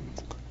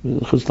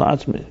chutz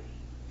la'atzmi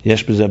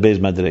yesh b'zeh beis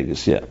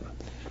madreges. Yeah.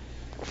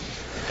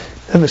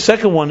 And the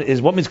second one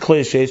is what means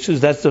kloyes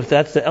yeitzes.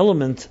 That's the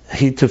element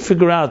to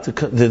figure out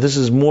that this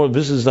is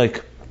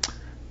like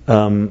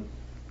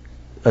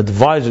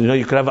advisor.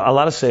 You could have a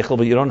lot of seichel,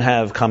 but you don't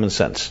have common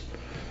sense.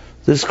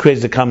 This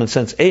creates the common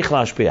sense. Eich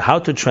lashpia, how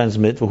to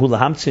transmit,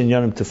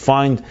 to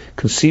find,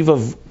 conceive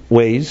of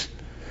ways,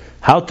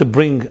 how to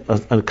bring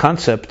a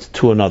concept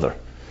to another.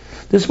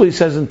 This is what he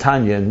says in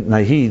Tanya and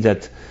Nahi,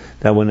 that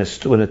when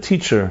a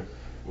teacher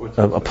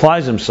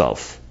applies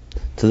himself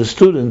to the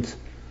student.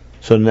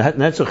 So in the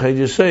Netzach,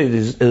 you say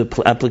there's an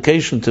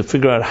application to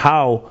figure out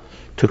how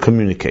to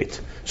communicate.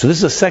 So this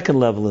is a second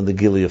level in the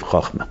Gili of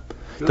Chachma.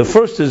 The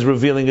first is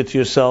revealing it to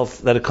yourself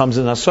that it comes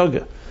in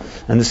Hasaga.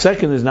 And the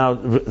second is now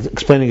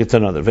explaining it to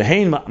another.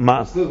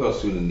 Still goes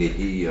through the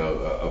Nehi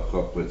of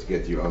Chachma to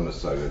get your own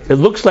Hasaga. It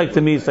looks like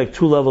to me it's like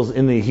two levels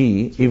in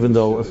Nehi, even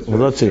though,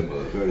 let's see.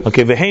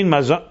 Okay, Vehein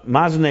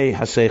Maznei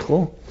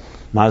Haseichel.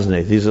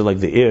 Maznei, these are like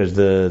the ears,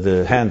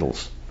 the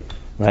handles.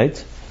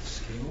 Right?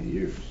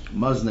 Ears.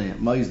 Maznei,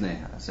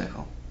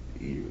 Seichel.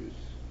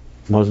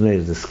 Maznei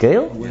is the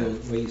scale?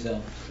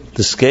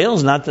 The scale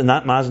is not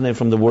Maznei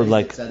from the word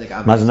like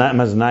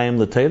Maznayim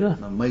L'Teira?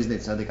 No, Maznei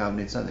Tzadik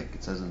Avnei Tzadik,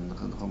 it says in the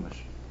Chumash.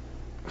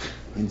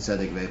 In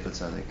Tzadik, Ve'epet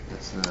Tzadik.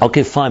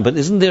 Okay, fine, but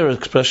isn't there an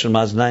expression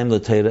Maznayim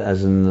L'Teira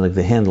as in like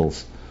the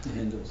handles? The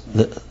handles.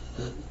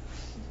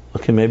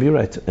 Okay, maybe you're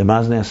right.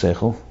 Maznei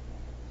Seichel.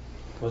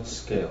 What's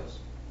scales?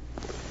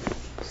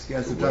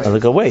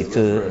 Like a weight.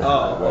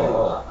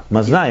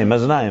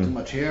 Maznayim. Too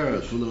much hair or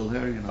too little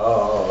hair,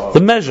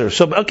 The measure.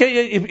 So,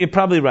 okay, you're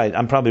probably right.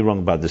 I'm probably wrong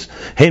about this.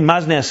 Hey,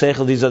 Maznei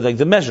Seichel, these are like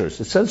the measures.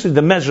 Essentially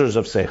the measures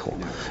of Seichel.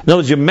 In other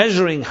words, you're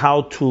measuring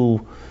how to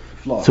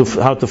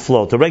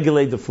flow, to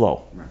regulate the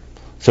flow.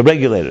 So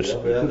regulators.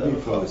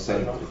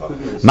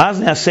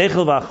 Maznei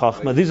Seichel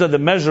v'achachma, these are the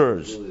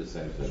measures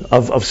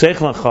of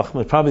Seichel and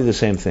Chachma. Probably the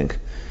same thing.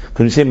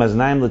 When you say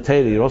Maznayim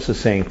L'Teira, you're also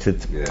saying to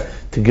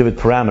give it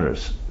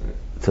parameters.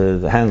 To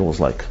the handles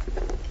like.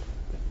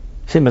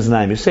 Say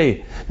Maznayim. You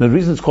say the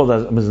reason it's called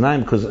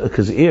Maznayim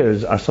because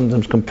ears are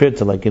sometimes compared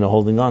to like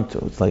holding on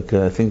to. It's like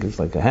I think it's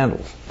like a handle.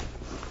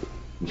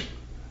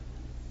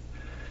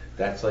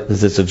 That's like.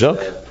 Is this a joke?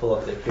 Pull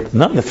up the kids.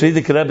 No, the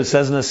Frierdiker Rebbe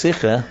says in a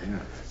Sikha.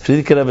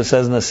 Frierdiker Rebbe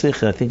says in a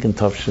Sikha, I think in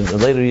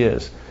later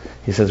years,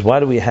 He says, why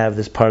do we have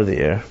this part of the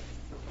air?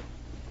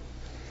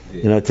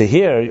 To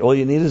hear, all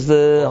you need is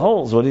the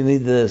holes. What do you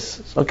need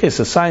this? Okay,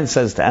 so science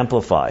says to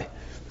amplify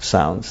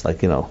sounds, like,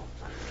 the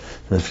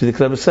Frierdiker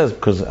Rebbe says,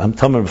 because I'm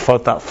telling you,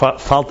 falt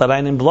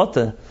Ayin in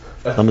blotte,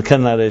 in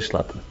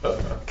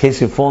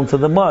case you fall into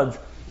the mud,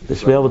 they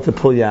should be able to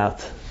pull you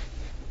out.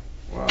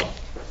 Wow.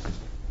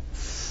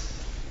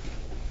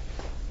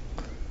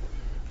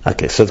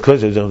 Okay, so the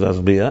question is, so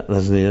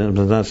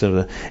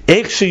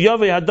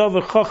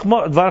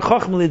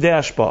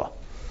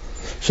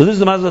this is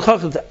the Mazal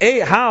Chacham,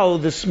 how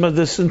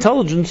this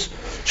intelligence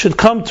should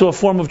come to a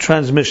form of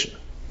transmission.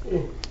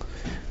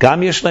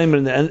 Gam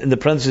Yeshleim in the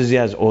parentheses,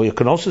 yes, or you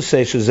can also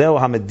say Shezeu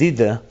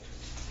HaMedida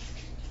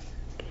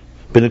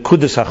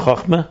B'Nekudas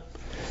HaChachma,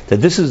 that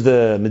this is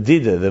the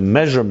Medida, the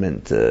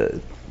measurement,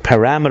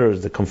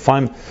 parameters, the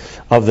confinement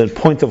of the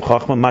point of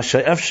Chachma.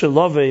 Masha'ef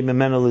Shelovei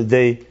Memenu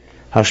L'Idei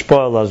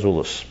Hashpah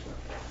Lazulus.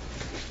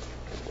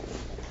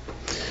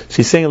 So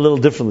he's saying a little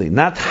differently,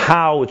 not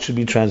how it should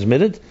be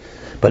transmitted,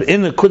 but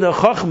in the Kudah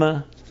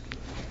Chachma,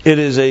 it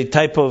is a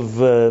type of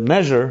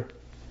measure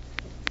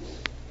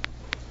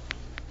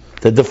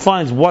that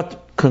defines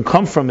what can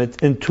come from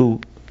it into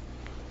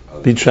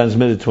be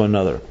transmitted to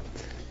another.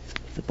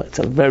 It's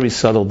a very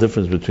subtle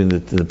difference between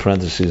the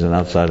parentheses and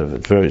outside of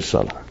it. Very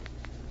subtle.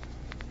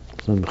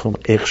 So it's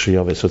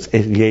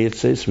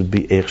Yetzes would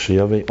be Eich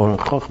Sheyave, or in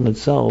Chachma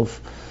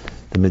itself,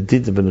 the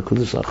Medida ben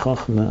Nekudas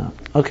HaChachma.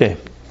 Okay.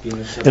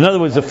 In other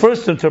words, the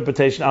first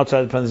interpretation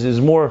outside the parentheses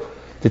is more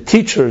the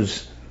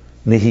teacher's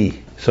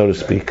Nehi, so to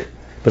speak.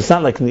 But it's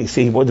not like,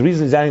 see, the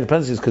reason he's adding the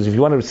parentheses is because if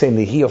you want to say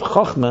Nehi of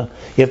Chachma,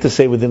 you have to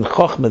say within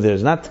Chachma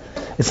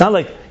it's not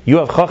like you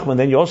have Chachma and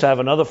then you also have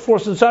another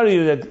force inside of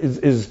you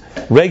that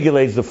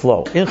regulates the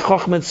flow. In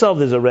Chachma itself,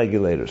 there's a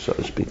regulator, so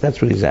to speak.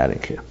 That's what he's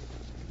adding here.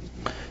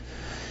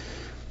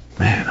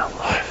 Man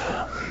alive.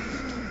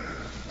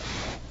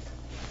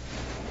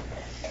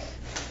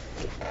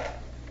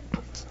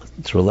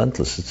 It's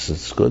relentless,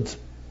 it's good. It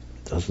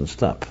doesn't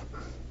stop.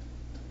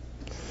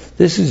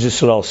 This is just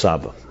Yisrael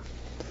Saba.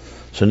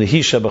 So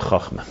Nehi Sheba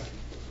Chachma.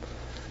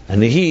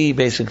 And Nehi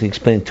basically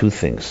explained two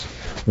things.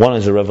 One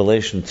is a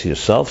revelation to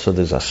yourself, so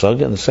there's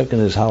Asaga, and the second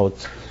is how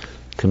it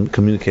can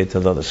communicate to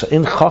the others. So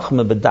in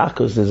Chachma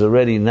Bedakos, there's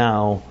already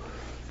now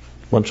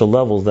a bunch of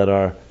levels that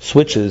are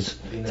switches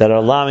that are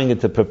allowing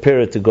it to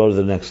prepare it to go to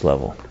the next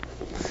level.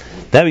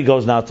 Then he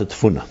goes now to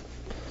Tfuna.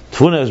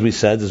 Tfuna, as we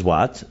said, is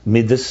what?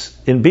 Midas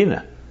in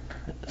Binah.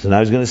 So now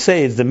he's going to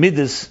say it's the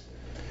Midas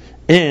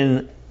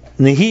in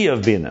Nehi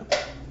of Binah.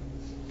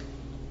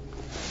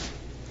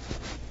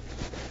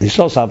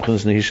 Yisrael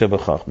Sabchins Nehi Sheba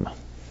Chachma.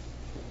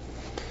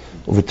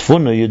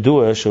 Tfuna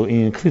Yedua Sho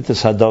in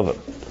Klitas Hadover.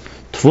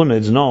 Tfuna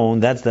is known,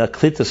 that's the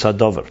Klitas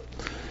Hadover.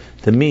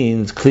 That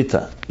means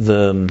Klita,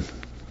 the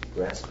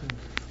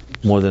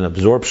more than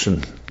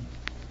absorption.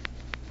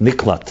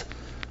 Niklat.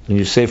 When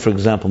you say, for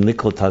example,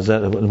 Niklat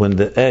Hazara, when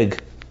the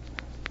egg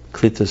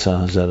Klitas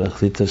Hazara,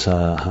 Klitas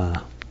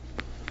Ha,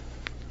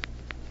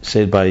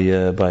 said by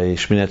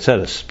Shmini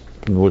Atzeres,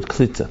 the word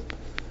Klita.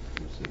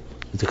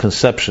 The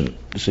conception.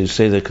 So you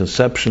say the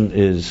conception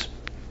is,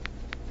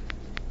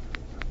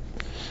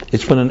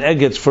 it's when an egg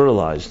gets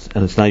fertilized,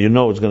 and it's now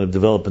it's going to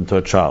develop into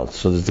a child.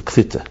 So there's the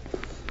klita.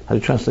 How do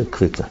you translate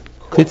klita?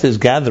 Klita is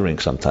gathering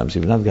sometimes,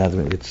 even not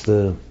gathering. It's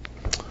the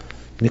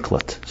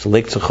niklat. So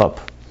lake tzachap.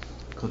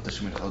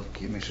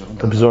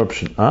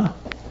 Absorption. Huh?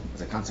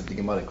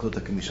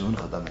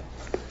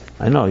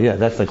 I know. Yeah,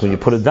 that's like when you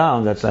put it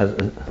down. That's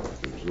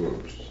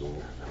Absorbs.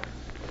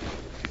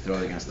 Throw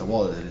it against the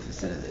wall,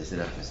 is it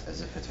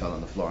as if it fell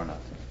on the floor or not?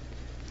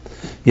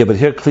 Yeah, but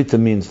here klita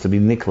means to be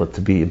niklat,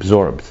 to be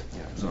absorbed,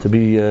 to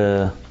be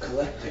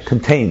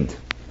contained.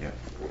 Yeah.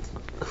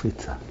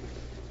 Klita.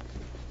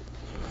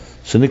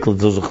 So niklat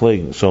those are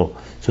klei. So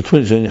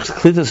twins.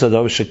 Klita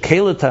sadav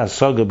shekelata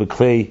saga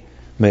beklei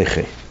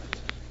meche.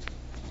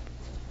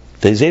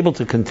 That he's able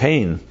to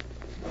contain,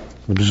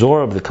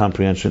 absorb the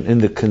comprehension in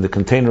the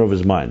container of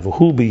his mind.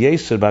 V'hu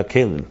b'yeser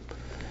ba'kelim.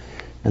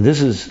 And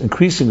this is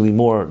increasingly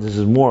more. This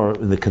is more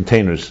in the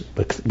containers.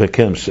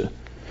 Sheklei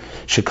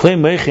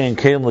meche and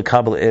kelim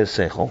lekabel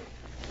seichel.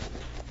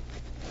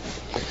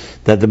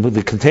 That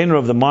the container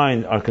of the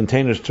mind are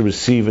containers to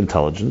receive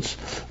intelligence.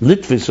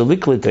 Litvis or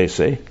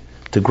liklitese,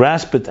 to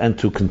grasp it and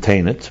to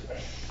contain it,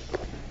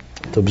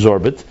 to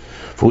absorb it.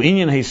 For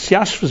inyan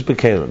heisyashvus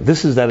bekelim.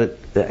 This is the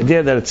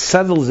idea that it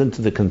settles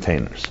into the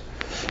containers.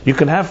 You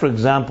can have, for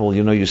example,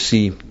 you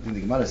see. When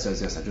the Gemara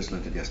says, yes, I just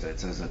learned it yesterday. It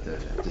says that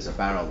there's a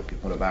barrel. You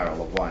put a barrel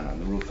of wine on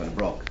the roof and it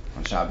broke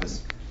on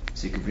Shabbos.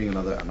 So you could bring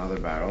another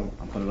barrel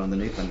and put it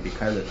underneath and be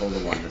kailet all the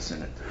wine that's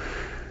in it.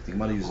 The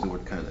Gemara uses the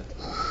word kailet.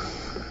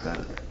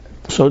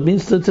 So it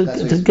means to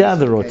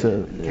gather or to.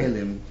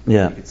 Kelim,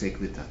 yeah. You could say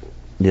klita.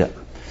 Yeah.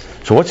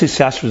 So what's his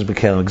yashvus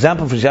bekelim?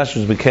 Example for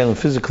yashvus bekelim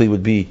physically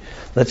would be,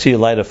 let's say you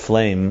light a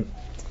flame,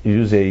 you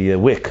use a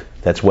wick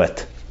that's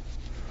wet.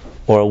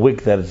 Or a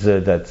wick that's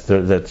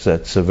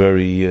a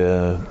very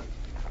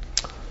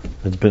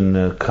that's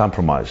been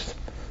compromised.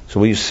 So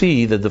where you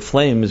see that the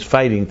flame is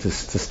fighting to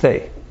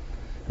stay,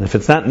 And if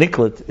it's not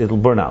niklet, it'll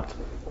burn out.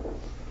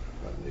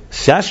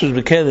 Shashrus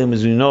b'kelim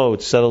is, you know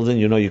it's settled in,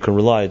 you know you can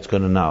rely, it's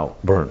going to now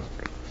burn.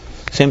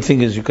 Same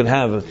thing as you could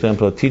have, for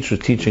example, a teacher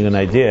teaching an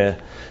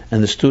idea,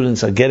 and the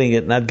students are getting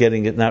it,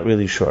 not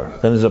really sure.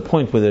 Then there's a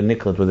point where they're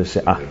niklet, where they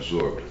say,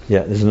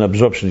 yeah, there's an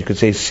absorption. You could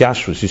say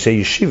shashrus, you say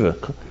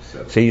yeshiva.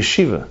 Say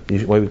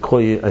yeshiva. Why we call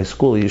a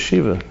school a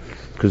yeshiva?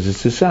 Because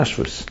it's a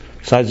shashrus.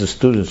 Besides the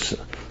students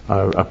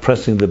are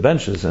pressing the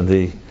benches and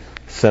they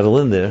settle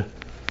in there,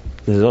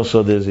 there's a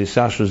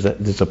shashrus that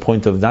there's a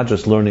point of not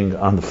just learning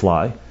on the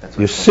fly.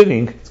 You're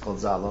sitting. It's called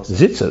zal also.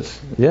 Zitzas,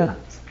 yeah.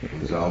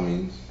 Zal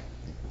means?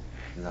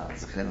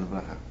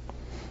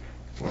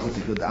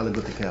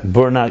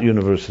 Burnout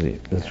University,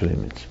 that's what he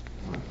means.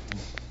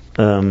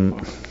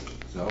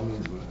 Zal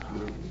means what?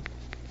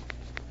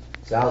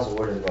 Zal is a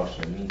word in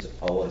Russian. It means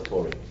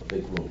auditorium, a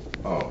big room.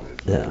 Oh.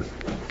 Yeah.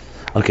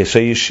 Okay, so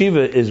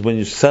yeshiva is when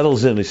you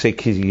settles in, we say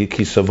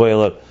ki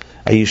savoy a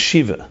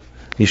yeshiva.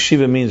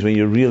 Yeshiva means when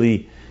you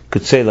really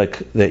could say like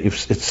that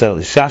it's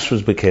settled.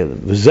 Shashrus b'kelim.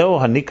 V'zeo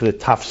hanikra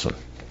tafson.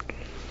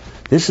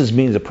 This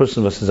means a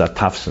person was a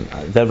tafson.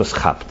 That was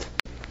chapt.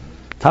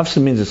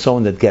 Tafson means it's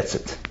someone that gets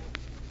it.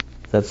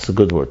 That's a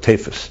good word.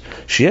 Tefus.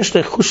 Sheyesh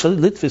lechush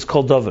litvi is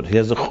called davar. He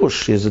has a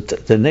chush. He has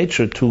the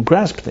nature to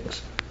grasp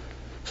things.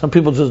 Some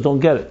people just don't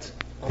get it.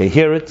 They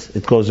hear it.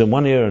 It goes in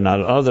one ear and not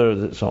the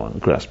other. So on.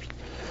 Grasp.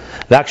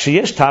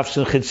 Sheyesh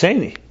tafson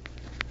chitzeni.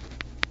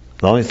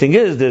 The only thing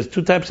is, there's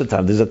two types of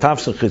tafson. There's a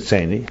tafson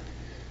chitzeni,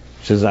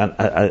 which is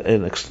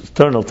an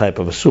external type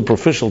of a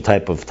superficial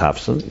type of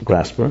tafson,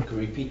 grasper. You can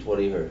repeat what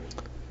he heard.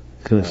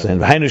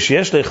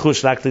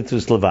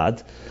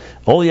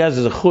 All he has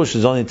is a chush,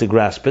 is only to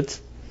grasp it.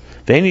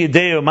 But he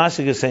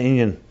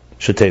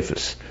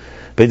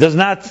does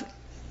not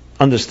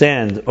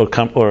understand or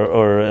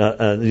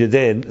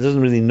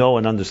doesn't really know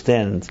and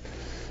understand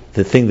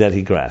the thing that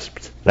he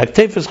grasped. Like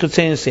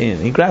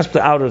tefus he grasped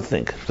the outer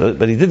thing,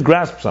 but he did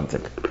grasp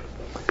something.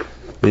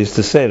 Rabbi used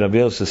to say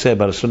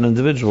about a certain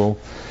individual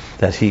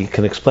that he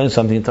can explain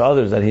something to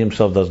others that he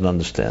himself doesn't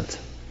understand.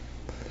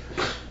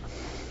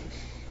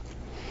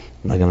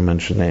 I'm not going to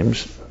mention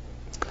names.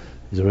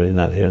 He's already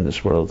not here in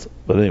this world.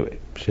 But anyway,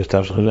 she's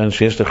grasped it.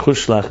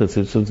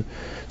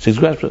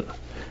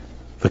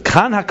 But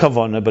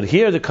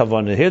here the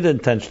kavana, here the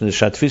intention is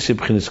shatfisi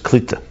b'chinas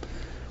klita.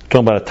 We're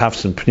talking about a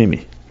tafsin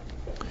pnimi.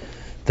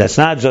 That's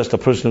not just a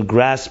person who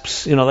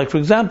grasps, like for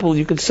example,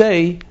 you could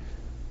say,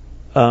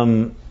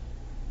 someone,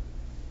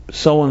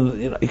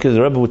 because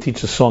the Rabbi would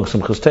teach a song,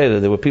 some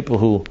chastera, there were people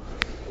who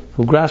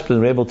grasped it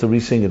and were able to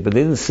re-sing it, but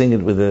they didn't sing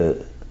it with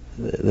the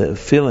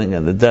feeling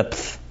and the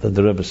depth that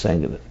the Rebbe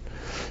sang in it.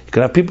 You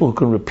can have people who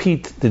can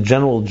repeat the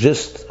general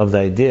gist of the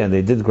idea, and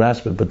they did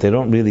grasp it, but they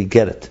don't really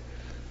get it.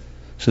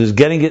 So there's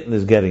getting it and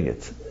there's getting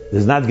it.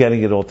 There's not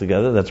getting it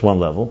altogether, that's one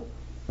level.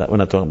 We're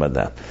not talking about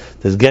that.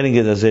 There's getting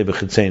it as a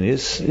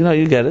b'chitzenius,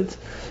 you get it.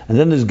 And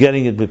then there's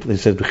getting it, he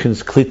says,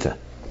 b'chinas klita.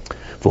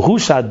 V'hu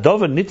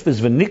sha'adover nitvis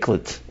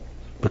v'niklet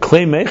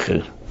b'klei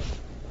mecher.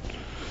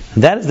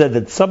 And that is that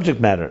the subject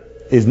matter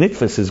is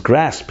nitvis, is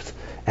grasped,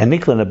 and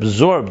niklan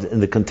absorbed in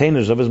the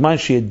containers of his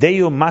mind,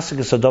 she'edeyu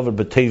masikas adover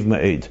b'teiv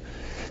ma'ed.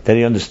 That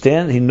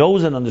he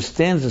knows and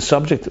understands the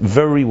subject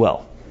very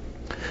well.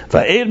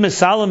 Va'ed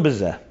misalim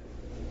b'zeh.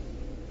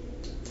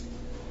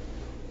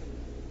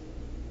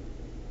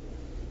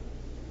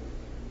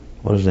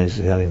 What is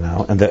necessary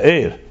now? And the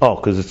air.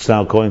 Because it's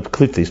now going to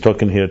klita. He's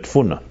talking here at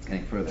tfuna.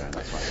 Getting further,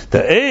 that's why.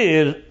 The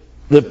air,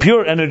 the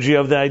pure energy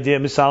of the idea,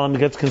 misalim,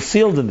 gets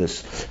concealed in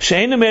this.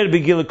 She'einem air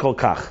begila kol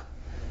kach.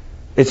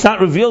 It's not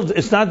revealed.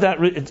 It's not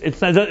that. It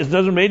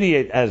doesn't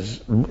radiate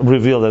as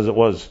revealed as it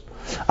was.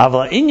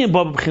 But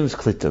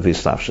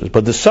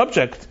the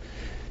subject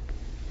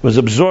was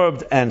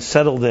absorbed and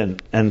settled in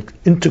and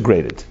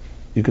integrated.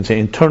 You could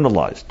say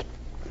internalized.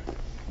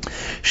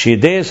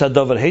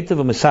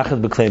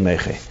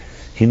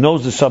 He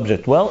knows the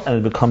subject well, and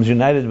it becomes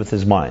united with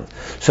his mind.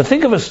 So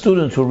think of a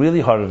student who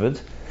really hard of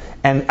it,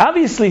 and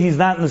obviously he's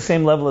not in the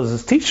same level as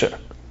his teacher.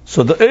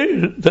 So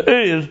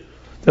the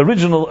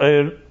original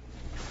Eir,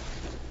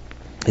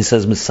 he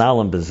says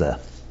Misalam Bezeh.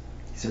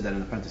 He said that in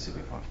the parenthesis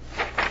before.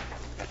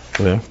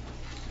 Where?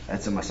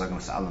 That's in Masagam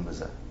Misalam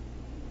Bezeh.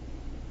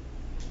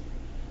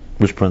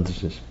 Which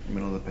parenthesis?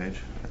 Middle of the page.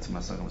 That's in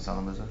Masagam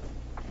Misalam Bezeh.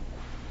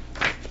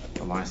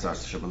 The line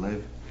starts to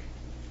Shabalev.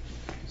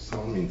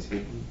 Misalam means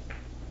hidden.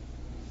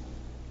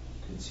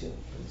 Concealed.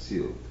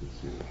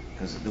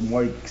 Because the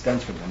more he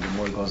extends from him, the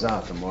more he goes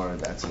out, the more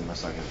that's in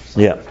Masagam.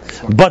 Yeah.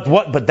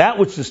 But that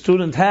which the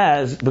student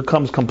has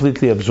becomes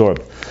completely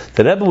absorbed.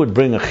 The Rebbe would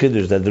bring a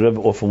chiddush that the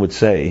Rebbe often would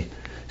say. He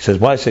says,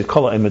 why say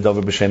Kol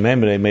Emedover B'Shem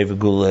Emrei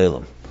Mevegul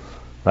Elam?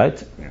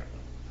 Right? Yeah.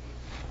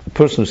 The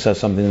person who says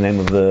something in the name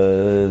of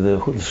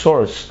the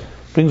source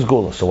brings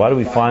gula. So why do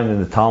we find in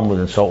the Talmud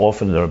and so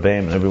often in the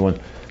Rabbeim and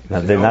everyone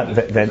they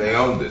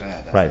owned it.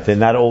 Right, they're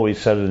not always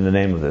said it in the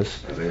name of this.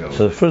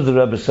 So the first the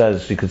Rebbe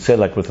says, you could say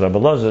like with Rabbi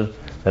Lazar,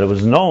 that it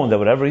was known that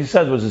whatever he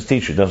said was his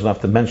teacher. He doesn't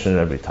have to mention it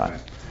every time.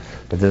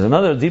 But there's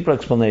another deeper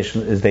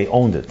explanation, is they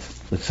owned it.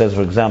 It says,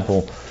 for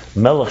example,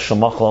 Melech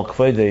shemachal al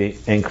kvede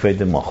ein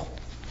kvede machal.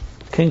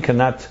 King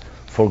cannot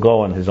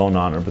forego on his own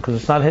honor because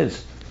it's not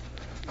his.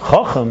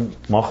 Chacham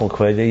machal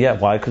kvede, yeah.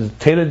 Why? Because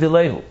Teira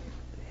Dilehu.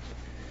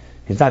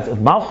 He's not.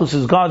 Malchus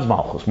is God's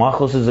Malchus.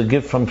 Malchus is a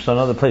gift from some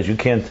other place. You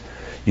can't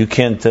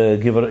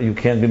give it. You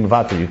can't be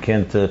mevater. You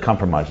can't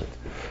compromise it.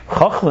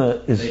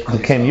 Chachma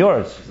became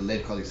yours.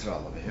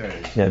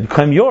 Yeah, it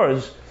became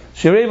yours.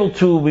 So you're able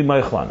to be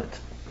meichel on it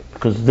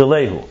because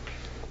Dilehu.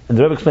 And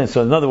the Rebbe explains.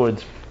 So in other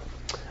words,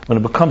 when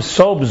it becomes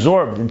so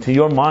absorbed into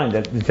your mind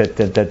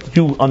that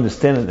you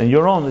understand it and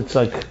your own, it's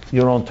like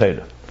your own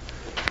Torah.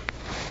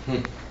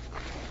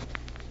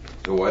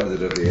 So why did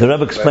the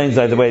Rebbe explains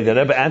by the way. The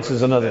Rebbe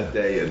answers another.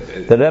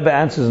 The Rebbe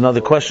answers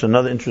another question,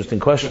 another interesting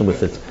question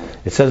with it.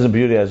 It says in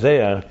Beauty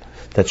Isaiah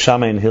that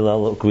Shammai and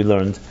Hillel, we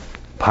learned,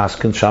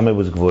 Paskin Shammai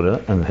was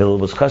Gvura and Hillel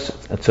was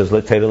Chesed. It says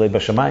Le Teira Le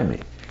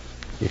B'Shamayim.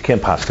 You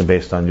can't Paskin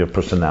based on your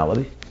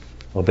personality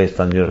or based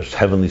on your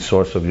heavenly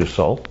source of your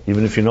soul,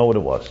 even if you know what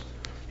it was.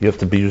 You have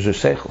to be user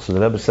seichel. So the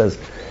Rebbe says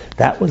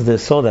that was their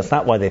soul. That's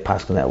not why they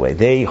passed in that way.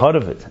 They heard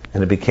of it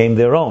and it became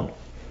their own,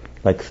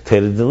 like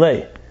Teira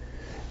Delay.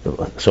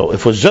 So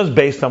if it was just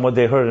based on what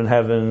they heard in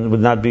heaven, it would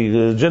not be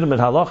legitimate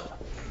halacha.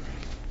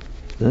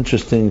 It's an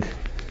interesting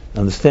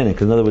understanding.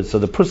 Because in other words, so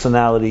the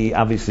personality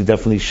obviously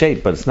definitely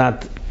shaped, but it's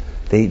not.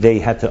 They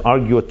had to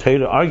argue a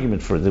Torah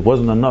argument for it. It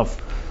wasn't enough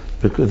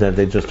because that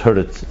they just heard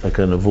it like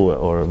a nevuah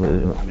or.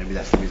 Maybe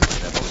that's the reason why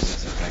they've always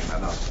said to bring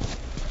that up.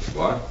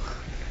 What?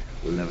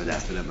 Whenever they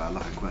asked the Rebbe a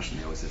question,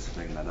 he always says to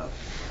bring that up.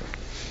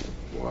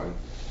 Why?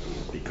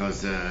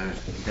 Because the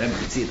Rebbe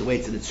could see it the way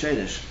it's in its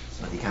Shadish,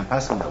 but he can't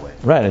pass him that way.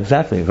 Right,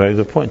 exactly. Very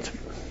good point.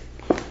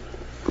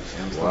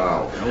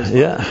 Wow.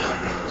 Yeah.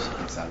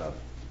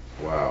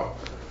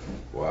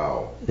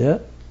 Wow. Yeah.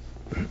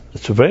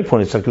 It's a very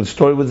important. It's like the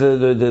story with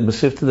the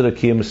Mesifta the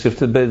Rakia,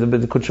 Mesifta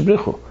the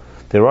Kutchabrichu.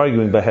 They're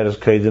arguing by Heres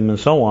Kedim and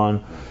so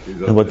on.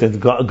 And what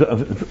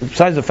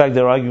besides the fact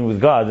they're arguing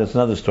with God, that's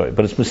another story.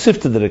 But it's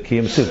Mesifta the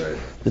Rakia, Mesifta.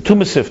 The two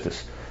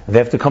Mesiftas. And they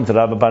have to come to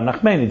Rabbi Bar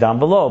Nachmani down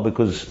below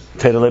because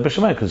Teira Le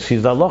B'Shamayim, because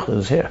he's the Allah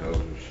is here.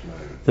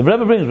 The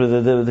Rebbe brings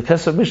the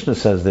Kesef Mishnah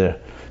says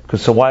there.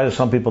 Because so why are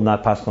some people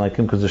not passing like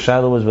him? Because the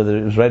Shiloh was whether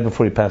it was right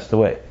before he passed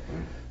away.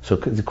 So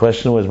the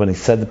question was when he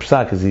said the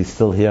Psak, is he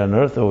still here on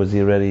earth or was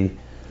he already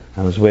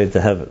on his way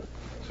to heaven?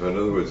 So in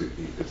other words,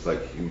 it's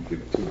like you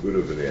give too good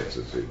of an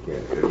answer, so you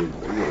can't.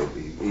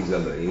 He's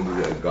on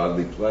a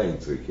godly plane,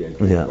 so you can't.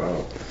 Yeah.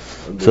 Wow.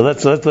 So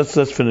let's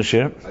finish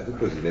here. I think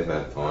because he never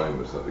had time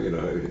or something, you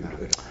know.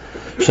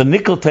 So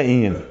Nikol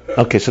Ta'inyan.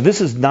 Okay, so this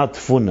is not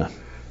Tfuna.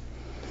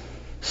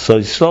 So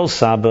Yisrael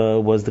Saba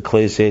was the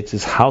Klei Yates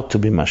is how to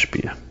be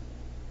mashpia.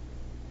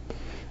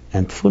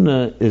 And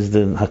Tfuna is the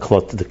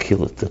haklot, the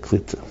kilut, the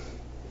klita.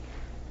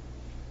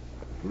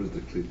 What is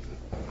the klita?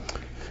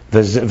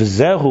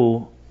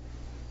 V'zehu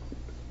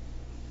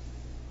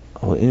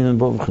hakeli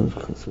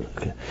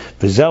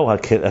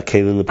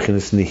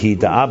lebchinas nihi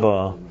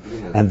da'aba,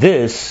 and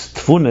this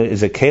Tfuna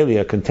is a keli,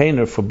 a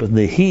container for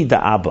nihi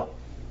da'aba.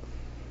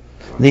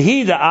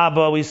 Nihi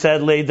da'aba, we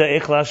said leida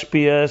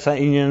echlashpia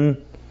sa'inyan.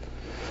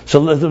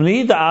 So the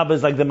nihi da'aba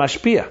is like the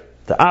mashpia,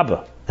 the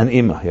abba and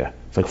ima here.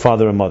 It's like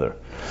father and mother.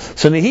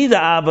 So nihi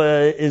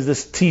da'aba is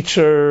this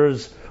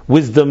teacher's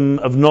wisdom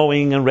of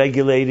knowing and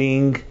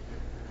regulating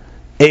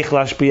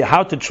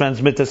how to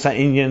transmit the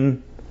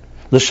sa'inyan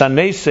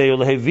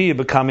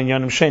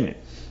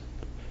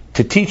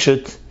to teach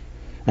it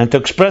and to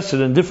express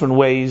it in different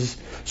ways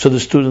so the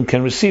student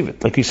can receive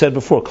it. Like you said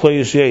before, that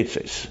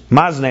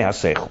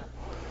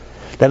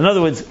in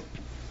other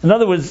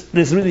words,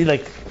 there's really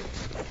like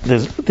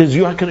there's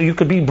you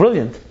could be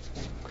brilliant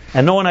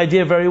and know an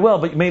idea very well,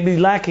 but you may be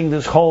lacking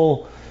this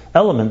whole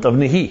element of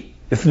nihi.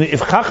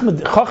 If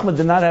Chachma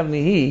did not have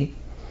nihi,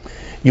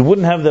 you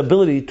wouldn't have the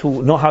ability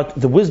to know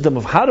the wisdom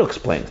of how to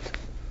explain it.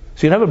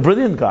 So you'd have a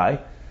brilliant guy,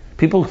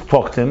 people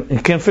talk to him, and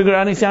you can't figure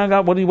out anything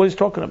about what he's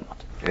talking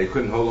about. And he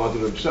couldn't hold on to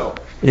himself.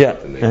 Yeah,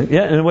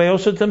 in a way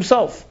also to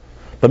himself.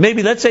 But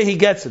maybe, let's say he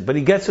gets it, but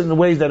he gets it in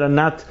ways that are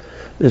not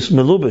this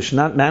melubish,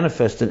 not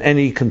manifest in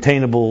any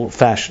containable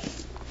fashion.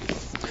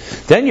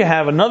 Then you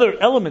have another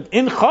element.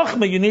 In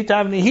Chachma, you need to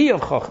have Nihi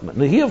of Chachma.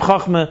 Nihi of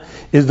Chachma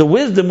is the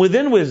wisdom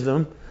within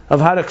wisdom of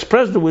how to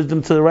express the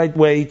wisdom to the right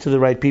way, to the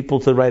right people,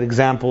 to the right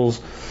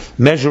examples,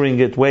 measuring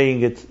it,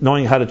 weighing it,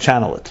 knowing how to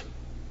channel it.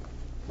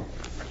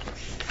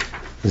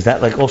 Is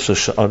that like also...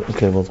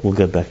 okay, we'll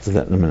get back to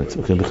that in a minute.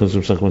 Okay, because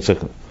one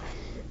second.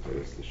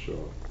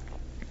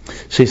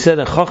 So he said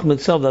that Chachma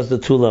itself, that's the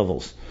two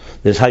levels.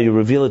 There's how you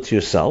reveal it to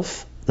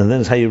yourself, and then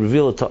there's how you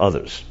reveal it to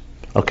others.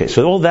 Okay,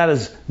 so all that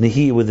is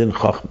Nihi within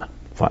Chachma.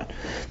 Fine.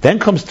 Then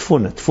comes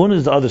Tfuna. Tfuna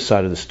is the other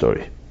side of the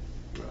story.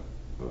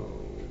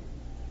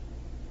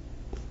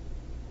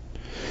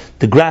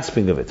 The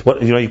grasping of it.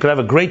 You could have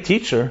a great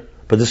teacher,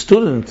 but the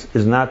student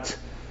is not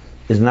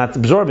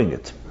absorbing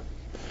it.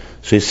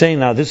 So he's saying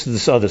now this is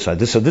this other side.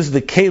 This is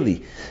the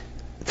keli.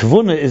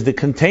 Tvuna is the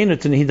container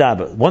to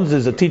nihidaba. Once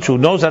there's a teacher who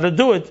knows how to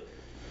do it,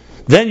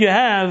 then you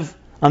have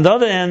on the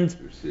other end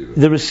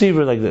the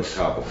receiver like this.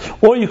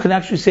 Or you can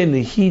actually say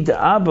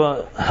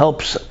nihidaba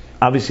helps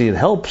obviously it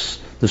helps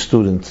the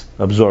student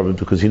absorb it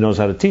because he knows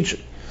how to teach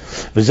it.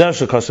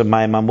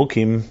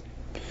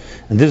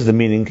 And this is the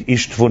meaning,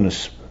 ish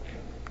tfunis.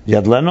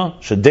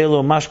 Yadleno,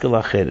 shadelo mashke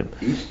lacherim.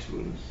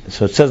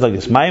 So it says like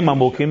this, Mayim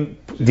amukim,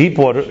 deep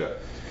water,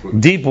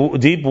 deep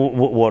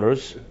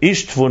waters,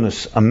 ish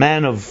tfunis, a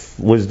man of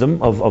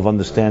wisdom, of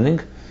understanding,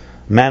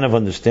 man of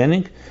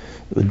understanding,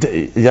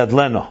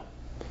 Yadleno.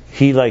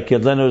 He like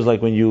Yadleno is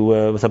like when you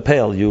with a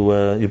pail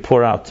you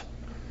pour out.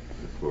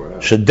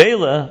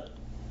 Shadela,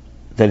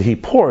 that he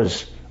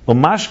pours,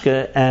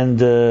 umashke and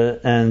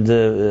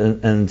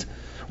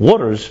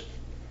waters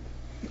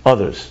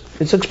others.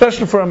 It's an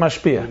expression for a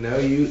mashpia.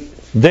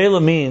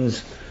 Dela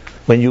means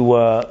when you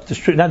not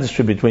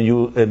distribute, when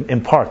you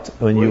impart,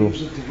 when you.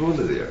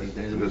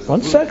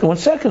 One second.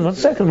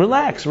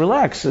 Relax.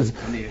 There's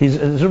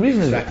a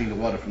reason. Extracting the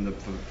water from the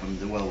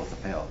well with the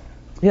pail.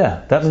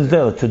 Yeah, that means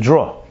dela, to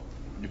draw.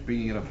 You're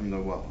bringing it up from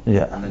the well.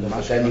 Yeah. And then you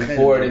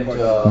pour it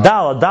into.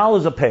 Dal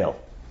is a pail,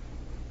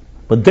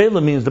 but dela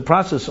means the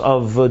process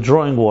of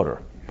drawing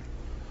water.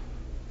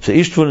 So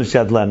ishtun is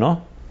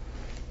yadleno.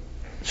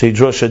 So he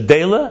draws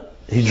shadela.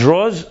 He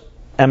draws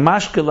and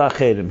mashke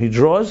lacherim. He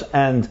draws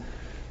and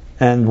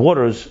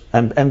waters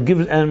and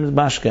gives and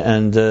mashke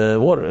and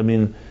water. I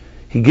mean,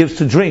 he gives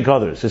to drink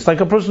others. It's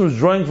like a person who's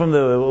drawing from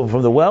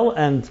the well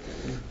and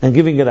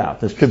giving it out,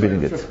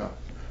 distributing it.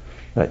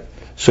 Right.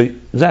 So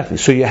exactly.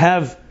 So you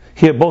have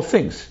here both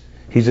things.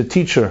 He's a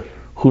teacher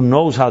who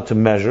knows how to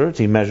measure it.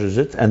 He measures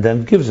it and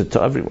then gives it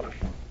to everyone.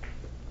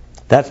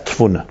 That's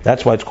tfuna.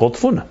 That's why it's called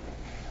tfuna.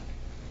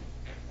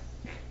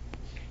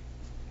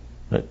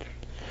 Right.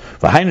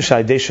 That's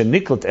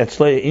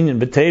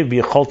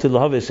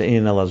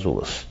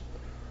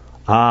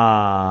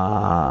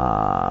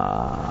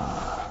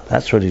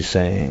what he's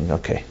saying.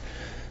 Okay,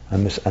 I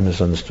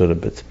misunderstood a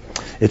bit.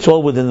 It's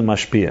all within the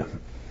mashpia.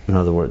 In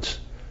other words,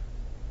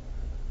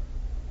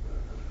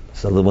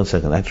 so 1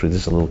 second. Actually,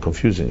 this is a little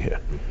confusing here,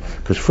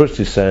 because first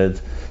he said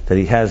that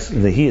he has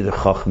the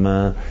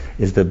chachma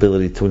is the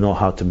ability to know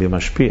how to be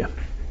mashpia.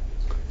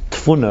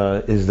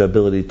 Tfuna is the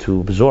ability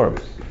to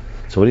absorb.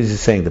 So what is he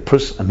saying? The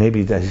person,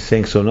 maybe that he's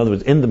saying, so in other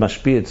words, in the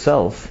mashpia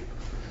itself,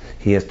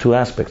 he has two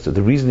aspects. So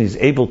the reason he's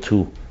able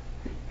to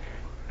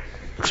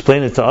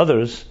explain it to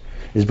others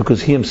is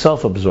because he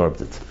himself absorbed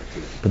it.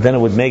 But then it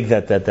would make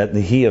that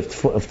nihi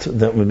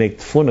that would make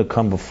tfuna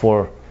come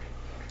before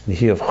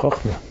nihi of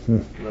chokhmah.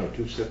 No,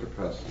 two separate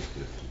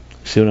processes.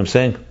 See what I'm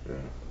saying? Yeah.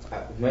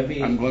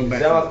 Maybe I'm going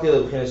back is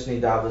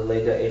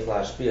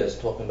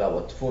talking about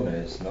what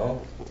tfuna is,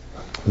 no?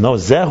 No,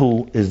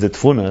 zehu is the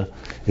tfuna,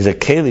 is a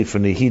keli for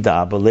nihida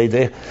abba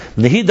leideh.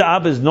 Nihida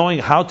abba is knowing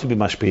how to be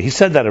mashpia. He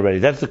said that already.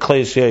 That's the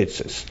klei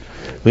sheitzes.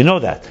 We know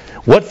that.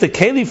 What's the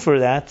keli for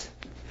that?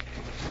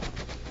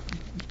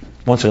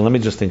 1 second, let me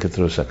just think it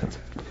through a second.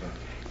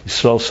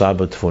 Yisrael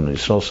Saba tfuna.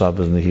 Yisrael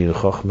Saba is nihida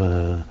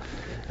chokhmah,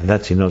 and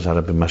that's he knows how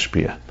to be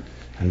mashpia.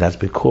 And that's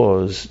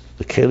because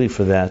the keli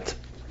for that,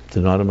 the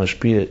not a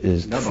mashpia,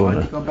 is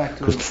tfuna.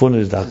 Because tfuna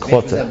is the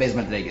aklota.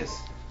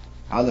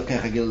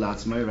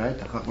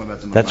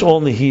 That's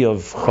all nihi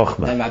of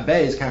chokhmah.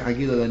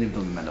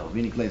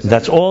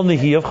 That's all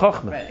nihi of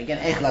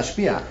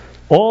chokhmah.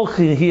 All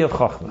nihi of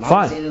chokhmah.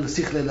 Fine.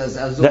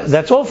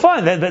 That's all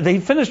fine. He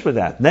finished with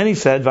that. Then he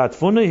said,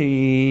 "Vatfuna."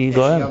 He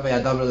go ahead.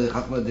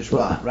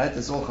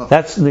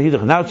 That's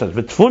nihi. Now it says,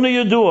 "Vatfuna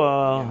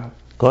yadua."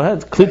 Go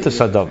ahead. Klitas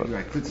hadavar.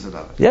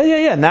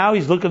 Yeah. Now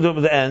he's looking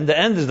at the end. The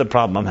end is the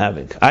problem I'm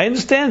having. I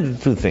understand the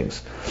two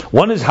things.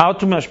 One is how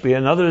to mashpia,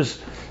 and other is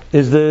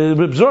the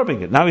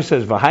absorbing it. Now he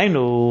says,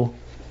 "V'hainu."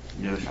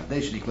 That's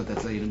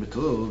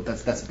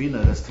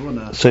Binah, that's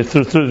Tfuna. So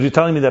through you're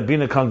telling me that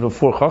Binah comes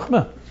before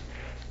Chachma?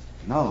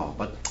 No,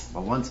 but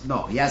once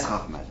he has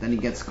Chachma, then he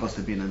gets close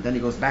to Binah, and then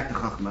he goes back to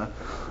Chachma.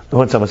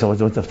 What's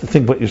up?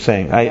 Think what you're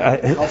saying.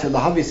 Also, the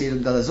obviously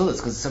the Lazulus,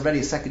 because it's already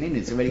a second unit.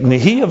 It's already.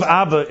 Nihi of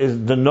Abba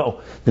is the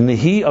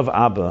Nihi of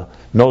Abba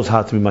knows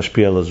how to be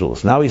Mashpia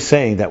Lazulus. Now he's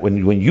saying that when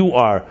you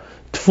are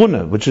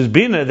Tfuna, which is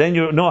Binah, then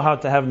you know how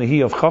to have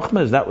Nihi of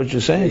Chachma. Is that what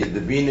you're saying? The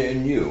Binah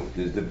in you,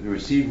 there's the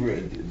receiver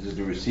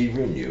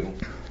in you,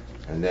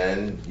 and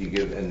then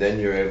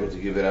you're able to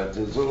give it out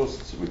to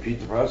Zulus. Repeat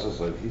the process,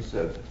 like he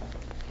said.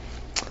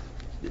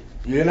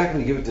 You're not going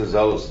to give it to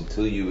Zulus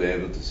until you're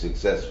able to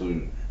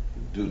successfully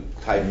do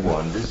type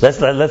 1. Let's.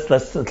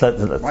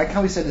 Why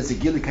can't we say there's a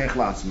Gili Keich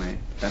Latzmei?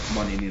 That's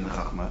one in the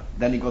Chachma.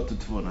 Then you go to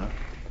Tfuna.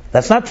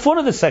 That's not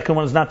Tfuna. The second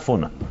one is not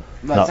Tfuna.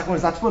 No, the second one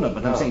is not Tfuna,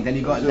 but I'm saying then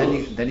you go to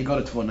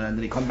Tfuna, and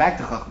then you come back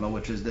to Chachma,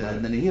 which is the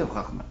Nihi of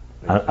Chachma.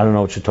 I don't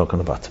know what you're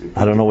talking about.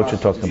 I don't know what you're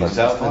talking about.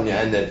 Yourself and you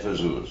end that for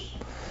Zulus.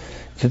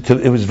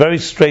 It was very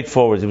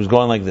straightforward. It was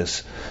going like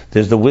this.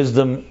 There's the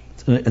wisdom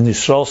in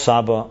Yisrael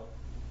Saba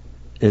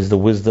is the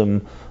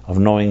wisdom of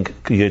knowing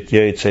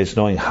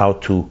knowing how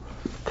to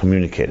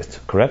communicate it.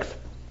 Correct?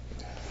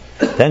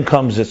 Then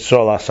comes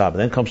Yisrael Saba.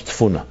 Then comes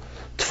Tfuna.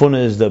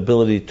 Tfuna is the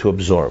ability to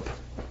absorb.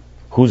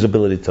 Whose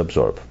ability to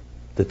absorb?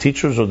 The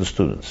teachers or the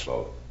students?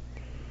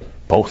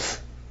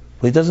 Both.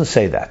 Well, he doesn't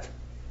say that.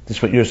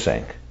 That's what you're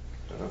saying.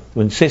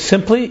 When you say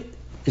simply,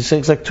 he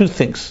says like two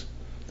things.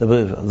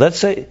 Let's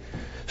say,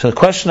 so the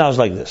question now is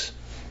like this.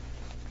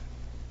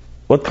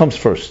 What comes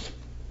first?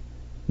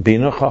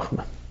 Binah,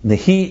 Chachma.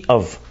 Nehi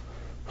of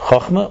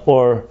Chachma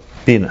or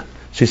Binah?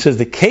 So he says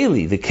the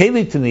keli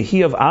to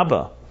Nehi of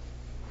Abba.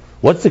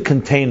 What's the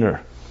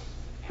container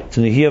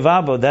to Nehi of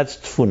Abba? That's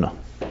Tfuna.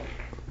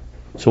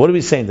 So what are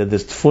we saying? That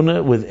there's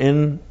Tfuna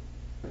within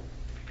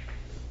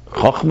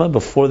Chachma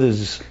before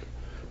there's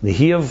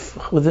Nehi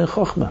of within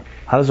Chachma?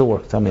 How does it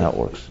work? Tell me how it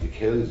works. The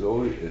keli is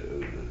always.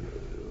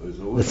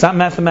 It's not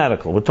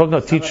mathematical. We're talking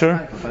about a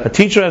teacher. A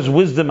teacher has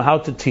wisdom how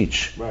to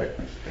teach. Right.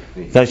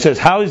 Now he says,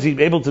 how is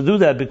he able to do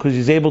that? Because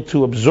he's able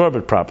to absorb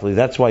it properly.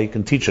 That's why he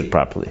can teach it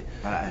properly.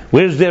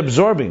 Where's the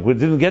absorbing? We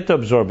didn't get to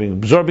absorbing.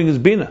 Absorbing is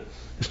Binah.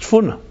 It's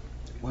Tfuna.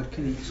 What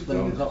can he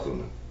explain with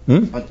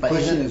Chachma? But The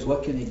question is,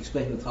 what can he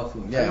explain with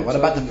Chachma? Yeah, what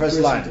about the first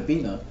line? To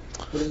Binah,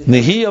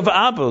 Nehi of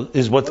Abba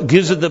is what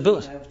gives it the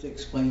ability. have to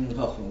explain with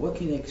Chachma. What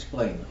can he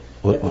explain?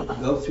 What- Have to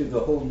go through the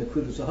whole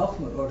Nekudas of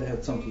Chachma, or to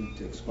have something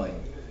to explain?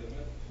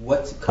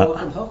 What's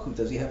Koach and Chachma?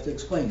 Does he have to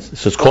explain?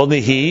 So it's called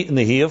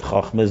Nehi of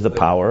Chachma is the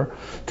power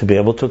to be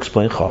able to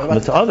explain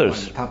Chachma to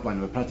others. Top line,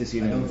 I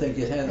don't think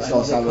it has. It's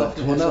also I don't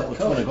think Chachma has that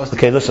code.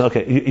 Okay, listen.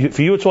 Okay,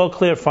 for you it's all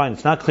clear. Fine.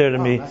 It's not clear to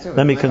me. that's it.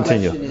 Let me My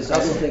continue. Question is, I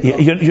don't think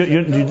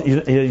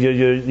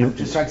You-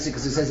 Just trying to see,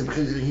 because it says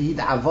he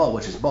the Avo,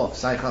 which is both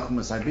Sai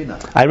Chachma, Sai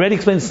Binah. I already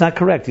explained it's not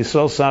correct.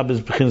 Yisrael Sab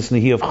is B'chinas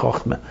Nehi of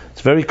Chachma. It's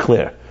very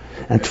clear.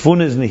 And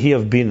Tfuna is Nehi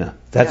of Binah.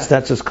 That's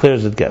as clear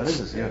as it That gets.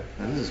 is, yeah,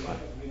 that is fine.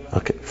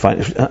 Okay, fine.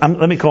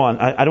 Let me go on.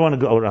 I don't want to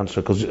go around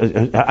circles.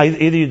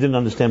 Either you didn't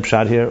understand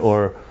Pshat here,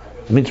 or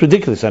I mean it's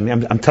ridiculous. I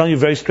mean I'm telling you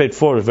very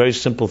straightforward, a very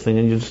simple thing,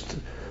 and you just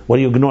what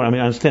do you ignore? I mean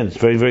I understand. It's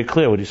very very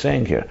clear what he's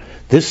saying here.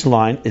 This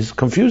line is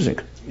confusing.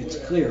 it's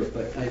clear,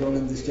 but I don't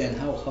understand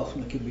how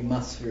Chachma can be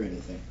master or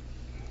anything.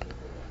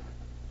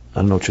 I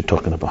don't know what you're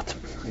talking about.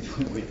 I don't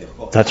know where the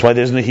Chachma- That's why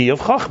there's Nehi of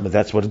Chachma.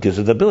 That's what gives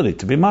it the ability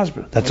to be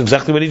masber. That's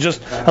exactly what he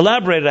just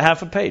elaborated a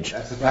half a page.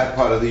 That's the back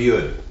part of the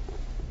yud.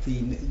 The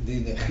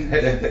Chi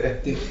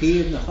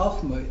and the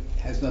Chachma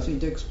has nothing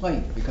to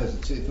explain because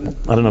it's.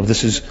 I don't know if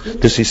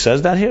this he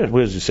says that here.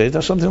 Where does he say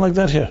that? Something like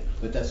that here.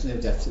 But that's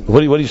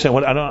What are you saying?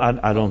 What,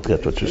 I don't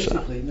get what you're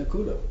saying. Basically,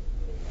 Nakuda.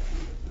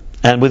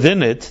 And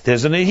within it,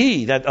 there's a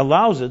Nehi that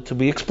allows it to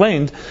be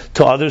explained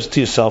to others, to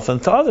yourself,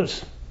 and to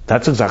others.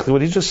 That's exactly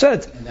what he just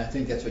said. And I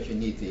think that's what you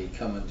need to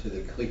come into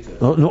the Klita.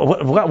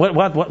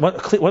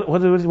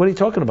 What are you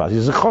talking about?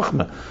 He's a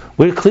Chochmah.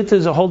 Where Klita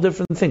is a whole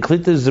different thing.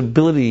 Klita is the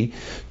ability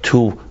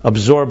to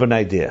absorb an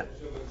idea.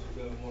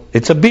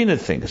 It's a Binah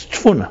thing. It's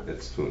Tfuna.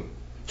 It's true.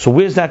 So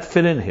where's that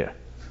fit in here?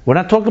 We're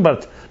not talking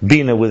about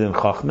Binah within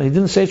Chochmah. He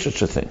didn't say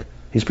such a thing.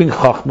 He speaks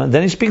Chochmah,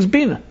 then he speaks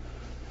Binah.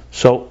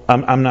 So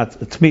I'm not.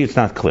 To me, it's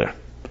not clear.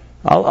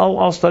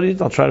 I'll study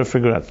it. I'll try to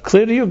figure it out.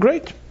 Clear to you?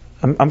 Great.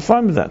 I'm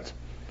fine with that.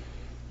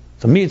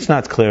 To me, it's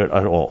not clear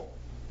at all.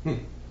 You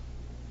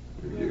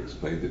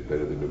explained it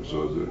better than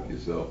absorbed it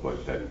yourself,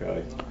 like that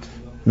guy.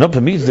 No, to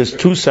me, there's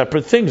two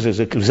separate things. There's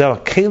a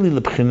keli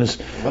lepchinas.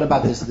 What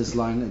about this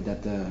line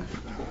that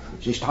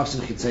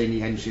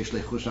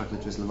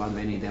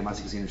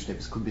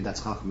could be that's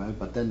Chachma,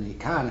 but then he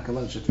can't.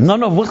 No,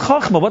 what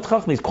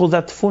Chachma? He's called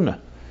that Tfuna.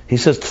 He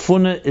says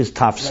Tfuna is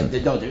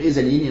Tafsin. No, there is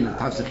an Indian of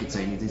Tafsir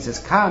Chitzayni. He says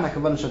Kan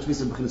akavan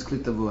shatvisa b'chinas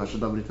klita vu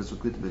hashadavrit v'su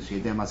klita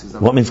b'shiyedei masik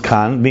zav. What means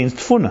Kan? Means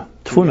Tfuna.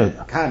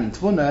 Tfuna. Kan and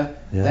Tfuna.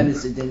 Yeah. Then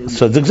it's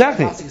So it's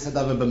exactly.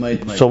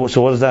 So what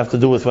does that have to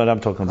do with what I'm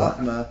talking about?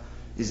 Chachma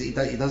is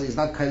it's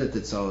not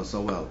piloted so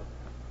well.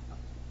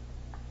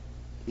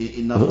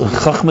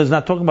 Chachma is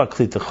not talking about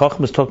Klita.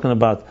 Chachma is talking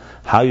about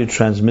how you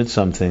transmit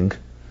something,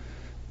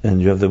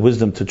 and you have the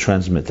wisdom to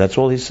transmit. That's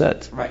all he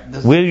said. Right.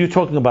 Where are you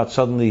talking about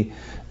suddenly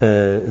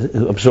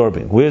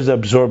absorbing? Where's the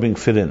absorbing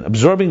fit in?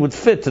 Absorbing would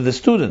fit to the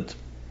student.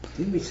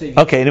 Didn't we say?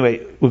 Okay,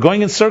 anyway, we're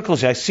going in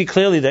circles here. I see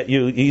clearly that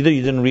you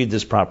didn't read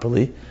this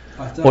properly,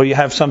 or you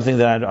have something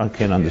that I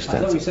can't I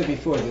understand. thought we said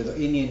before that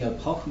the Indian of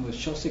Chachma was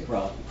Shosik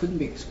Rav. It couldn't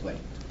be explained.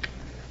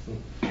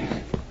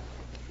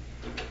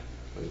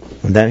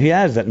 And then he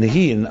has that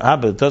Nehi and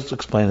Abba does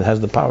explain it, has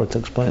the power to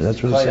explain it.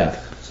 That's what he's saying.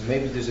 Koyach. So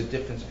maybe there's a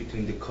difference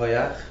between the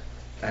Koyach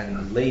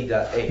and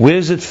Leida. Where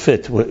does it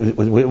fit?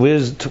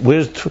 Where's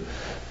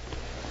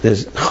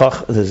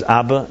there's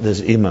Abba,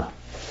 there's Ima.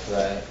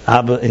 Right.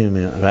 Abba,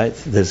 Ima, right?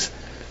 There's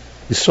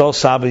Yisrael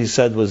Saba, he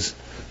said, was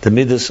the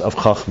midas of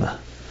Chachma.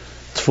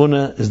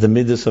 Tfuna is the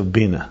midas of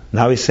Binah.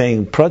 Now he's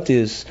saying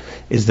Proteus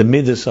is the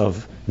midas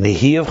of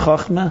Nehi of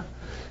Chachma,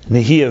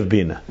 Nehi of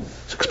Binah.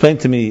 So explain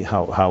to me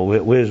how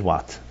where's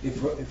what?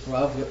 If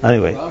Rav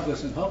Anyway.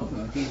 was in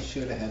Chachma, he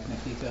should have had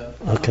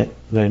Nechita. Okay,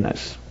 very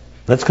nice.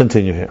 Let's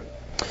continue here.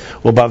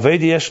 Well,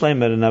 Bavedi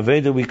Yeshleimer, in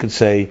Aveda we could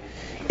say,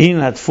 In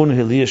hatfun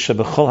hiliyah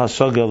shebechol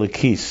hasoga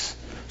lekis.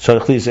 So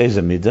lekis is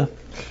a midah.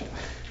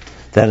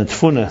 That in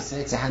tfuna.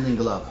 It's a hand in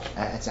glove.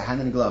 It's a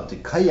hand in glove. The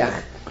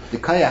koyach.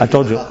 I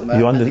told you.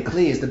 You and the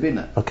kli is the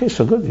binah. Okay,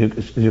 so good.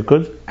 You're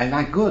good. I'm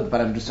not good, but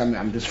I'm just.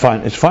 It's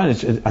fine. It's fine.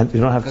 You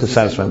don't have to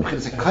satisfy me.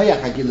 It's a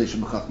koyach hagilish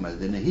b'chachma.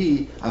 The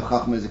nehi of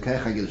chachma is a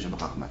koyach hagilish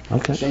b'chachma.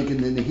 Okay. Shenkin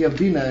the nehi of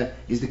binah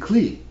is the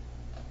kli.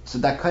 So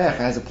that koyach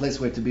has a place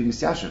where to be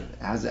misyashiv.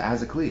 It has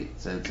a kli.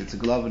 It's a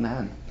glove in the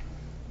hand.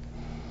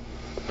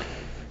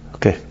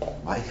 Okay.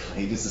 Why?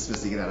 You just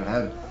supposed to get out of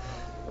hand.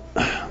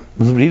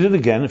 Read it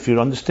again. If you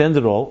understand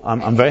it all,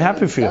 I'm very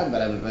happy for you.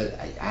 But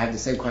I have the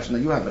same question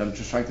that you have, but I'm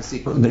just trying to see.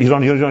 You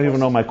don't even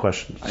know my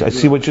question. I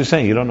see what you're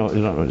saying. You don't know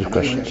the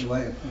question.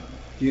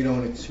 You don't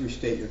want to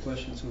restate your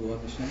question, so we'll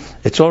understand.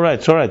 It's all right.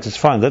 It's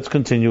fine. Let's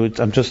continue.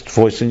 I'm just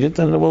voicing it,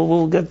 and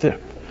we'll get there.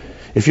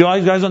 If you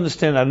guys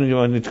understand, I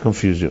don't need to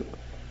confuse you.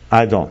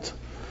 I don't.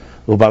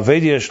 In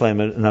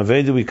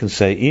Aveda we can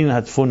say in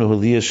hatfuna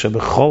huliyas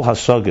shebechol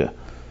hasaga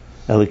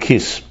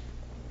elikis.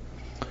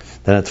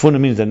 That hatfuna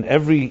means that in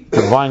every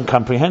divine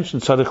comprehension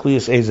tzarich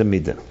liyas eza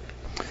midah.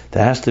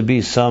 There has to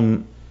be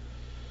some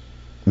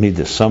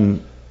midah,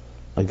 some,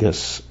 I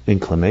guess,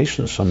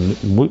 inclination, some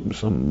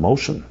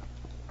motion.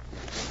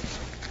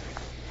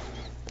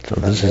 So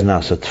this is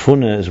now. So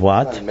tfuna is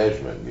what? It's not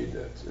measurement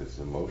midah. It's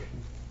emotion.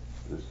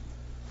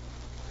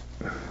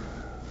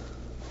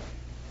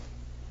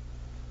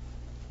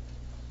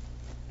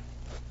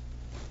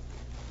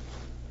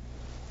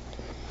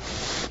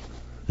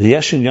 And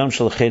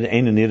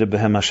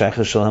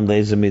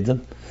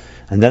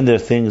then there are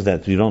things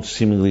that you don't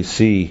seemingly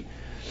see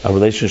a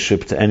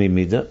relationship to any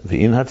midah.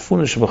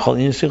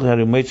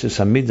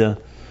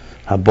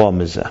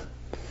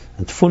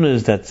 And tfuna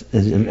is that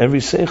in every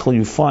seichel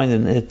you find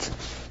in it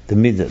the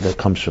midah that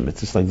comes from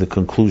it. It's like the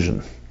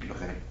conclusion.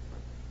 Okay.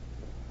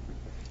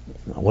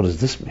 Now, what does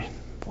this mean?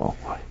 Well,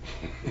 why?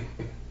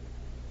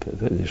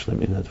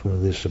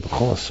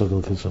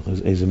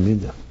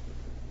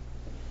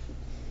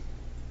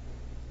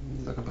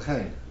 Like a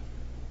b'chei.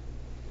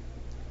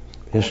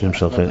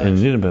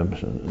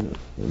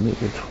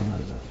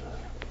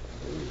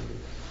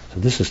 So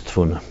this is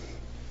tfuna.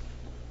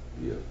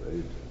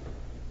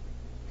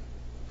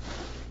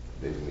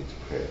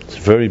 It's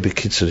very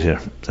bekitzer here.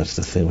 That's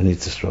the thing. We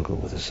need to struggle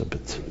with this a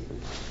bit.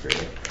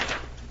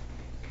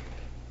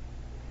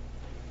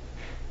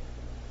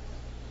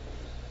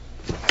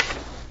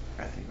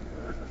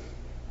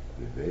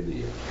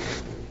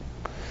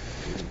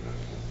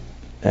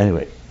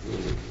 Anyway.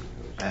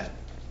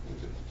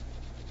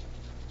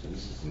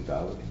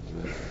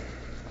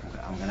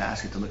 I'm going to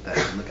ask you to look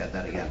at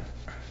that again.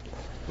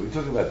 We're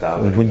talking about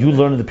Dalit. When you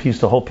learn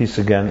the whole piece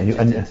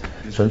again,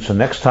 so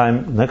next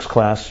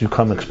class, you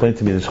come explain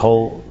to me this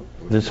whole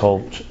from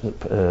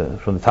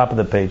the top of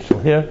the page till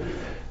here,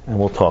 and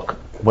we'll talk.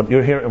 What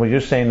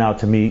you're saying now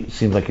to me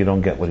seems like you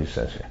don't get what he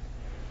says here.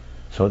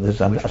 So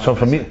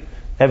for me,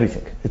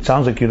 everything. It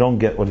sounds like you don't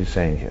get what he's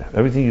saying here.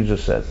 Everything you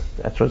just said.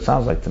 That's what it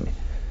sounds like to me.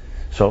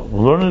 So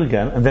learn it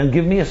again, and then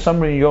give me a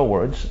summary in your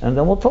words, and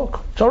then we'll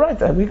talk. It's all right.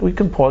 We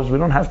can pause. We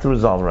don't have to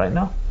resolve right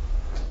now.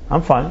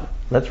 I'm fine.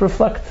 Let's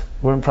reflect.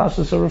 We're in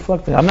process of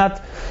reflecting. I'm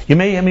not. You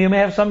may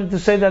have something to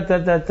say that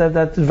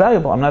is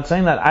valuable. I'm not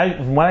saying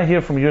that. When I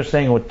hear from you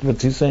saying what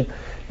he's saying,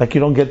 like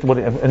you don't get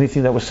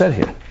anything that was said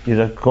here.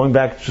 You're going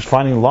back, just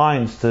finding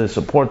lines to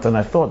support an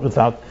I thought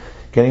without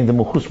getting the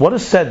muchus. What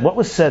was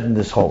said in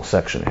this whole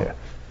section here?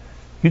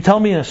 You tell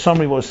me in a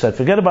summary what was said.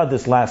 Forget about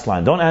this last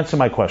line. Don't answer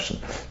my question.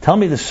 Tell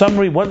me the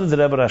summary. What did the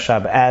Rebbe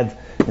Rashab add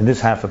in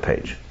this half a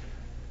page?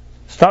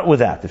 Start with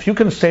that. If you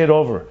can say it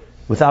over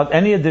without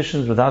any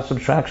additions, without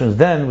subtractions,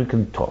 then we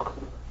can talk.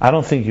 I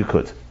don't think you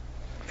could.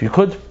 If you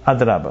could,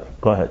 Adrabah,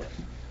 go ahead.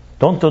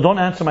 Don't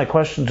answer my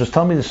question. Just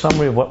tell me the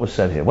summary of what was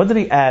said here. What did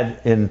he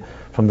add in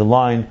from the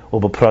line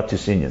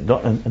Ubepratis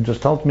Inyan? And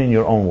just tell it to me in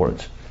your own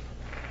words.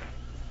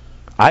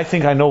 I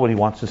think I know what he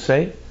wants to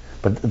say.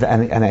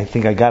 And I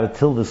think I got it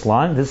till this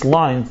line. This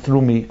line threw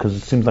me because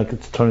it seems like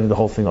it's turning the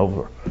whole thing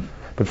over.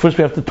 But first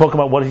we have to talk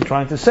about what he's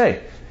trying to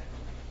say.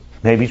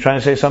 Maybe he's trying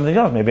to say something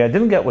else. Maybe I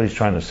didn't get what he's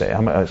trying to say.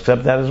 I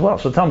accept that as well.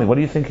 So tell me, what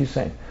do you think he's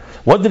saying?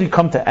 What did he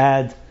come to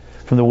add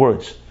from the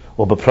words?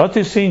 Well,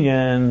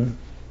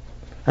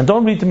 and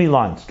don't read to me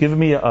lines. Give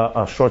me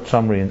a short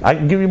summary. And I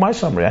can give you my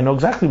summary. I know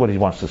exactly what he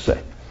wants to say.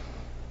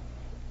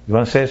 You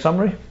want to say a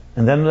summary?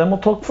 And then we'll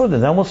talk further.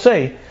 Then we'll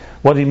say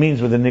what he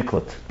means with the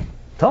niklat.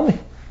 Tell me.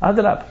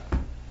 Adrab.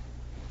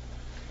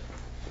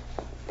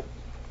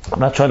 I'm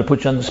not trying to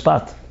put you on the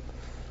spot.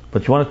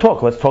 But you want to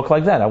talk, let's talk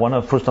like that. I want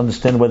to first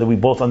understand whether we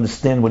both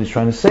understand what he's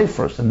trying to say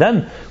first, and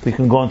then we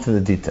can go into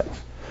the details.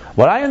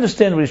 What I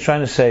understand what he's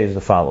trying to say is the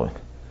following.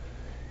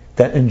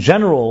 That in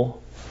general,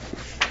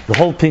 the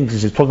whole thing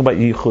is he's talking about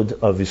Yichud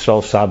of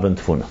Yisrael, Saba, and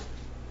Tfuna.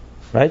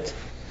 Right?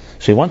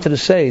 So he wanted to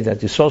say that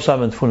Yisrael,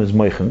 Saba, and Tfuna is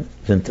Moichen,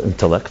 is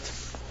intellect.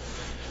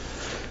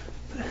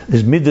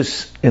 There's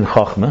Midas in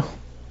Chochmah,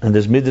 and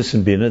there's Midas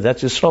in Binah.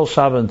 That's Yisrael,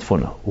 Saba, and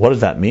Tfuna. What does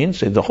that mean?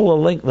 So the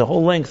whole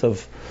length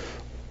of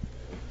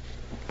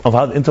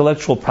how the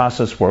intellectual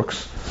process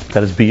works,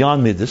 that is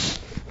beyond Midas,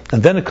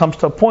 and then it comes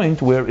to a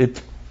point where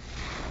it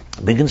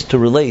begins to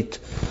relate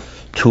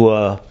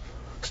to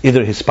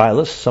either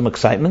hispilus, some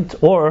excitement,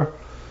 or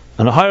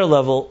on a higher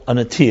level, an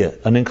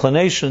atiyah, an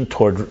inclination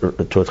toward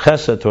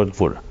chesed, toward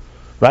gvura.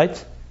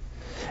 Right?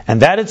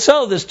 And that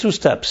itself, there's two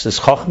steps. There's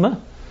chokhmah,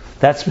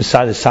 that's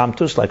beside his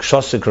samtus, like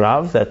shosik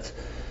rav, that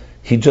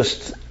he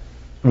just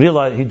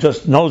realize, he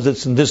just knows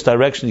it's in this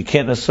direction. He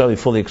can't necessarily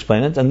fully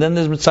explain it. And then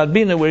there's mitzad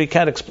bina where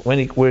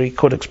he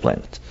could explain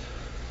it.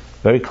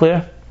 Very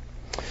clear.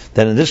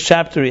 Then in this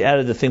chapter he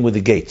added the thing with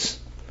the gates.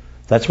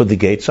 That's what the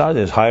gates are.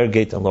 There's higher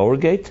gate and lower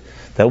gate.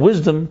 That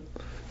wisdom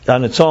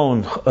on its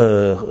own,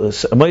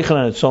 moichan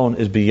on its own,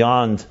 is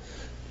beyond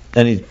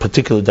any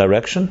particular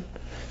direction.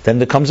 Then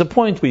there comes a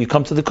point where you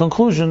come to the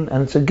conclusion,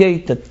 and it's a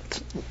gate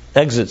that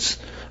exits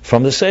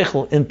from the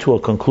seichel into a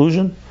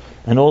conclusion,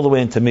 and all the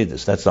way into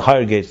midas. That's the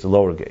higher gates, the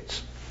lower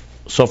gates.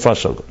 So far,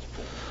 so good.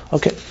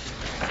 Okay,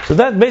 so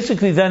that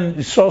basically then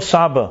Yisrael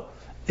Saba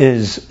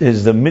is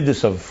the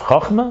midas of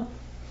chachma,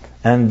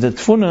 and the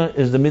tfuna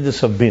is the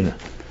midas of bina.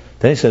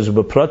 Then he says,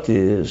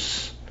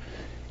 "Ubeprati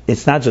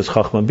it's not just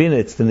chachma bina;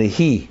 it's the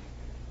nehi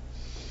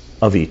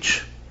of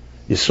each.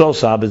 Yisrael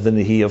Saba is the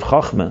nehi of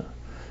chachma,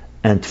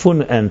 and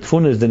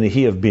tfuna is the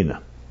nehi of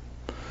bina.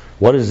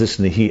 What does this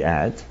nehi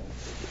add?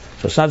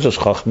 So it's not just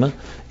chachma;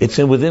 it's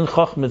within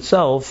chachma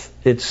itself.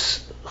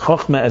 It's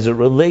chachma as it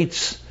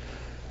relates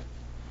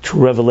to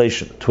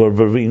revelation, to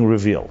being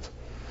revealed.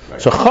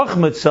 Right. So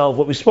chachma itself,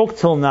 what we spoke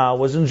till now,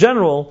 was in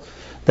general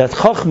that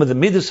chachma, the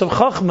midas of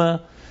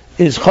chachma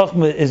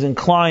is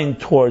inclined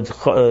toward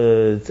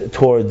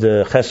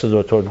chesed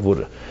or toward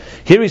gvura.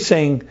 Here he's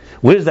saying,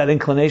 where does that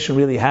inclination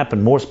really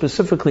happen? More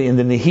specifically, in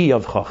the nehi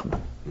of chachma.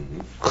 Mm-hmm.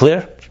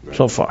 Clear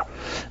so far?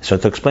 So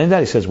to explain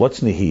that, he says,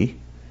 what's nehi?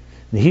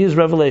 Nehi is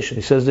revelation.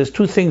 He says there's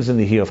two things in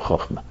nehi of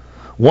chachma.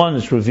 One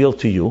is revealed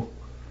to you,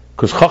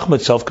 because chachma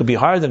itself could be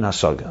higher than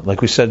hasaga,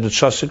 like we said with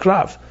shasik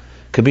rav,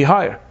 could be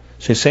higher.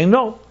 So he's saying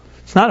no,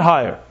 it's not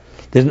higher.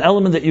 There's an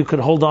element that you could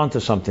hold on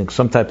to something,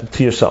 some type of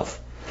to yourself.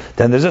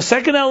 Then there's a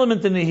second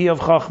element in the nehi of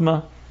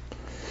chachma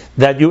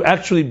that you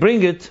actually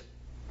bring it.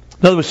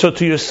 In other words, so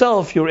to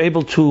yourself, you're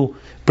able to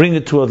bring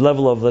it to a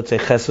level of, let's say,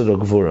 chesed or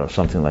gvura or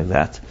something like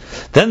that.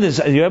 Then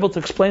you're able to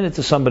explain it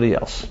to somebody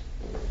else.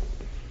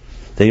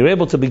 Then you're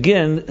able to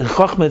begin, in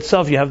chachma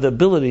itself, you have the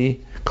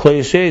ability,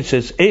 it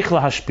says, eich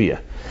lahashpia.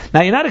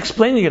 Now you're not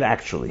explaining it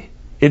actually.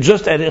 It's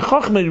just that in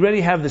chachma you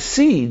already have the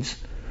seeds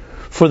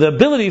for the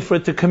ability for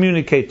it to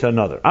communicate to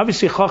another.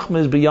 Obviously chachma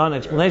is beyond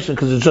explanation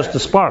because it's just a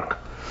spark.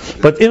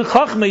 But in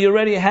chachma you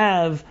already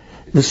have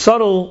the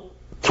subtle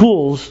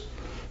tools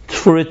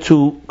for it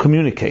to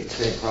communicate.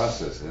 The same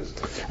process.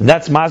 And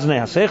that's maznei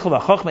haseichel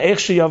v'chachma eich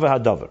sheyaveh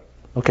hadavar.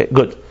 Okay,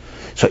 good.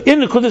 So in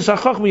the Kudus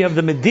HaChachma we have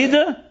the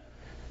medida,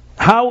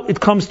 how it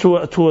comes to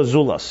a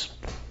zulas.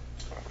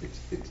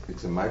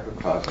 It's a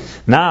microcosm.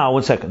 Now,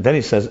 1 second. Then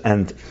he says,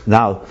 and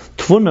now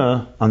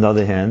tfuna, on the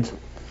other hand,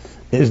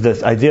 is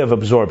the idea of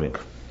absorbing.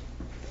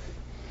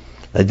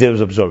 The idea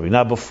of absorbing.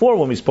 Now, before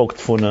when we spoke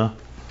tfuna,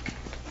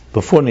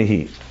 before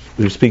nehi,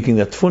 we were speaking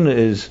that tfuna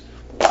is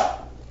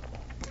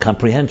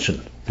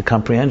comprehension, the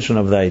comprehension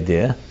of the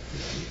idea.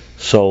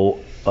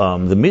 So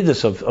the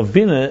midas of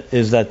bina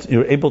is that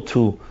you're able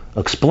to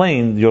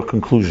explain your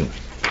conclusion.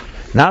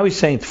 Now he's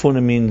saying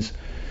tfuna means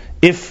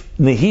if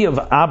nehi of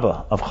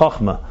abba, of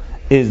chachma,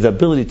 is the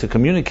ability to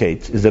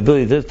communicate, is the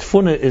ability,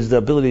 tfuna is the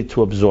ability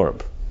to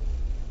absorb.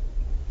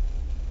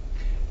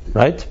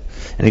 Right?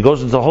 And he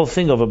goes into the whole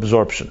thing of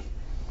absorption.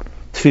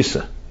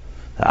 Tfisa.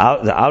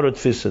 The outer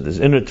tfisa, there's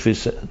inner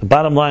tfisa. The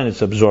bottom line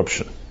is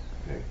absorption.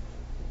 Okay.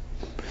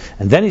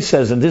 And then he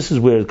says, and this is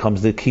where it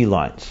comes the key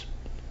lines.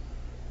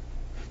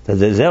 That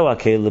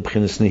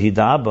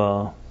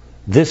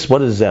this,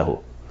 what is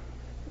zehu?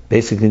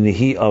 Basically,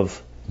 nehi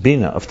of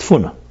bina, of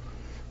tfuna,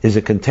 is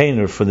a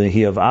container for the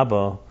nehi of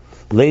abba,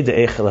 leide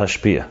echel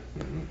hashpia.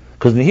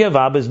 Because nehi of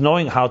abba is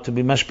knowing how to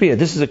be mashpia.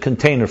 This is a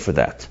container for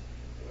that.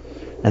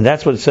 And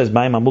that's what it says,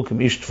 Ma'im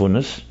amukim ish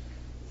tfunas.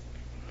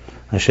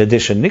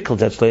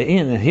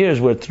 And here's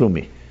where it threw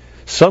me.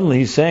 Suddenly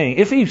he's saying,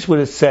 if he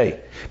would say,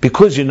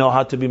 because you know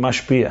how to be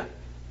mashpia,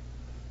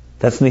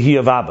 that's nehi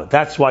of abba.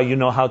 That's why you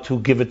know how to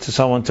give it to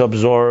someone to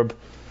absorb.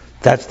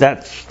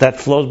 That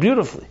flows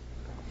beautifully.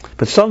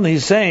 But suddenly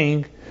he's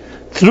saying,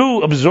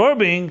 through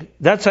absorbing,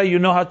 that's how you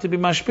know how to be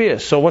mashpia.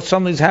 So what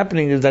suddenly is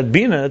happening is that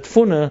bina,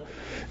 tfuna,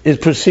 is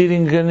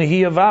proceeding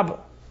nehi of abba.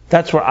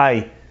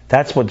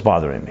 That's what's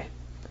bothering me.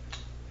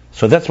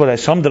 So that's what I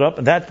summed it up.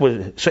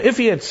 So if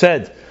he had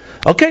said,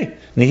 okay,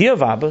 nehi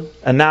of abba,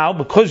 and now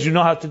because you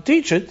know how to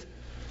teach it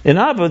in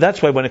abba,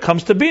 that's why when it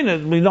comes to bina,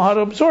 we know how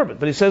to absorb it.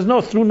 But he says no,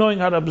 through knowing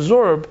how to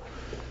absorb,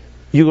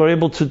 you are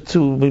able to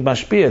be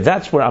mashpia.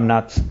 That's where I'm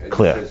not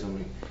clear.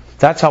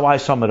 That's how I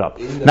sum it up.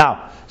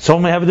 Now,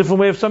 someone may have a different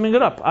way of summing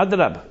it up.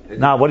 Adrab.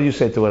 Now, what do you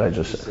say to what I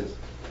just said?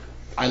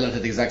 I learned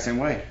it the exact same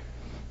way.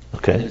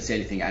 Okay. I didn't say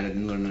anything. I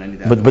didn't learn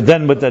anything. But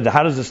then,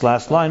 how does this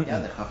last line? Yeah,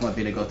 the chachma and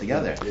bina go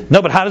together.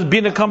 No, but how does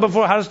bina come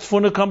before? How does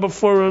tfuna come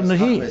before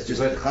nehi?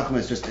 Chachma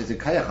is just a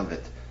kayach of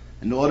it.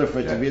 In order for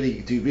it to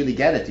really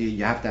get it,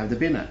 you have to have the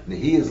Binah.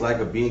 He is like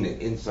a Binah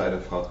inside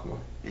of Chachma.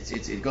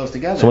 It goes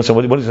together. So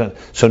what is that?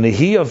 So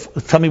Nehi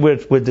of, tell me where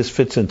this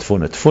fits in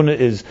Tfuna. Tfuna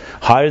is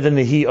higher than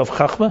Nehi of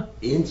Chachma?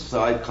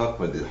 Inside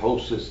Chachma, the whole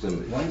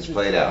system is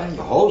played out.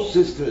 The whole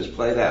system is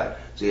played out.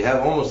 So you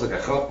have almost like a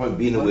Chachma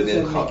Binah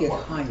within Make it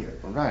Chachma. higher.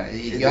 Right.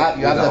 You have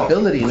the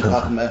ability in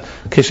Chachma.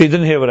 Okay, so you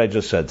didn't hear what I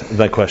just said,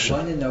 my question. I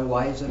want to know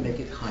why does it make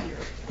it higher?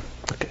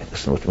 Okay,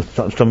 that's not what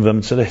some of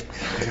them said.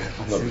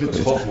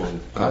 Chachma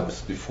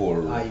comes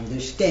before. I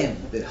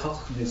understand that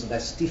Chachma is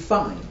less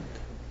defined.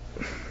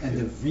 And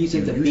the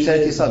reason that You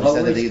said yourself, you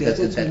said that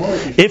it's more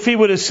defined. If he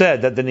would have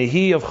said that the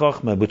Nehi of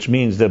Chachma, which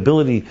means the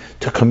ability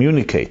to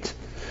communicate,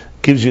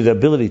 gives you the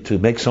ability to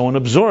make someone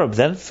absorb,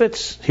 then it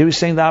fits. Here he's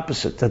saying the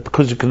opposite, that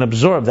because you can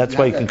absorb, that's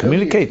why you can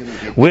communicate.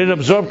 Where did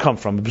absorb come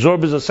from?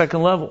 Absorb is a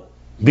second level.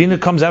 Binah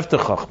comes after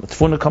Chachma.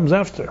 Tfuna comes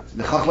after.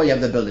 The Chachma you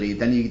have the ability.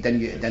 Then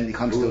it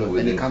comes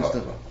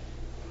to.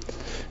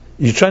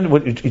 You're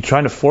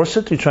trying to force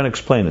it? Or you're trying to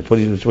explain it? What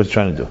are you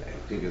trying to do?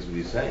 I think that's what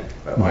he's saying.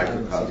 About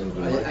microcosms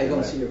and I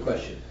don't see your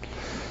question.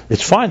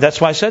 It's fine.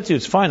 That's why I said to you,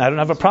 it's fine. I don't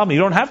have a problem.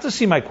 You don't have to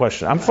see my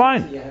question. I'm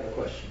fine. You have a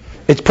question.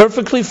 It's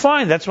perfectly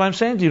fine. That's why I'm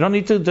saying to you.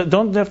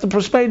 Don't have to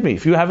persuade me.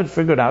 If you have it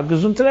figured out,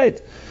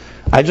 gesundheit.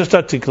 I just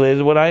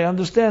articulated what I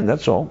understand.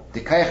 That's all. The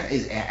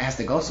Kayach has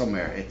to go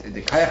somewhere.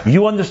 The Kayach.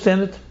 You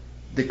understand it?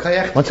 The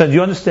Kayach. One second.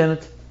 You understand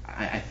it?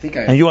 I think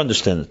I. And you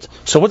understand it.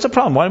 So what's the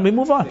problem? Why don't we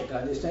move on? I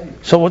understand.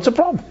 So what's the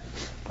problem?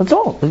 That's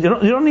all. You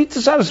don't need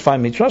to satisfy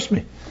me. Trust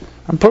me.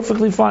 I'm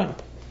perfectly fine.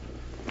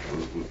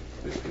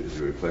 Is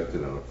it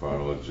reflected on a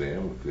final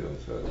exam if you don't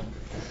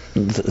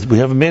satisfy? We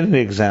haven't made any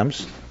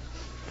exams.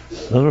 It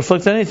doesn't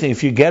reflect anything.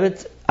 If you get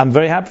it, I'm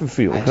very happy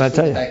for you. What can I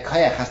tell you? That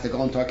Kayach has to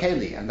go into a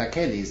Keli, and that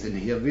Keli is the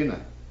Nehi of Binah.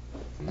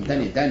 And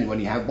then when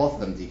you have both of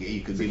them,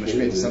 you could be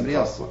mashpeh to somebody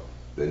else.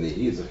 Then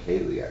he is a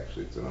Haley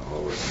actually. It's in a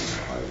whole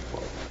higher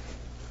part.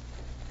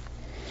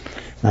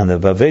 Now the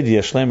Bavedi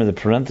Yashlem in the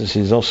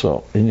parentheses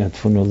also in Yad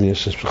Tfuna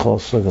Liyas B'chol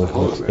Sagal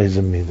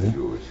Ezem Mida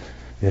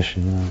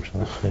Yeshinam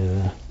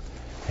Shalachera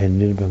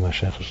Henir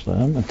B'Mashach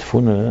Yisrael and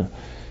Tfuna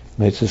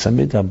Meitzes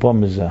Amida Abo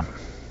Mizah.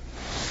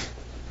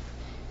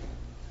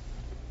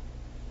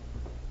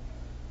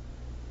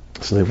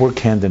 So they work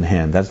hand in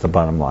hand. That's the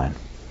bottom line.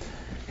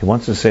 He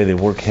wants to say they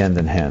work hand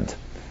in hand.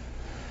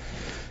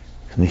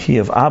 And the He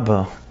of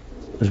Abba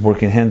is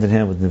working hand in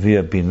hand with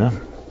Nevi'ah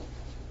Binah.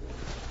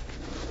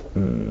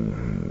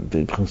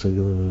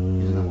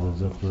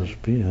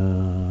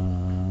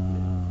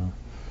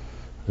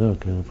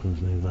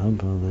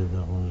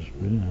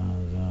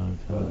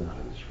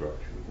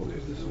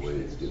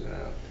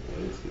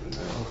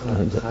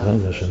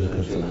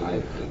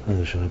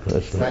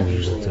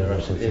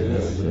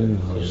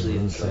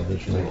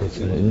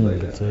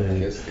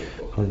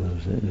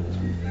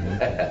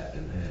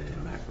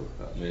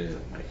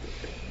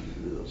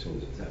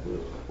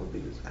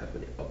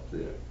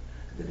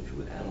 Then if you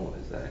would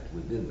analyze that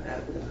within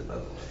that, there's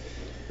another one.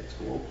 It's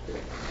global.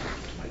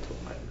 Might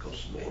go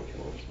smaller,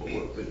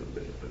 bigger.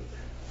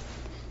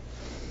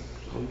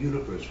 The whole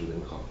universe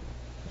within Chachma.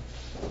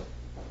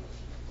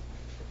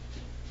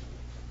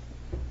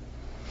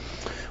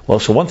 Well,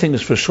 so one thing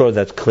is for sure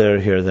that's clearer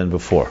here than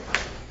before.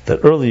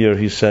 That earlier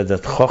he said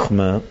that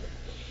Chachma,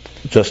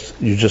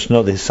 you just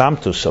know the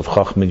Hisamtus of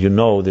Chachma, you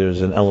know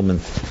there's an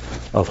element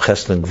of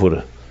Chesed and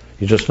Gvura.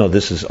 You just know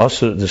this is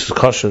Asur, this is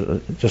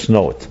Kosher, just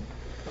know it.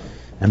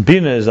 And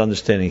Binah is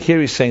understanding. Here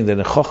he's saying that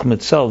in Chachma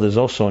itself there's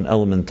also an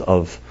element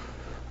of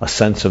a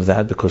sense of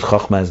that, because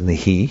Chachma has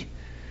Nehi,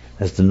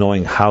 as the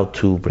knowing how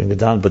to bring it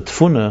down. But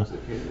Tfuna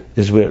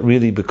is where it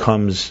really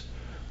becomes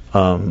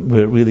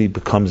into it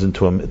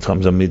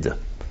becomes a midah,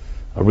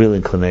 a real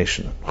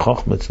inclination.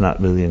 Chachma, it's not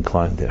really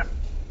inclined there.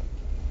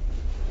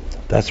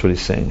 That's what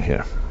he's saying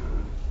here.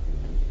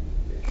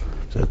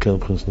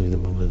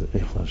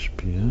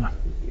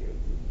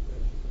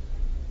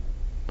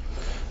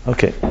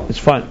 Okay, it's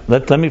fine.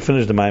 Let me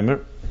finish the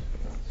Maimer.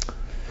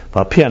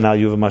 Now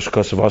you have a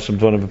mashkas of awesome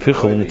dvarim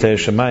b'pichol in the Teir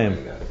Shemayim.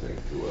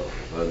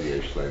 Are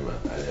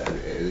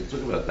you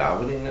talking about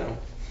davening now?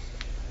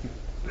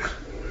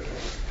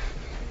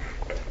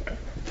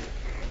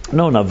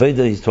 No, now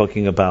Veda he's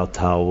talking about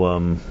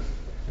how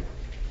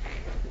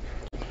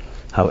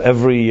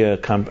every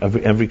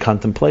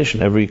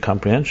contemplation, every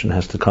comprehension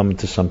has to come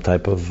into some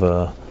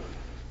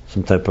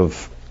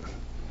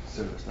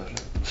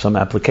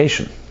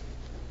application.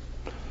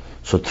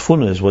 So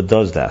Tfuna is what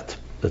does that.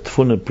 The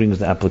Tfuna brings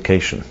the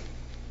application,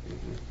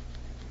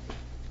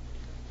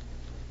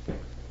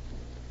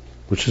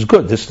 which is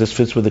good. This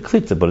fits with the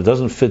Klita, but it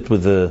doesn't fit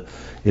with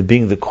it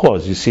being the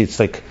cause. You see, it's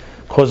like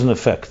cause and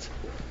effect.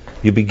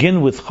 You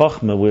begin with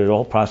Chochmah, where the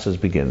whole process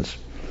begins.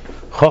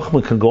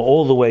 Chochmah can go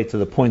all the way to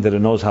the point that it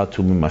knows how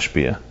to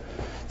mashpia.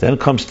 Then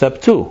comes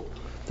step 2,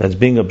 that's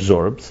being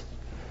absorbed,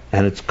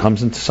 and it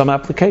comes into some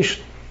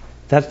application.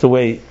 That's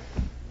the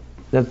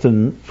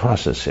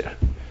process here.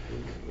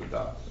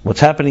 What's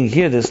happening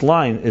here, this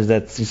line, is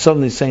that he's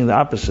suddenly saying the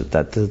opposite,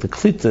 that the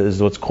Klita is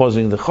what's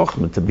causing the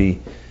Chochmah to be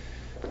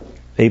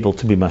able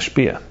to be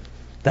mashpia.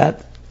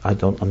 That I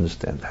don't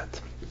understand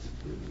that.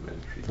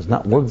 It does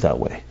not work that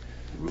way.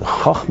 The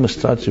Chachma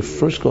starts, you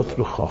first go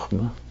through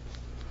Chachma,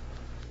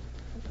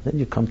 then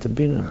you come to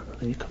Binah,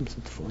 then you come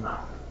to Tefuna.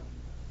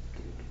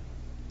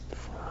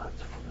 Tefuna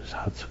is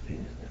hard to be.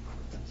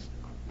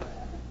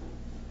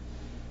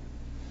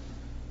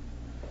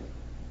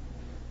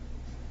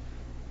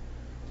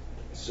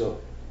 So,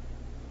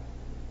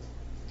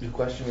 the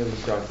question really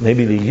starts.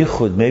 Maybe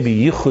Yichud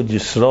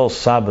Yisrael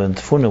Saba and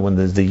Tefuna when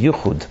there's the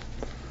Yichud.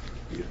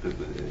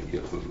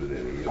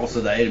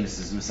 Also, the Eirim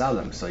is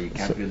Misalim, so you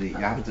can't really. You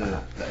have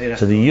to.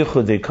 So the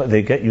Yichud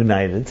they get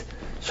united.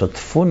 So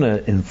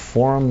Tefuna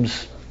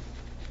informs.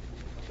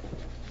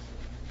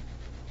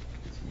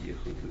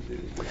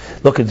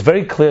 Look, it's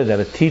very clear that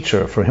a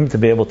teacher, for him to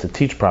be able to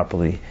teach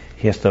properly,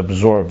 he has to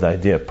absorb the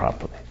idea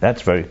properly.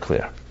 That's very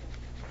clear.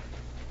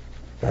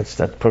 That's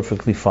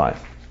perfectly fine.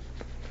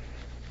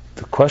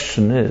 The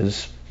question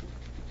is,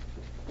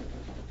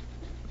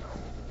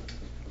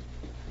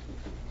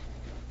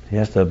 he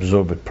has to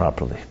absorb it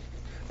properly.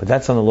 But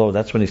that's on the low,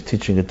 that's when he's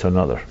teaching it to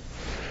another.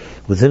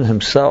 Within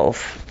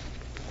himself,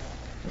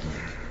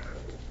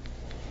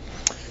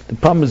 the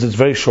problem is it's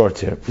very short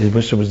here. I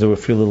wish there were a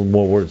few little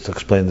more words to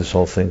explain this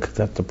whole thing.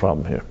 That's the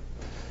problem here.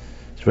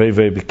 It's very,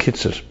 very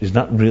bekitzer. He's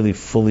not really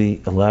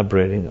fully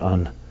elaborating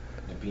on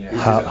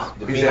how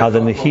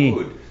the Nehi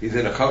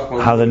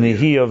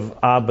of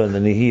Abba and the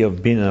Nehi of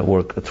Binah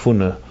work,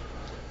 Tfuna,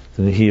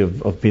 the Nehi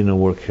of Binah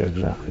work here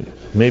exactly.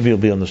 Maybe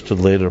it'll be understood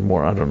later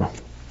more, I don't know.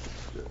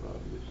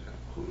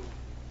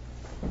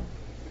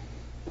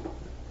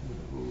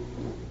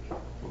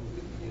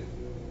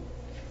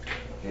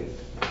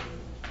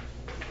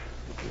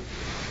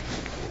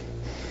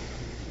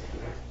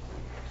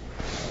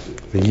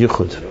 The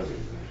Yichud.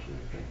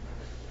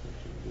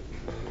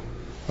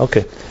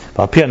 Okay.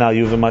 Valpia now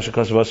you've masha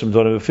kasvasim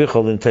dora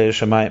befichol in tei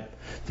shamayim.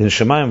 The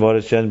shamayim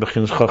varetz yen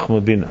begins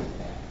chachma bina.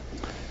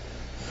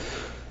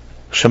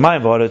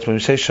 Shamayim varetz, when we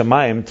say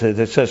shamayim,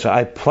 it says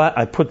I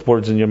put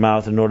words in your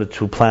mouth in order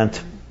to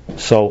plant.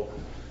 So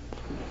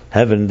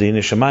heaven, the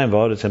shamayim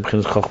varetz and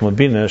begins chachma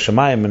bina.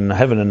 Shamayim and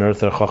heaven and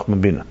earth are chachma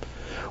bina.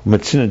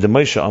 Umetzina de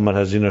Moshe Amar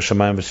hazino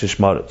shamayim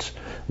v'sishmaretz.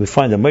 We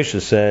find that Moshe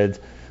said,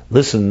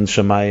 listen,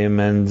 Shamayim,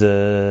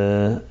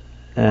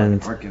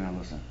 and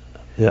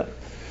yeah.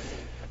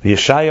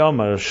 Yeshaya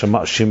Amar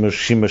Shima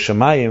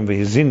Shamayim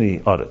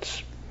v'Hizini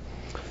Aretz.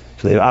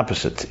 So they're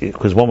opposite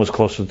because one was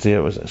closer to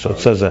here. So it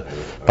says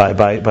by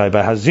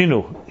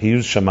Hazinu he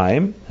used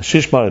Shamayim.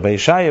 Shishmar by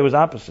Yeshaya it was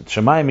opposite.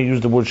 Shamayim he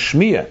used the word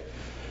Shmiya,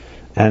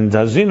 and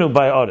Hazinu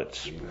by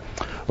Aretz.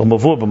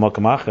 Umavur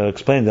b'makam acher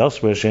explained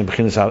elsewhere Shem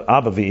b'chinas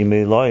Abba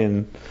v'imei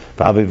loyin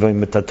v'Abba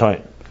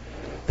v'mitatoyin.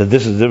 That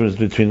this is the difference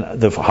between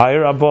the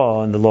higher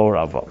Abba and the lower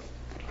Abba.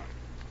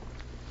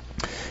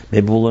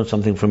 Maybe we'll learn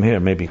something from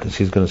here, maybe, because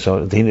he's going to say,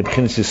 even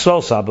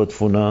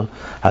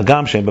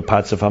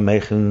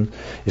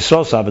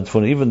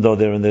though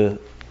they're in the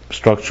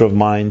structure of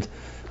mind,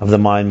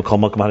 nevertheless,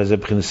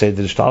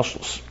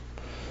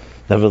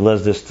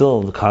 they're still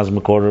in the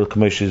cosmic order,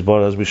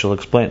 as we shall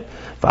explain.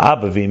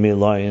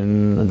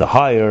 The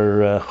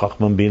higher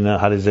Chachman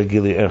Bina, is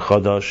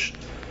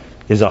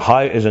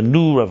a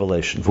new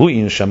revelation.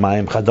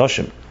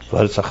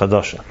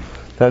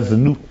 That's the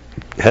new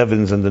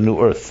heavens and the new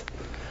earth.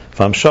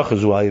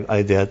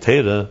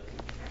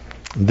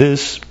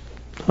 This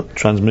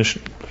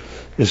transmission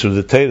is through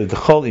the Torah.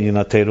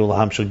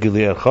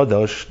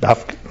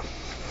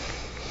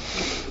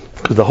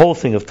 Because the whole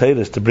thing of Torah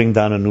is to bring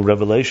down a new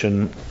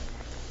revelation,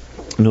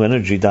 new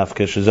energy. And that's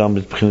the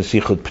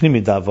Yichud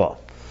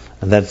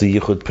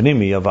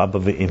Pnimi of Abba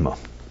ve'Ima.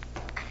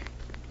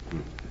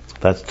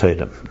 That's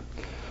Torah.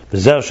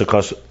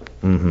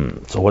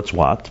 So what's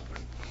what?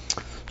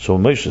 So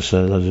Moshe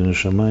says,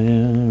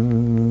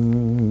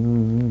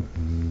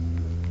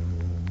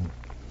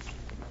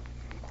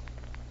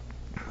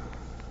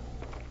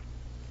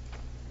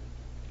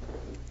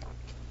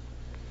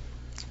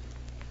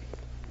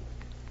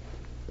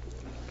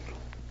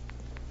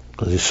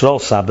 because Yisrael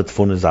Sabbath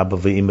fun is Abba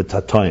ve'Ima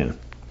Tatoyin.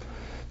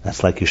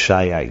 That's like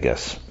Yeshaya, I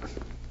guess.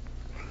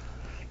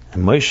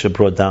 And Moshe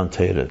brought down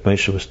Torah.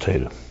 Moshe was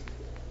Torah.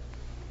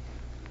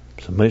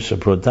 So Moshe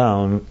brought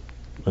down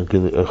a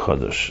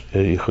Chodesh,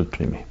 a Yichud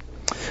Pnimi.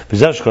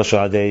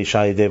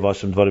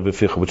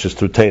 Which is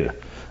through Torah.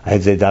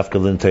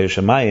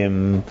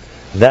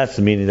 That's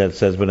the meaning that it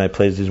says when I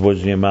place these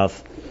words in your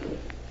mouth,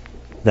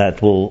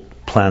 that will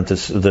plant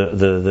this,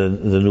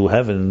 the new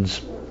heavens.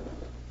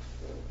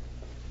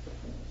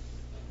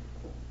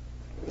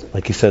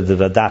 Like he said, the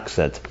Radak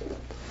said,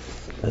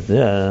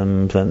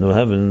 that, plant new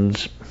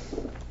heavens.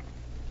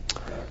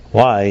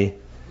 Why?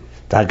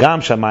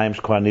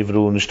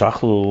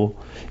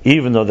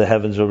 Even though the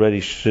heavens are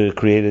already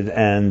created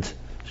and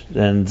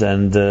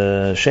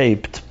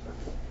shaped,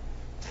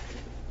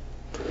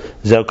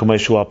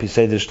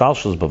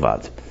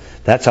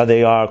 that's how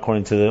they are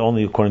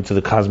only according to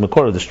the cosmic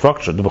order, the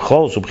structure.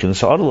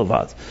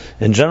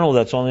 In general,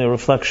 that's only a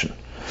reflection.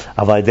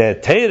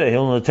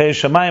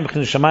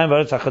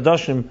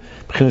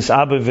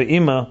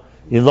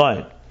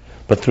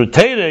 But But through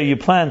Torah you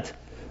plant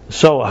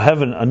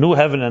a new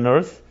heaven and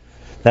earth.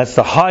 That's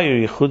the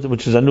higher yichud,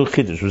 which is a new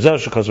chiddush.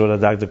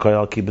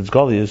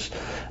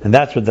 And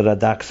that's what the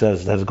Radak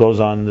says. That goes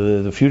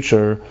on the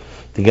future,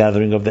 the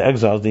gathering of the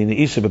exiles. The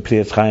it says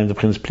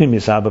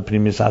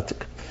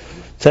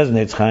in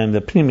Eitz Chaim,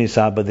 the Pnimi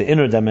Saba, the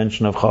inner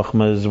dimension of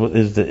Chochmah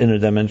is the inner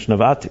dimension of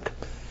Atik.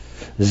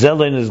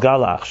 Zelein is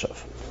Gala Achshav.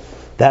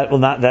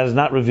 That is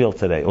not revealed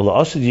today.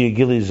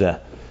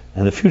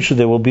 In the future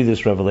there will be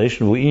this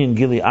revelation.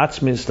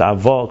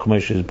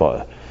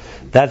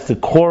 That's the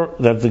core,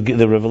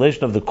 the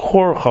revelation of the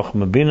core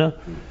Chochmah Binah,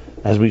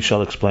 as we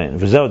shall explain. And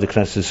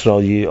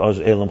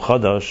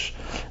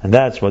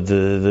that's what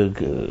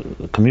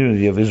the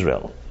community of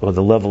Israel, or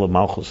the level of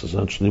Malchus,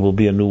 essentially, will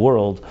be a new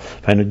world.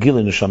 There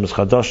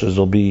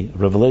will be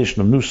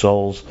revelation of new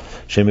souls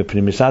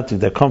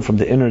that come from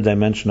the inner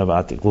dimension of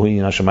Atik.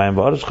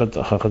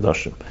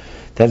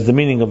 That's the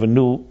meaning of a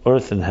new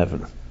earth and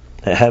heaven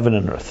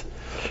and earth.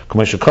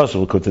 Like it says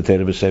in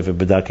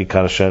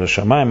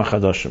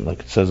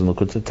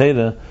Likutei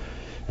Torah,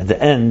 at the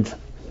end,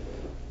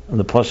 on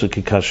the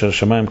pasuk Kasher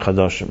Shamayim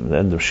Chadashim, the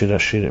end of Shir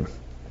Hashirim.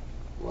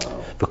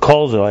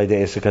 Because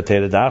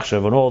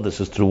and all this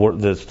is through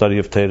the study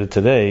of Torah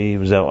today.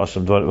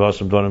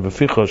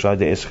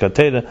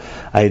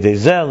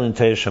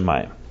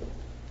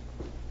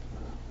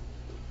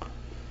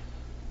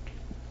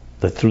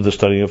 That through the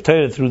study of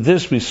Torah, through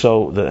this we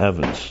sow the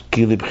heavens.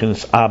 The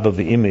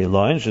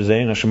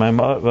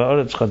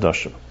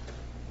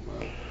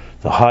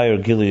higher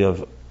gili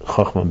of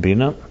Chochmah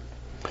Binah.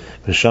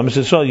 Shamas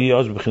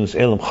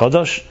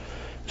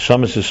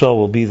Yisrael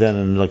will be then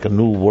in like a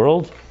new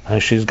world,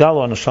 and she's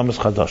galo on a Shamas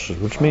Chadash,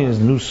 which means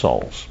new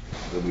souls.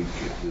 The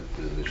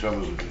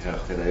Shamas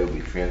today will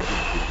be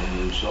transferred to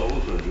new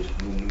souls, or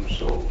just new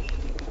souls?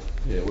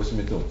 Yeah, what's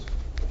the mitzvot?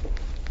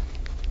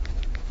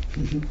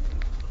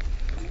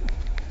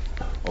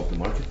 Off the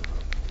market?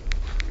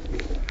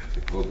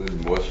 They call it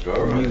more scar,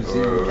 or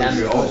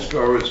all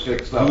scar is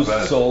fixed up.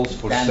 Used souls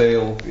for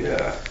sale.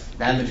 Yeah.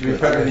 Damage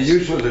The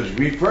usual is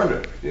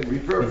refurbished.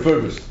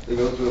 They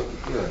go to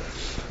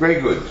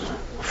gray goods.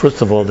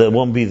 First of all, there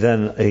won't be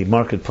then a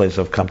marketplace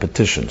of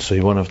competition, so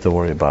you won't have to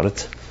worry about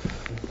it.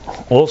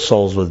 All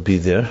souls will be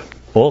there.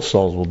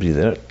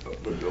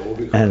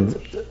 And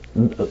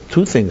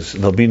two things: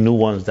 there'll be new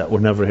ones that were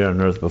never here on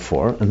earth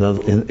before,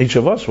 and each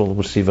of us will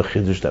receive a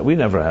chiddush that we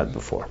never had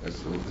before. It's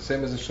the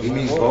same as a He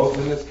means both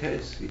in this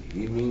case.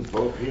 He means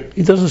both here.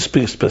 He doesn't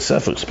speak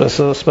specific,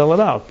 spell it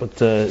out, but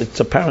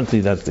it's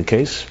apparently that's the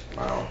case.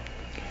 Wow.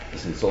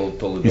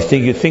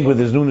 You think with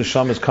his new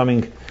neshamas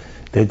coming,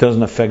 that it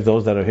doesn't affect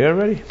those that are here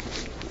already?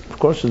 Of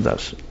course it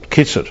does.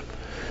 Kitzur.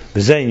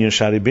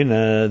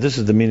 This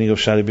is the meaning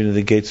of Shari Binah,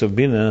 the gates of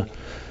Binah.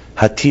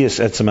 Hatiyas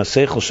etzem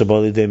haseichel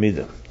shabali de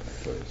midah.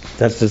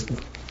 That's the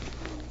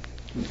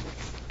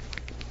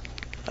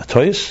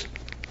Atoyas?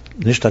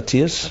 Nicht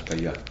Atiyas?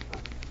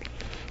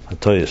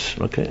 Atoyas.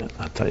 Okay.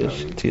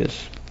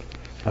 Atiyas.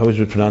 I always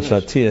would pronounce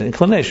it Atiyah.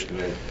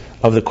 Inclination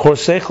of the core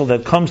seichel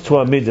that comes to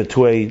a midah,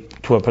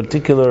 to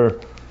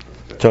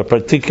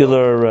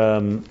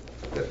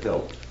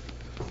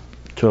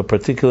a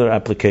particular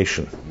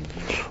application.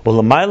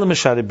 Ulamayla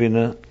mishari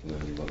bina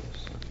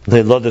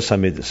le'lodas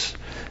hamidus,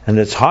 and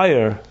it's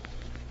higher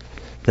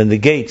than the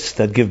gates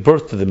that give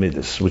birth to the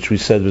midas, which we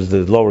said was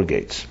the lower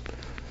gates.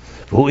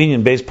 These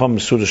are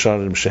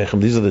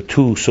the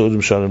two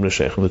sudim sharim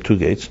l'shechem, the two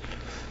gates.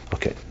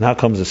 Okay, now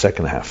comes the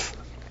second half.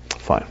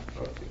 Fine.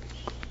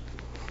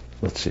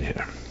 Let's see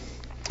here.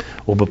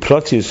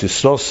 Ubepratius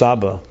Yisrael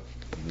Saba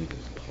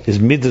is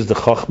midas the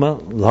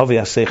chochma l'havi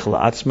haseichel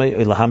la'atzmei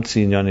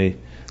ilahamtzi inyani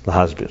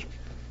lahasbir.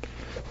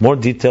 More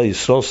detail: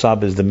 Yisrael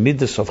Saba is the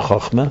midas of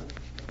chochma.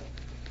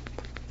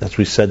 That's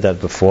we said that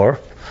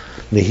before.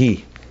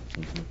 Nehi,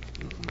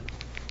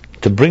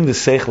 to bring the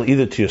seichel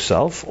either to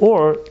yourself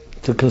or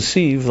to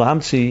conceive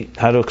lahamtzi,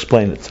 how to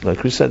explain it.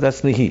 Like we said,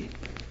 that's nehi,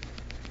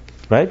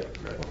 right?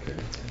 Okay.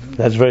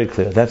 That's very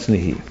clear. That's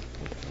nehi.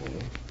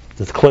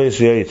 The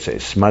Tkoyes Yoyit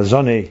says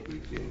mazone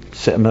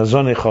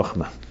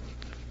chochma.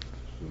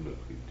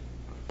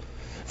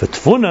 The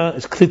tfuna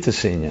is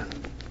klitasenya.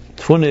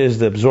 Tfuna is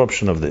the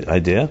absorption of the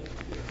idea.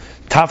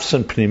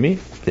 Tafsan pnimi,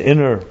 the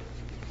inner,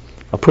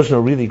 a person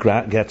who really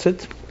gets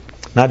it,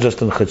 not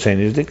just in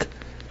Chetzeni Yizdik.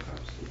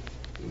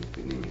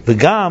 The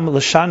gam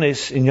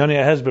l'shanes in Yoni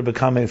Ahesber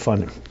become a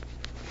funny.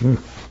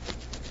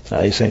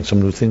 He's saying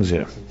some new things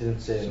here. He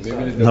didn't say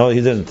it. No,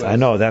 he didn't. I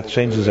know that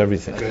changes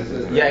everything.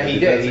 Yeah, he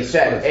did. He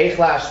said,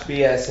 "Eichlash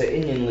bias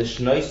inyan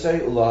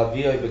l'shnoisei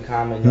ulaviyoi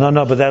become."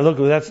 No, but that, look,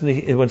 that's in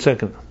the, 1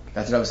 second.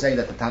 That's what I was saying,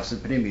 that the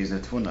Tafsir Primi is the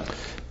Tfuna.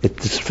 It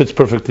fits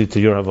perfectly to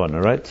your Havana,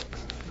 right?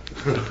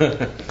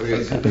 The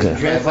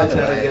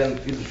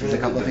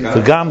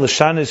gam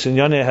l'shanes in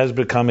Yoni has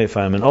become a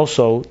famine, and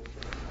also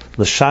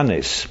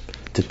l'shanes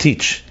to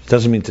teach. It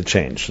doesn't mean to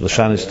change.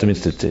 L'shanes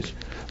means to teach.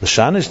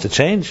 L'shanes to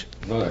change?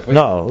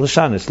 No,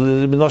 l'shanes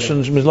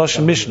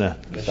miloshin mishnah.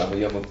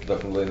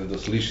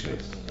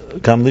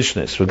 Gam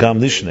lishnes.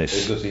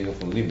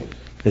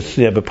 It's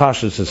but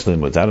Pashas it's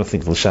limud. I don't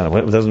think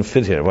Lashana. It doesn't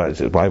fit here. Why?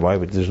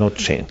 There's no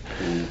chain.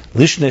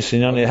 Lishnes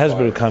in Yonei has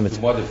become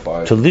to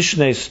modify. to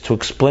Lishnes to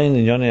explain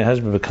in Yonei has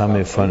become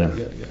a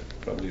funny. Yeah,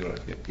 probably right.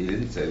 Yeah. He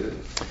didn't say that.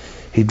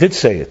 He did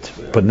say it,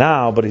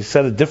 but he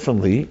said it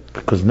differently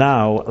because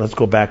now let's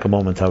go back a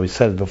moment how he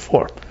said it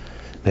before.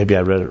 Maybe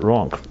I read it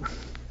wrong.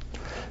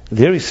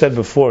 There he said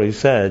before. He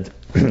said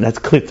that's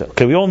klita.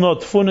 Okay, we all know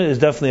tfuna is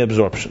definitely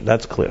absorption.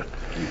 That's clear.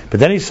 But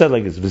then he said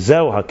like this: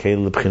 V'zeu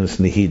hakel l'bchinas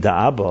nihida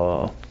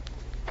abba.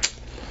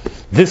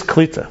 This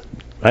klita,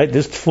 right?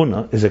 This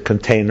tfuna is a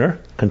container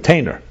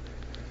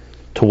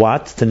to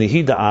what? To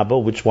nihida abba,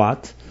 which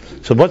what?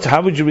 So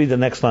how would you read the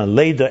next line?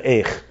 Leida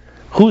eich.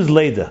 Who's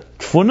leida?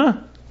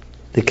 Tfuna,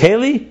 the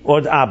keli,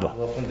 or the abba?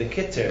 Well, from the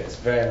kitzer, it's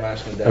very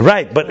much.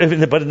 Right, but in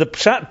the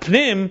pshat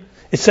pnim.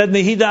 It said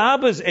Nehida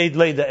Abba's Eid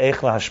Leida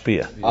Eich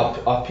LaHashpia.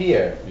 Up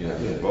here.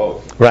 Yeah,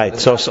 both. Right.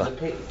 So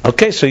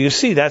okay. So you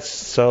see, that's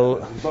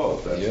so.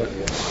 Both.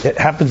 It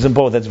happens in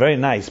both. That's very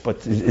nice,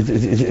 but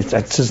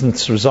that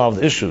doesn't resolve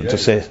the issue to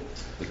say.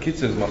 The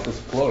kids is Machas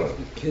plural.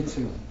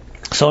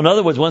 So in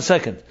other words, one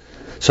second.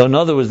 So in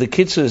other words, the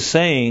Kitzur is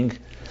saying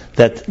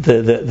that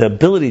the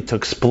ability to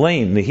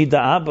explain Nehida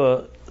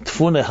Abba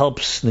Tfuna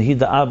helps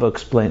Nehida Abba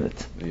explain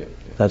it. Yeah.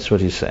 That's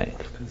what he's saying.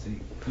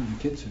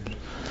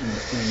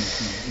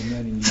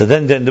 So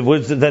then the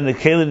words the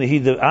Keli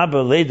Nehida Abba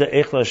Leida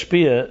Eich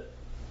LaHashpia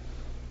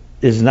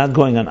is not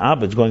going on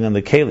Abba, it's going on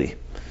the Keli.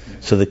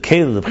 So the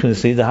Keli, the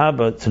B'chinas Nehida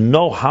Abba, to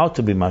know how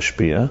to be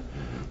Mashpia,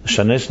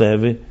 Shanesh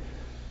Lehevi.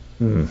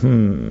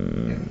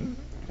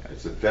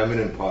 It's the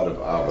feminine part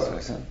of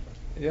Abba.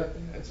 Yeah,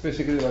 it's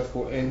basically like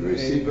for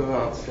Receiver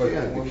of like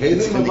the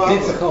Kelim of Abba.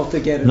 Difficult to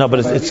get it. No, but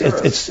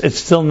it's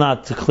still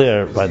not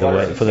clear, by the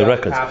way, for the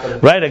record.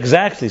 Right,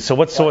 exactly. So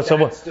what's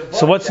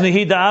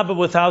Nehida Abba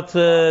without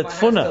Tfuna? It has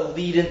to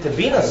lead into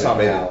Binah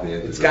somehow.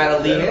 It's got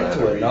to lead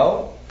into it,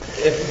 no?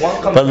 If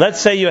one comes. But let's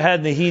say you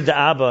had Nehida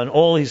Abba and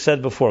all he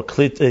said before,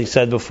 Kleis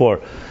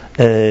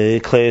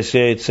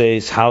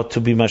says how to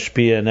be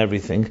Mashpia and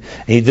everything,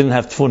 and he didn't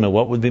have Tfuna,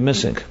 what would be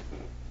missing?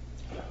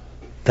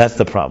 That's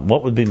the problem.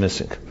 What would be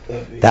missing?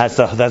 That's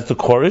the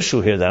core issue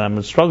here that I'm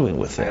struggling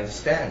with. I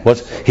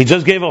understand. He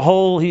just gave a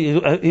whole. He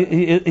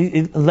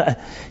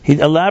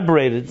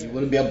elaborated. You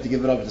wouldn't be able to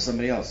give it over to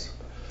somebody else.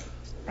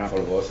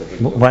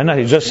 Why not?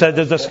 He just said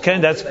that's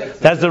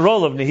the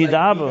role of Nehida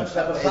Abba.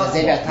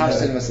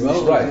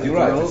 Right, you're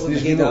right.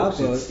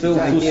 It's still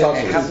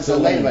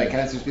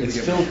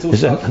too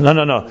subtle.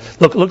 No.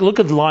 Look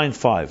at line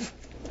 5.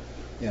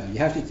 Yeah, you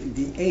have to.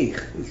 The eich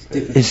is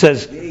different. He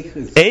says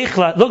eich.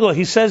 Look.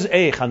 He says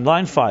eich on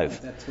line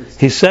 5.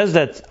 He says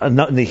that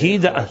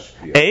Nehida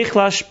eich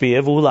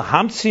lashpia v'ula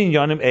hamtzin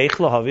yonim eich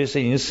lahavis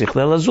ein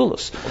sichle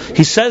lazulus.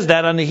 He says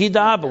that on Nehida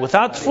Abba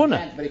without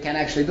tfuna. But he can't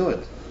actually do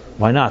it.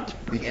 Why not?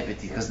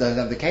 Because they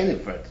have the kelim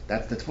for it.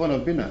 That's the tfuna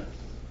of Binah.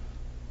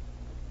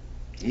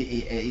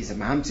 He's a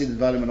mahamtzin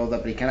development and all that,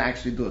 but he can't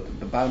actually do it.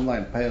 The bottom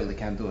line, pale, he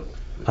can't do it.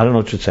 I don't know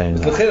what you're saying.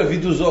 Wie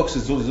du sagst,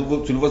 zu was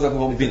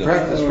von Binah.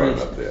 Practice right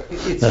up there.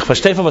 Ich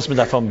verstehe was mit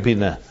davon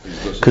Binah.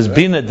 Because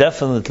Binah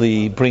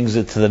definitely brings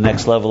it to the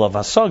next level of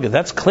Hasaga.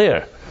 That's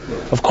clear.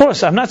 Of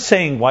course, I'm not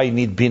saying why you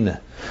need Binah.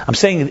 I'm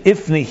saying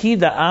if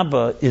Nehida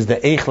Abba is the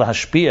Eich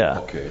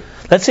LaHashpia,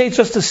 let's say it's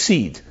just a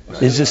seed.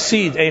 Is a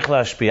seed Eich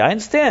LaHashpia? I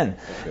understand.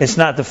 It's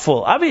not the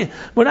full. I mean,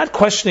 we're not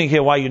questioning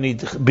here why you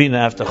need Binah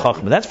after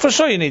Chachma. That's for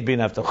sure you need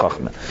Binah after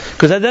Chachma.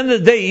 Because at the end of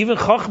the day, even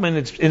Chachma,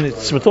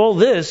 it's with all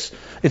this,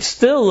 it's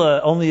still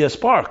only a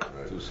spark.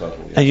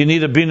 And you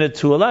need a Binah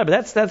to allow.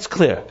 But that's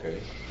clear.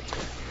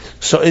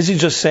 So is he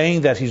just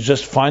saying that he's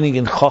just finding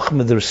in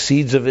Chachma there's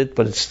seeds of it,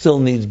 but it still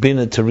needs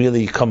Binah to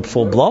really come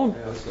full blown?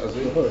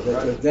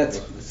 That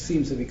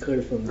seems to be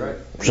clear from the.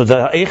 So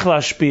the Eich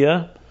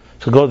LaHashpia.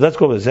 Let's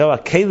go with Zeh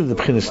Akeli the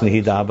B'chinas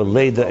Nehida Abba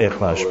Leida Eich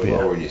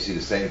LaHashpia. When you see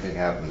the same thing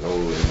happen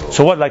over and over.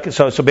 So what?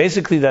 So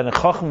basically, then a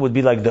Chacham would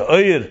be like the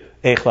Oyer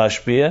Eich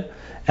LaHashpia,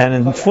 and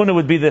in Tfuna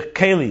would be the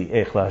Keli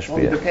Eich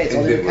LaHashpia.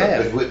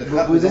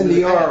 Within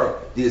the Or,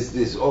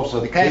 there's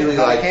also the Keli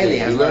like thing.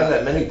 We learned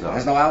that many times.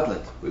 Has no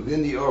outlet.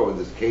 Within the Or,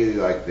 there's Keli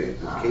like thing.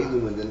 There's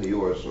Keli within the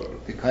Or, sort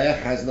of. The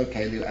Koyach has no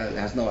Keli,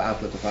 has no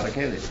outlet without a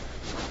Keli.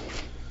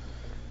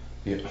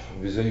 Yeah,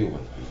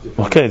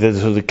 Okay,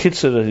 so the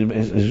Kitzur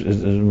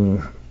is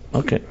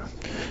okay.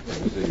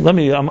 Let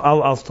me.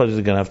 I'll study it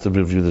again. I have to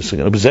review this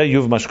again. The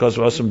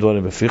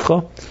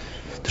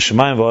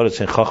Shemayim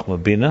v'Aretz in Chachma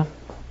Binah.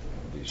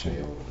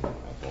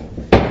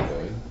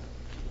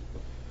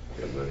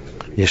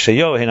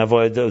 Yeshayo hin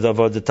avoid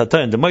the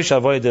Tatan. The Moshe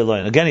avoid the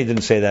Eloin. Again, he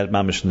didn't say that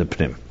Mamish in the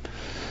Pnim.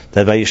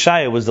 That by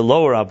Yeshaya was the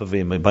lower Abba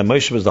V'Ima, by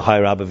Moshe was the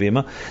higher Abba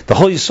V'Ima. The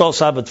whole Yisrael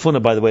Sabbat Tfuna,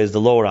 by the way, is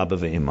the lower Abba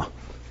V'Ima.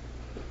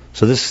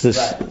 So this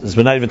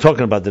we're not even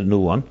talking about the new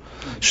one.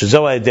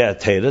 Shazo Aideh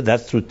Teira,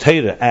 that's through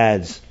Teira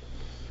adds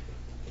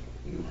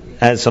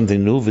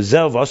something new.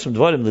 V'zel v'asum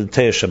dvarim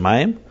l'teir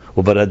Shemayim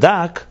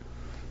u'baradak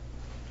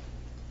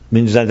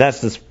means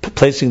that's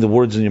placing the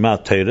words in your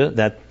mouth. Teira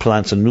that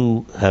plants a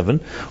new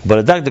heaven.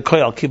 U'baradak the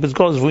koyal keep its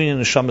goals v'yin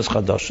neshamas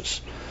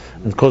chadashos.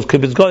 and cause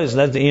kibbutz goyis, and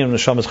that's the iyum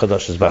neshamas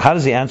chadashis. But how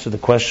does he answer the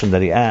question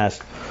that he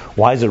asked?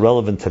 Why is it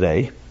relevant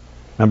today?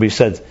 Remember, he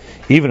said,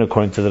 even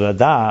according to the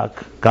Radak,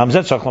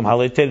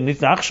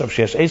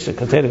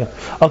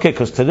 okay,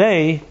 because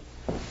today,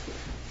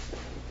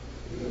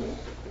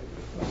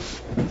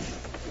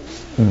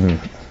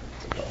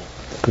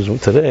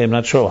 today, I'm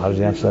not sure how does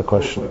he answer that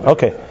question.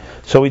 Okay,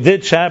 so we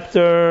did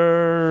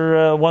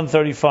chapter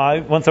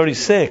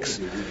 136,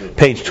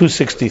 page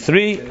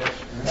 263,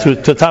 to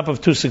the top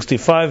of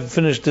 265,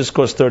 finished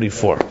discourse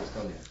 34.